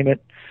 sites, you name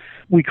it.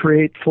 We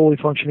create fully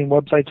functioning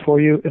websites for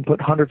you and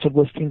put hundreds of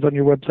listings on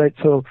your website,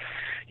 so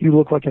you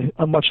look like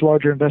a much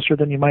larger investor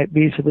than you might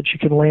be, so that you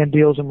can land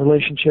deals and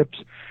relationships.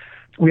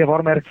 We have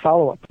automatic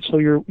follow-up, so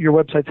your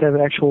websites have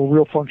actual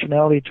real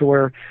functionality to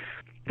where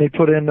they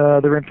put in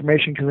their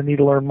information because they need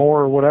to learn more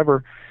or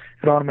whatever.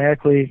 It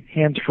automatically,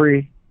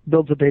 hands-free,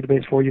 builds a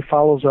database for you,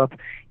 follows up,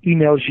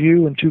 emails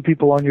you and 2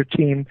 people on your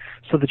team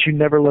so that you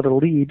never let a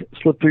lead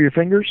slip through your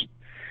fingers.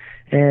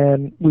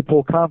 And we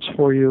pull comps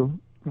for you,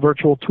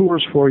 virtual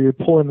tours for you,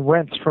 pull in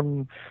rents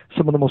from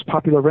some of the most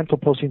popular rental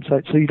posting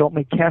sites so you don't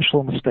make cash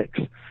flow mistakes,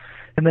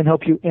 and then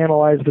help you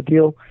analyze the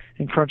deal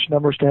and crunch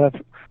numbers to have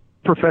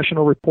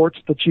professional reports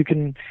that you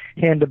can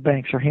hand to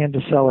banks or hand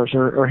to sellers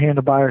or hand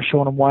to buyers,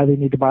 showing them why they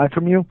need to buy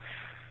from you.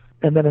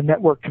 And then a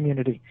network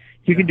community.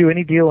 You can do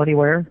any deal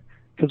anywhere,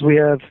 because we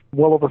have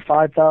well over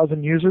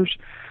 5,000 users,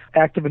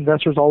 active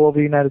investors all over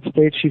the United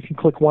States. You can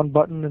click one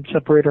button and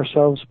separate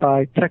ourselves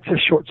by Texas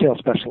short sale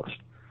specialist.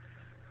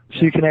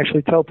 So you can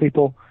actually tell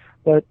people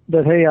that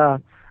hey,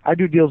 I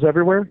do deals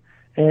everywhere,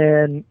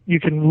 and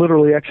you can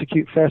literally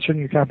execute faster than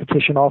your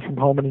competition, all from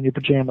home and in your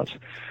pajamas.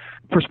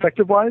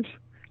 Perspective-wise,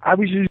 I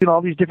was using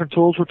all these different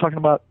tools. We're talking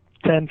about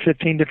 10,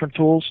 15 different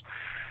tools,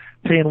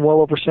 paying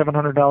well over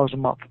 $700 a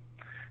month.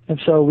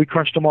 And so we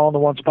crunched them all into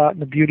one spot,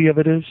 and the beauty of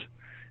it is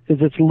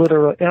it's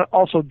literally, and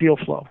also deal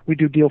flow. We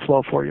do deal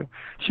flow for you.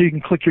 So you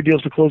can click your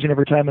deals to closing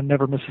every time and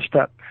never miss a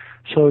step.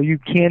 So you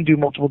can do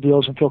multiple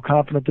deals and feel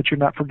confident that you're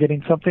not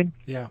forgetting something.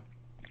 Yeah.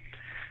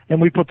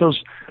 And we put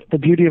the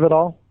beauty of it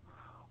all,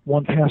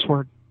 one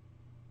password.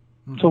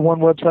 So one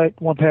website,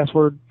 one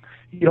password.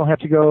 You don't have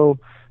to go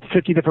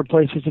 50 different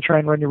places to try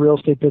and run your real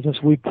estate business.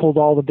 We pulled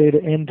all the data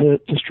in to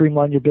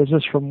streamline your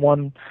business from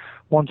one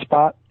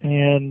spot.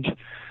 And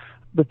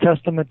the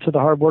testament to the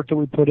hard work that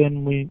we put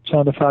in, we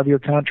signed a 5-year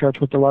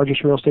contract with the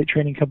largest real estate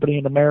training company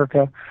in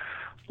America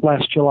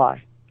last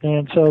July.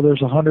 And so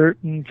there's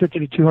 150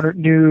 to 200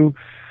 new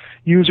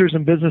users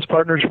and business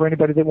partners for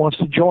anybody that wants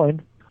to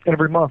join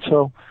every month.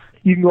 So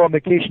you can go on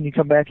vacation, you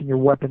come back, and your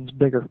weapon's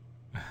bigger.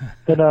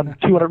 And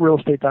 200 real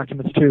estate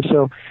documents, too.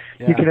 So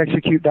you can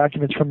execute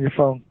documents from your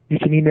phone. You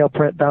can email,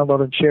 print,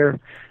 download, and share.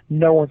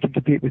 No one can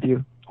compete with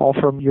you, all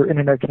from your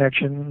internet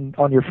connection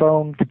on your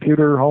phone,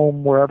 computer,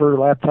 home, wherever,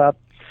 laptop,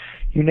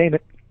 you name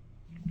it.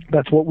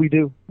 That's what we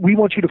do. We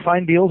want you to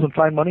find deals and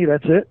find money.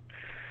 That's it.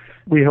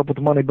 We help with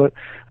the money, but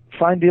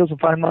find deals and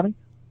find money.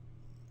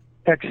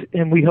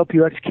 And we help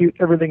you execute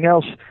everything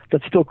else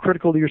that's still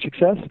critical to your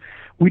success.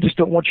 We just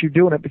don't want you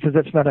doing it because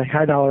that's not a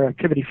high-dollar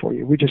activity for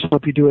you. We just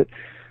help you do it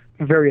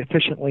very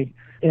efficiently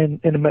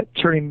in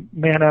turning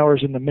man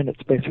hours into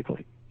minutes,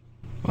 basically.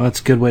 Well,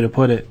 that's a good way to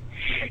put it.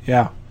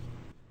 Yeah.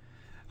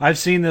 I've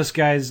seen this,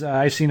 guys.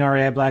 I've seen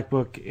REI Black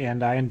Book,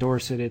 and I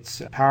endorse it.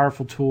 It's a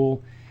powerful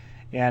tool.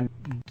 And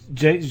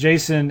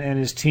Jason and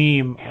his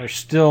team are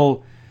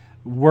still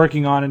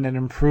working on it and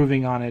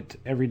improving on it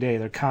every day.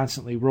 They're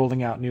constantly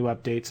rolling out new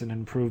updates and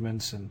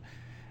improvements, and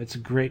it's a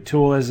great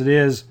tool as it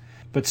is.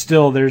 But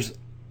still, there's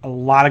a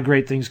lot of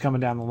great things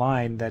coming down the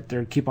line that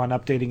they keep on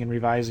updating and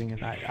revising,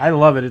 and I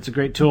love it. It's a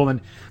great tool,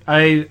 and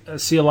I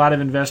see a lot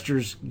of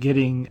investors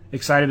getting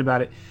excited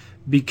about it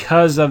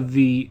because of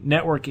the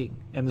networking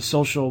and the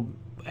social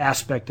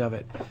aspect of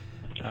it.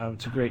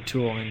 It's a great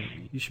tool,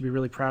 and you should be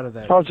really proud of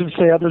that. I was going to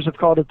say others have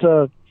called it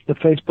the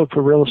Facebook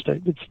for real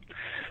estate. You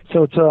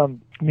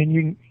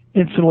can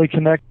instantly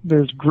connect.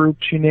 There's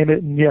groups, you name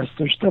it, and yes,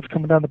 there's stuff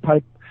coming down the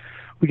pipe.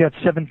 We got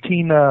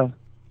 17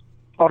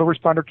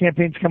 autoresponder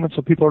campaigns coming,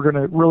 so people are going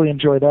to really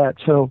enjoy that.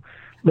 So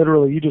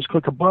literally, you just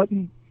click a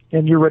button,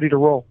 and you're ready to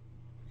roll.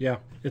 Yeah,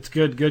 it's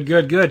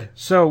good.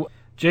 So,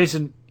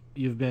 Jason,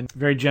 you've been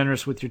very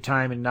generous with your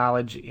time and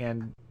knowledge,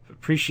 and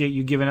appreciate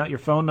you giving out your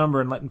phone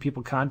number and letting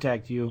people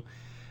contact you.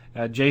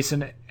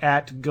 Jason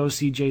at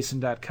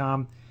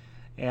GoSeeJason.com.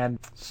 And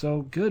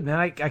so good, man.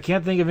 I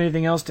can't think of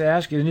anything else to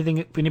ask you.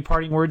 Any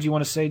parting words you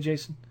want to say,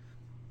 Jason?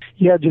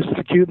 Yeah, just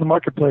execute in the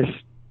marketplace.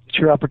 It's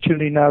your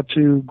opportunity now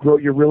to grow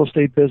your real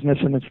estate business,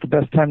 and it's the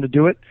best time to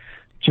do it.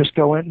 Just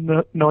go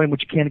in knowing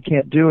what you can and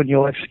can't do, and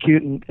you'll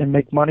execute and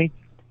make money.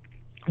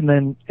 And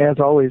then, as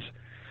always,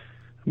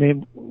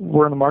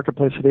 we're in the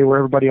marketplace today where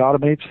everybody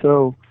automates,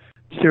 so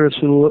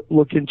seriously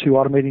look into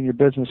automating your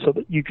business so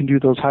that you can do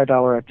those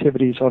high-dollar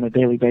activities on a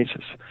daily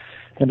basis.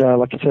 And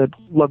like I said,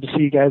 love to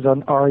see you guys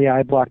on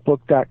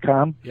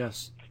REIBlackBook.com.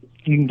 Yes.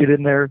 You can get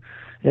in there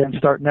and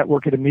start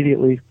networking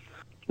immediately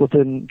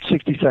within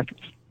 60 seconds.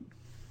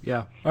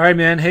 Yeah. All right,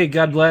 man. Hey,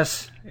 God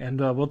bless, and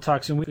we'll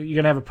talk soon. You're going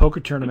to have a poker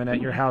tournament at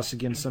your house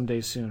again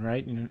someday soon,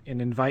 right? And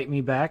invite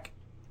me back,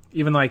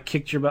 even though I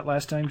kicked your butt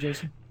last time,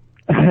 Jason?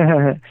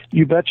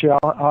 You betcha.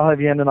 I'll have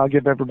you in, and I'll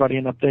give everybody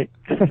an update.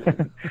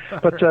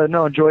 But,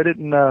 no, enjoyed it,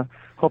 and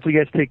hopefully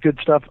you guys take good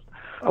stuff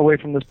away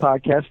from this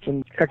podcast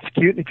and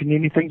execute. If you need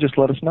anything, just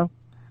let us know.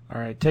 All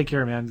right. Take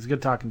care, man. It's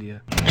good talking to you.